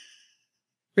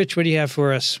 Rich, what do you have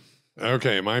for us?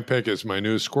 Okay, my pick is my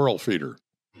new squirrel feeder.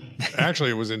 Actually,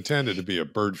 it was intended to be a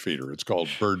bird feeder. It's called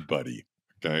Bird Buddy.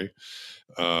 Okay,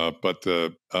 but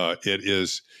it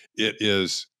is.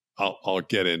 I'll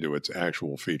get into its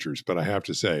actual features, but I have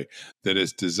to say that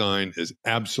its design is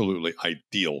absolutely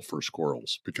ideal for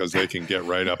squirrels because they can get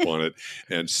right up on it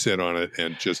and sit on it,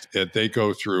 and they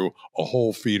go through a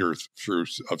whole feeder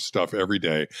of stuff every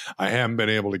day. I haven't been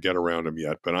able to get around them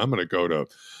yet, but I'm going to go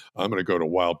to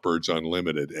Wild Birds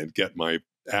Unlimited and get my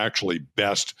actually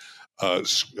best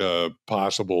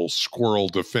possible squirrel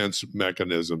defense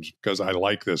mechanisms because I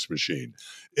like this machine.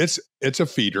 It's a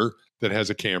feeder that has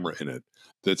a camera in it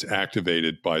that's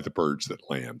activated by the birds that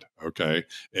land. Okay.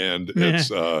 And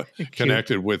it's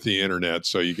connected with the internet.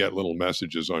 So you get little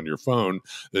messages on your phone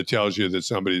that tells you that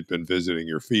somebody's been visiting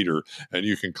your feeder, and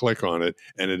you can click on it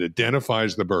and it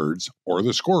identifies the birds or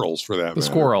the squirrels for that matter. The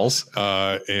squirrels.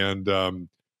 And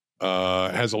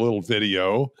has a little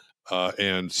video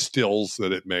and stills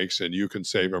that it makes, and you can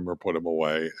save them or put them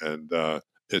away. And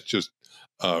it's just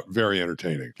very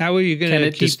entertaining. How are you going to Can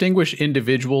it distinguish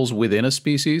individuals within a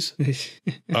species?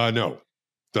 No,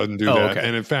 doesn't do that. Okay.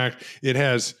 And in fact, it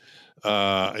has.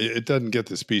 It doesn't get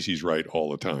the species right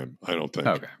all the time, I don't think.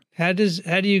 Okay. How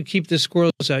do you keep the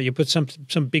squirrels out? You put some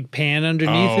big pan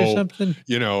underneath or something?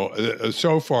 You know,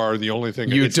 so far the only thing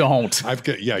you don't.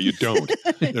 You don't.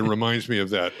 It reminds me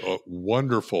of that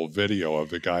wonderful video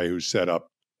of the guy who set up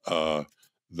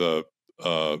the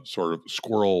sort of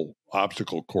squirrel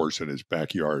obstacle course in his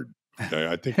backyard. Okay?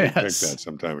 I think we picked that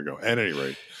some time ago. At any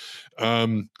rate,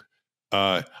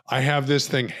 I have this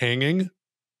thing hanging.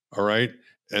 All right.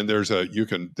 And there's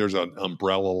an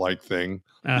umbrella-like thing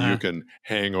you can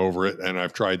hang over it. And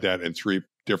I've tried that in 3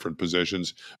 different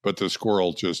positions, but the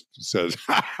squirrel just says,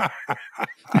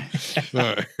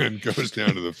 and goes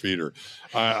down to the feeder.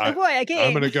 A game.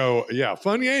 I'm going to go,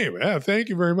 fun game. Yeah, thank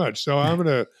you very much. So I'm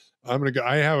going to go.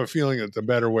 I have a feeling that the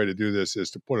better way to do this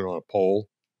is to put it on a pole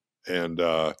and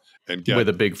get with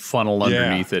a big funnel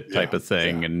underneath it type of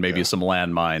thing, and maybe some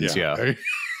landmines. Yeah.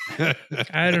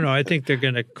 I don't know. I think they're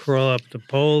going to crawl up the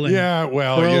pole and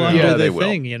crawl they under the will.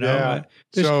 thing, you know.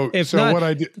 Yeah. If not, what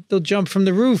I do, they'll jump from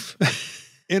the roof.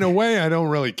 In a way, I don't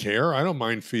really care. I don't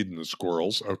mind feeding the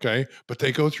squirrels, okay? But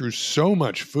they go through so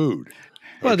much food.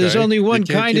 Well, there's only one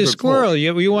kind of squirrel.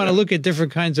 You want to look at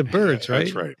different kinds of birds, right?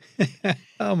 That's right.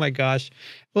 Oh, my gosh.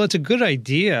 Well, it's a good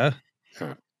idea.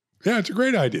 Yeah, it's a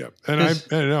great idea. And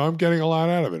I'm getting a lot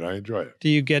out of it. I enjoy it. Do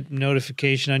you get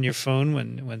notification on your phone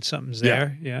when something's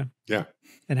there? Yeah. Yeah.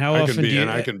 And how often do you?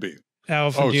 I can be. How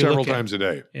often do you several look at times a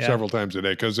day. Yeah. Several times a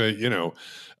day. Because,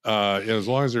 as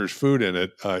long as there's food in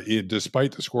it,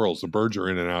 despite the squirrels, the birds are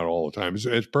in and out all the time.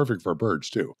 It's perfect for birds,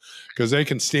 too. Because they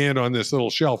can stand on this little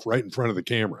shelf right in front of the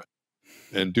camera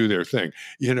and do their thing.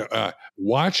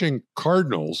 Watching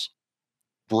cardinals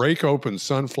break open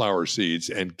sunflower seeds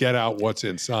and get out what's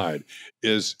inside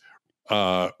is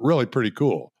really pretty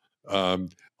cool.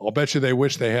 I'll bet you they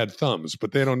wish they had thumbs,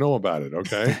 but they don't know about it,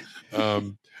 okay?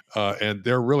 And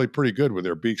they're really pretty good with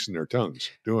their beaks and their tongues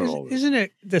doing all this. Isn't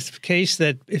it the case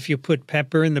that if you put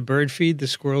pepper in the bird feed, the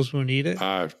squirrels won't eat it?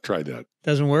 I've tried that.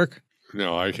 Doesn't work?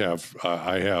 No, I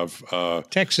have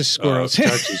Texas squirrels.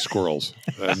 Texas squirrels.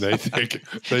 And they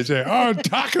say, oh,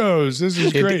 tacos. This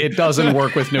is great. It doesn't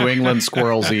work with New England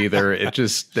squirrels either. It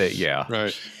just,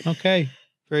 Right. Okay.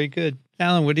 Very good.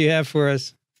 Alan, what do you have for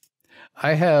us?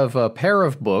 I have a pair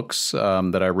of books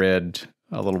that I read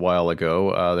a little while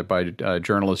ago. They're by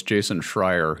journalist Jason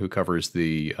Schreier, who covers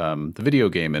the video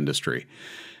game industry.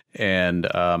 And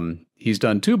he's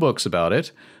done 2 books about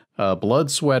it,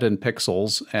 Blood, Sweat, and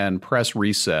Pixels and Press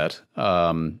Reset.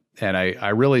 And I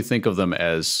really think of them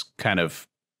as kind of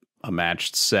a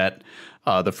matched set.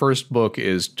 The first book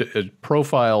is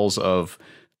profiles of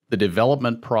the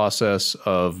development process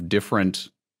of different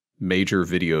major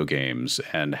video games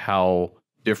and how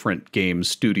different game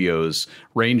studios,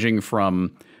 ranging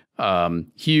from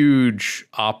huge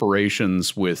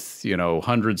operations with,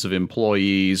 hundreds of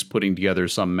employees putting together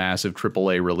some massive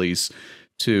AAA release,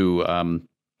 to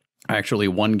actually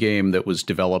one game that was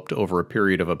developed over a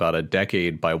period of about a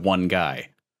decade by one guy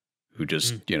who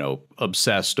just,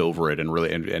 obsessed over it and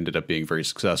really ended up being very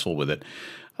successful with it.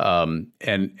 And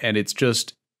it's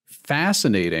just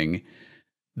fascinating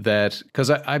that, because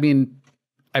I mean,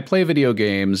 I play video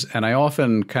games and I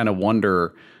often kind of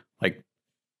wonder, like,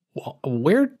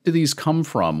 where do these come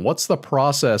from? What's the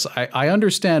process? I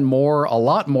understand a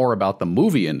lot more about the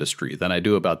movie industry than I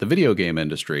do about the video game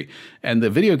industry. And the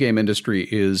video game industry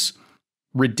is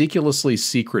ridiculously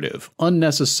secretive,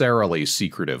 unnecessarily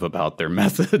secretive about their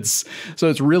methods. So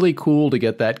it's really cool to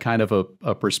get that kind of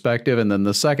a perspective. And then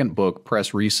the second book,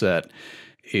 Press Reset,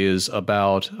 is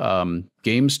about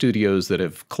game studios that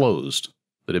have closed,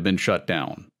 that have been shut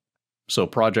down. So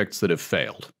projects that have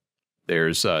failed.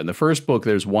 There's in the first book,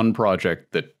 there's one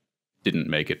project that didn't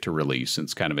make it to release.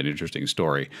 It's kind of an interesting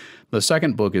story. The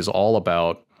second book is all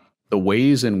about the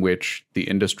ways in which the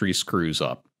industry screws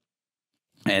up.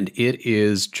 And it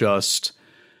is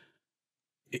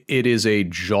a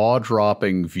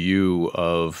jaw-dropping view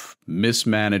of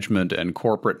mismanagement and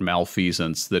corporate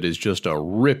malfeasance that is just a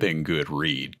ripping good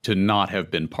read to not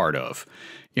have been part of.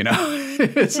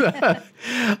 It's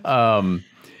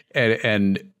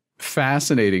and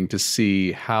fascinating to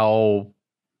see how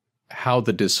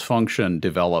the dysfunction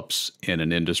develops in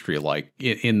an industry like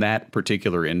in that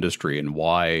particular industry, and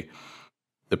why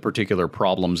the particular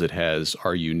problems it has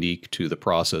are unique to the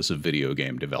process of video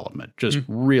game development. Just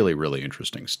really, really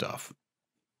interesting stuff.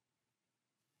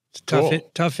 It's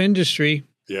tough industry.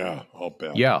 Yeah, I'll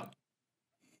bet. Yeah.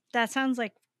 Those sound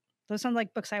like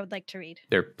books I would like to read.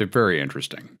 They're very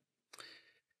interesting.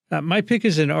 My pick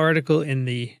is an article in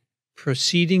the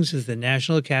Proceedings of the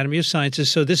National Academy of Sciences.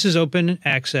 So this is open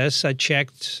access. I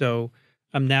checked, so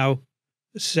I'm now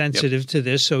sensitive to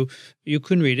this, so you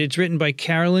can read it. It's written by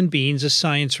Carolyn Beans, a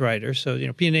science writer. So,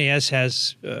 PNAS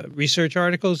has research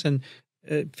articles and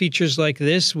features like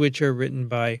this, which are written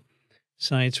by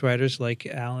science writers like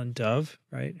Alan Dove,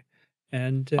 right?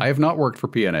 And I have not worked for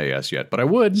PNAS yet, but I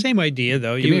would. Same idea,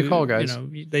 though. Give me a call, guys.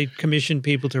 They commission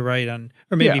people to write on,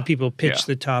 or maybe people pitch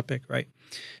the topic, right?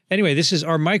 Anyway, this is,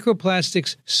 Are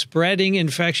Microplastics Spreading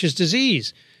Infectious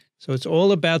Disease? So it's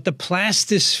all about the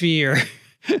plastosphere.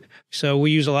 So we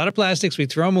use a lot of plastics, we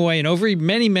throw them away, and over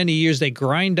many, many years, they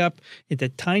grind up into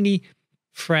tiny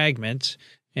fragments,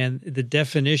 and the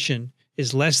definition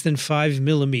is less than 5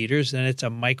 millimeters, and it's a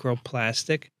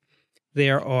microplastic.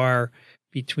 There are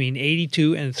between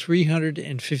 82 and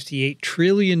 358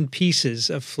 trillion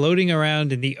pieces of floating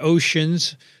around in the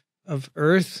oceans of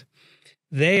Earth.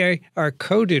 They are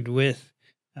coated with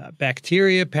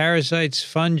bacteria, parasites,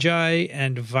 fungi,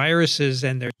 and viruses,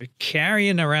 and they're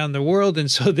carrying around the world. And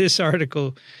so this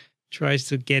article tries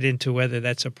to get into whether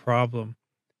that's a problem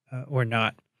or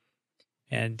not.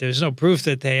 And there's no proof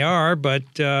that they are, but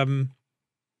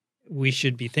we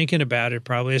should be thinking about it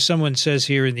probably. As someone says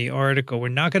here in the article, we're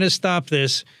not going to stop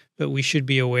this, but we should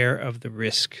be aware of the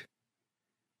risk.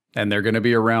 And they're going to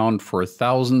be around for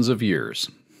thousands of years.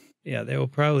 Yeah, they will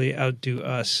probably outdo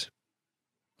us.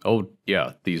 Oh,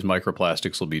 yeah. These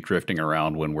microplastics will be drifting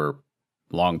around when we're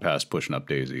long past pushing up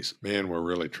daisies. Man, we're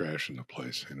really trashing the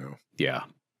place, Yeah.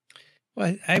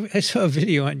 Well, I saw a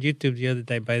video on YouTube the other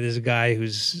day by this guy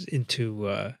who's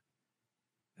into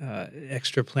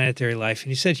extraplanetary life. And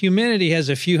he said humanity has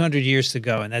a few hundred years to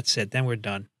go, and that's it. Then we're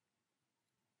done.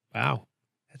 Wow.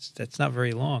 That's not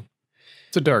very long.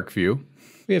 It's a dark view.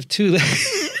 We have two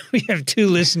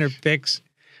listener picks.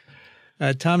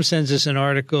 Tom sends us an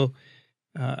article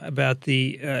about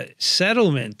the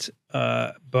settlement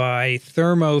by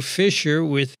Thermo Fisher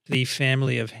with the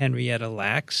family of Henrietta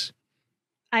Lacks.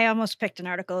 I almost picked an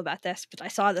article about this, but I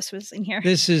saw this was in here.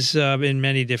 This is in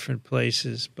many different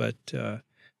places, but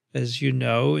as you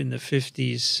know, in the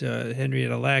 50s,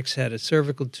 Henrietta Lacks had a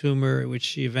cervical tumor, which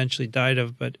she eventually died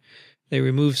of, but they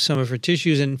removed some of her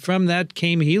tissues, and from that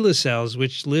came HeLa cells,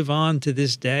 which live on to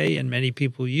this day, and many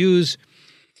people use,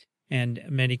 and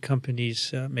many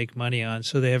companies make money on.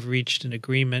 So they have reached an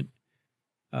agreement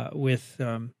with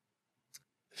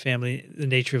family, the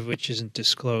nature of which isn't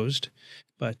disclosed.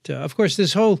 But of course,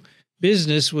 this whole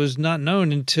business was not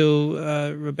known until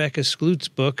Rebecca Skloot's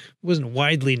book. It wasn't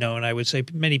widely known, I would say.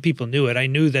 Many people knew it. I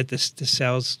knew that the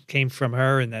cells came from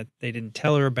her and that they didn't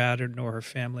tell her about it, nor her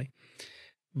family.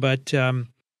 But the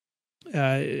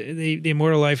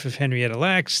Immortal Life of Henrietta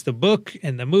Lacks, the book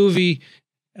and the movie,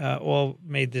 all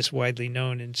made this widely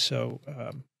known. And so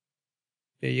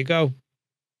there you go.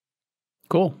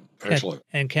 Cool. Excellent.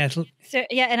 And Kathleen? So,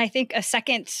 yeah, and I think a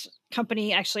second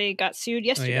company actually got sued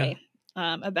yesterday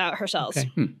about her cells. Okay.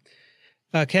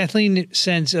 Kathleen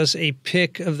sends us a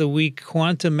pick of the week,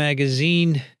 Quantum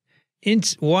Magazine,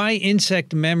 Why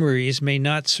Insect Memories May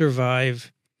Not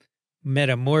Survive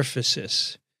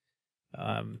Metamorphosis.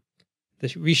 The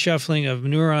reshuffling of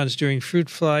neurons during fruit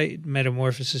fly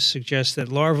metamorphosis suggests that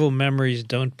larval memories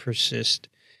don't persist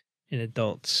in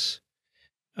adults.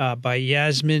 By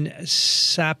Yasmin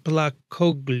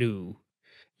Saplakoglu.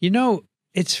 You know,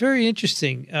 it's very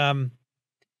interesting.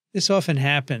 This often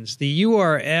happens. The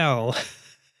URL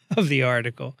of the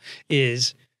article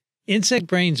is insect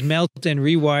brains melt and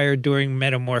rewire during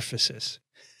metamorphosis.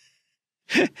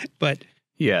 But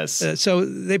yes, so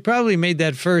they probably made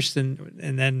that first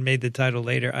and then made the title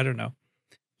later. I don't know.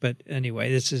 But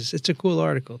anyway, it's a cool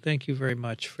article. Thank you very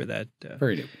much for that.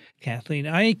 Very good. Kathleen.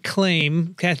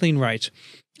 Kathleen writes,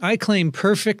 I claim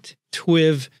perfect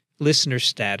TWiV listener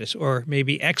status, or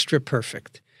maybe extra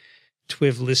perfect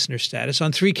TWiV listener status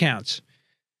on 3 counts.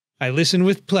 I listen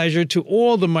with pleasure to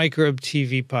all the Microbe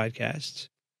TV podcasts.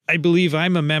 I believe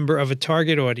I'm a member of a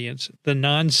target audience, the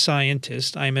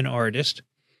non-scientist. I'm an artist.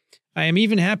 I am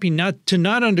even happy not to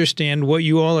understand what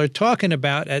you all are talking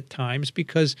about at times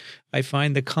because I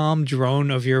find the calm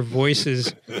drone of your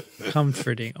voices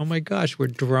comforting. Oh my gosh, we're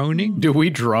droning? Do we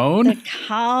drone? The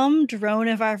calm drone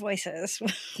of our voices.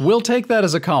 We'll take that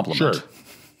as a compliment. Sure.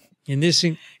 In this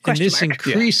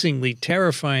increasingly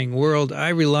terrifying world, I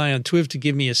rely on TWiV to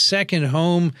give me a second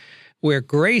home where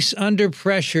grace under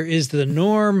pressure is the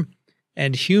norm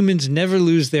and humans never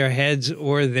lose their heads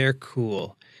or their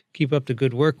cool. Keep up the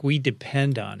good work. We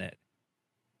depend on it.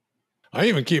 I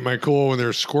even keep my cool when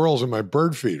there's squirrels in my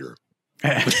bird feeder.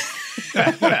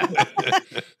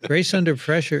 Grace under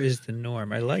pressure is the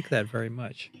norm. I like that very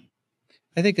much.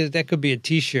 I think that could be a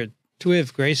T-shirt.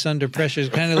 TWiV, grace under pressure is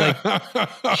kind of like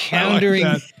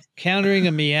countering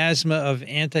a miasma of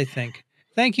anti-think.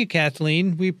 Thank you,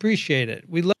 Kathleen. We appreciate it.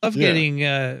 We love getting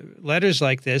letters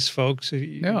like this, folks.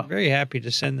 We're very happy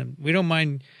to send them. We don't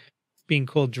mind being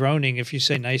called droning if you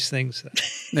say nice things.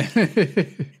 As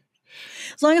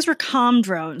long as we're calm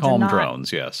drones. Calm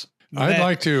drones, yes. I'd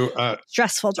like to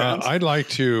stressful drones. I'd like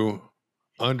to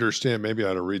understand, maybe I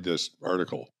ought to read this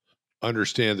article,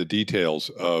 understand the details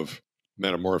of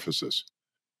metamorphosis,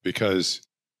 because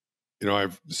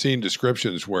I've seen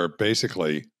descriptions where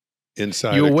basically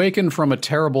inside you awaken from a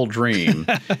terrible dream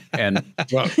and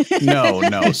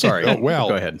no, sorry. Well,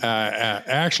 go ahead.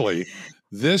 Actually,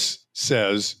 this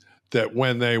says that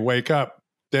when they wake up,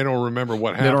 they don't remember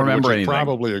what happened, they don't remember which anything. is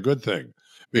probably a good thing,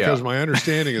 because my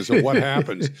understanding is that what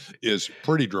happens is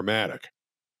pretty dramatic.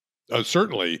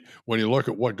 Certainly, when you look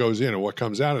at what goes in and what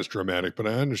comes out, it's dramatic. But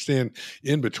I understand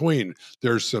in between,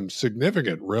 there's some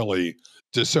significant, really,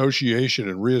 dissociation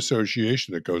and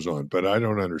reassociation that goes on. But I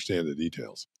don't understand the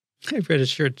details. I read a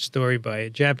short story by a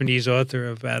Japanese author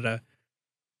about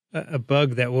a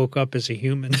bug that woke up as a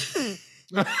human.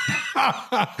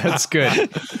 That's good.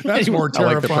 That's more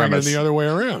terrifying than the other way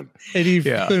around. And he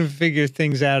couldn't figure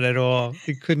things out at all.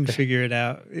 He couldn't figure it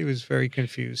out. He was very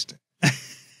confused.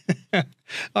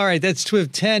 All right, that's TWiV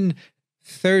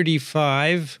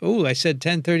 1035. Oh, I said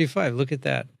 1035. Look at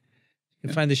that. You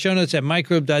can find the show notes at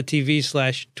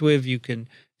microbe.tv/TWiV. You can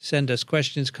send us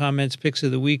questions, comments, picks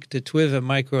of the week to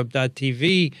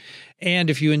twiv@microbe.tv. And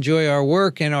if you enjoy our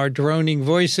work and our droning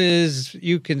voices,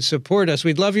 you can support us.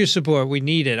 We'd love your support. We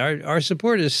need it. Our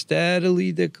support is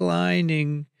steadily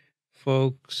declining,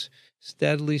 folks.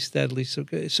 Steadily. So,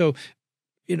 for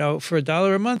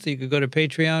 $1 a month, you could go to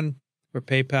Patreon or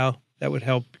PayPal. That would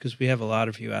help because we have a lot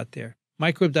of you out there.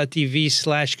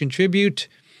 Microbe.tv/contribute.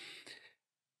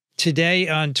 Today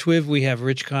on TWiV, we have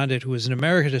Rich Condit, who is an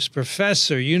emeritus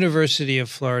professor, University of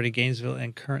Florida, Gainesville,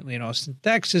 and currently in Austin,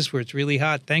 Texas, where it's really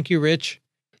hot. Thank you, Rich.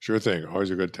 Sure thing. Always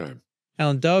a good time.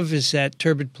 Alan Dove is at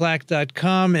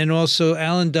turbidplaque.com and also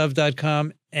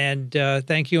alandove.com. And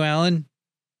thank you, Alan.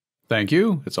 Thank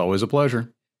you. It's always a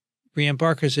pleasure. Brianne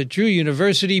Barker's at Drew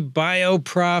University,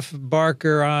 BioProf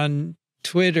Barker on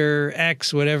Twitter,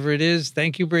 X, whatever it is.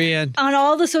 Thank you, Brianne. On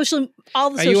all the social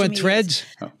Are you on Threads?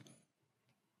 Oh.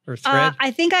 Or Thread?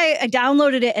 I think I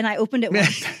downloaded it and I opened it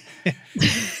once.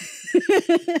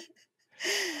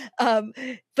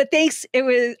 But thanks.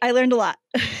 I learned a lot.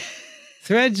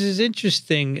 Threads is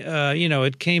interesting.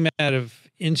 It came out of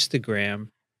Instagram,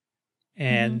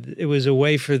 and it was a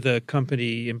way for the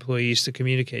company employees to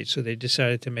communicate. So they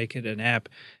decided to make it an app.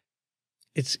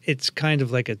 It's kind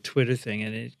of like a Twitter thing,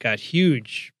 and it got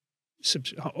huge,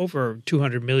 over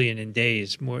 200 million in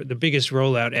days, the biggest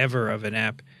rollout ever of an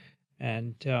app.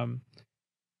 And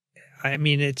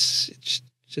it's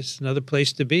just another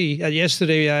place to be.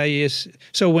 Yesterday,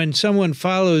 so when someone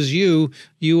follows you,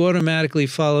 you automatically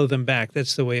follow them back.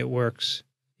 That's the way it works,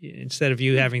 instead of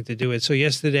you having to do it. So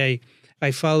yesterday,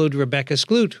 I followed Rebecca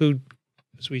Skloot, who,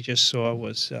 as we just saw,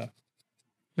 was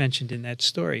mentioned in that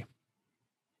story.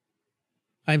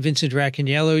 I'm Vincent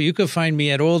Racaniello. You can find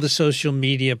me at all the social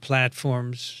media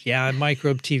platforms. Yeah,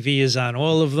 Microbe TV is on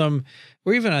all of them.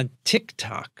 We're even on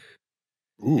TikTok.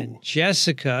 Ooh. And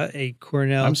Jessica, a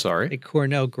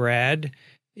Cornell grad,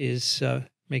 is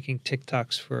making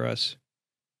TikToks for us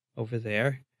over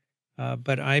there.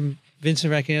 But I'm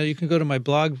Vincent Racaniello. You can go to my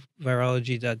blog,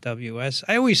 virology.ws.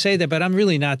 I always say that, but I'm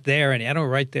really not there. I don't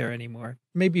write there anymore.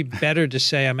 Maybe better to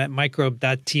say I'm at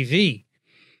microbe.tv,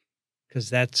 because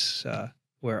that's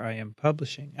where I am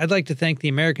publishing. I'd like to thank the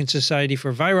American Society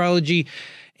for Virology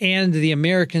and the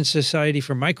American Society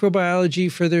for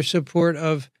Microbiology for their support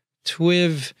of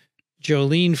TWiV,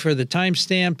 Jolene for the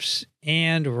timestamps,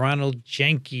 and Ronald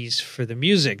Jenkins for the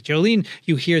music. Jolene,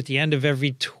 you hear at the end of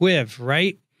every TWiV,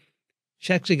 right?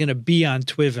 She's actually going to be on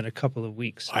TWiV in a couple of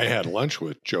weeks. I had lunch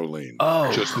with Jolene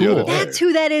just the other day. That's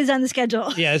who that is on the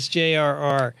schedule. Yeah, it's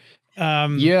JRR.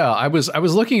 Yeah, I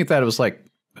was looking at that. I was like,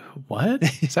 what?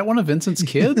 Is that one of Vincent's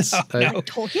kids? No.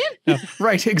 Tolkien? No.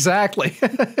 Right, exactly.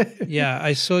 Yeah,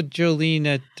 I saw Jolene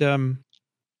at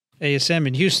ASM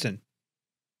in Houston.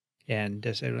 And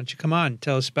I said, why don't you come on,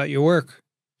 tell us about your work?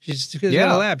 She's got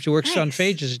a lab. She works on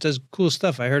phages. She does cool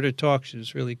stuff. I heard her talk. She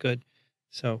was really good.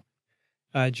 So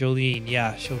Jolene,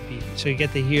 yeah, she'll be. So you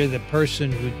get to hear the person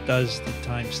who does the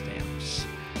timestamps.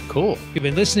 Cool. You've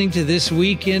been listening to This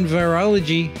Week in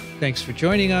Virology. Thanks for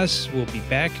joining us. We'll be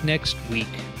back next week.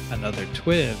 Another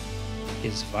TWiV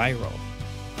is viral.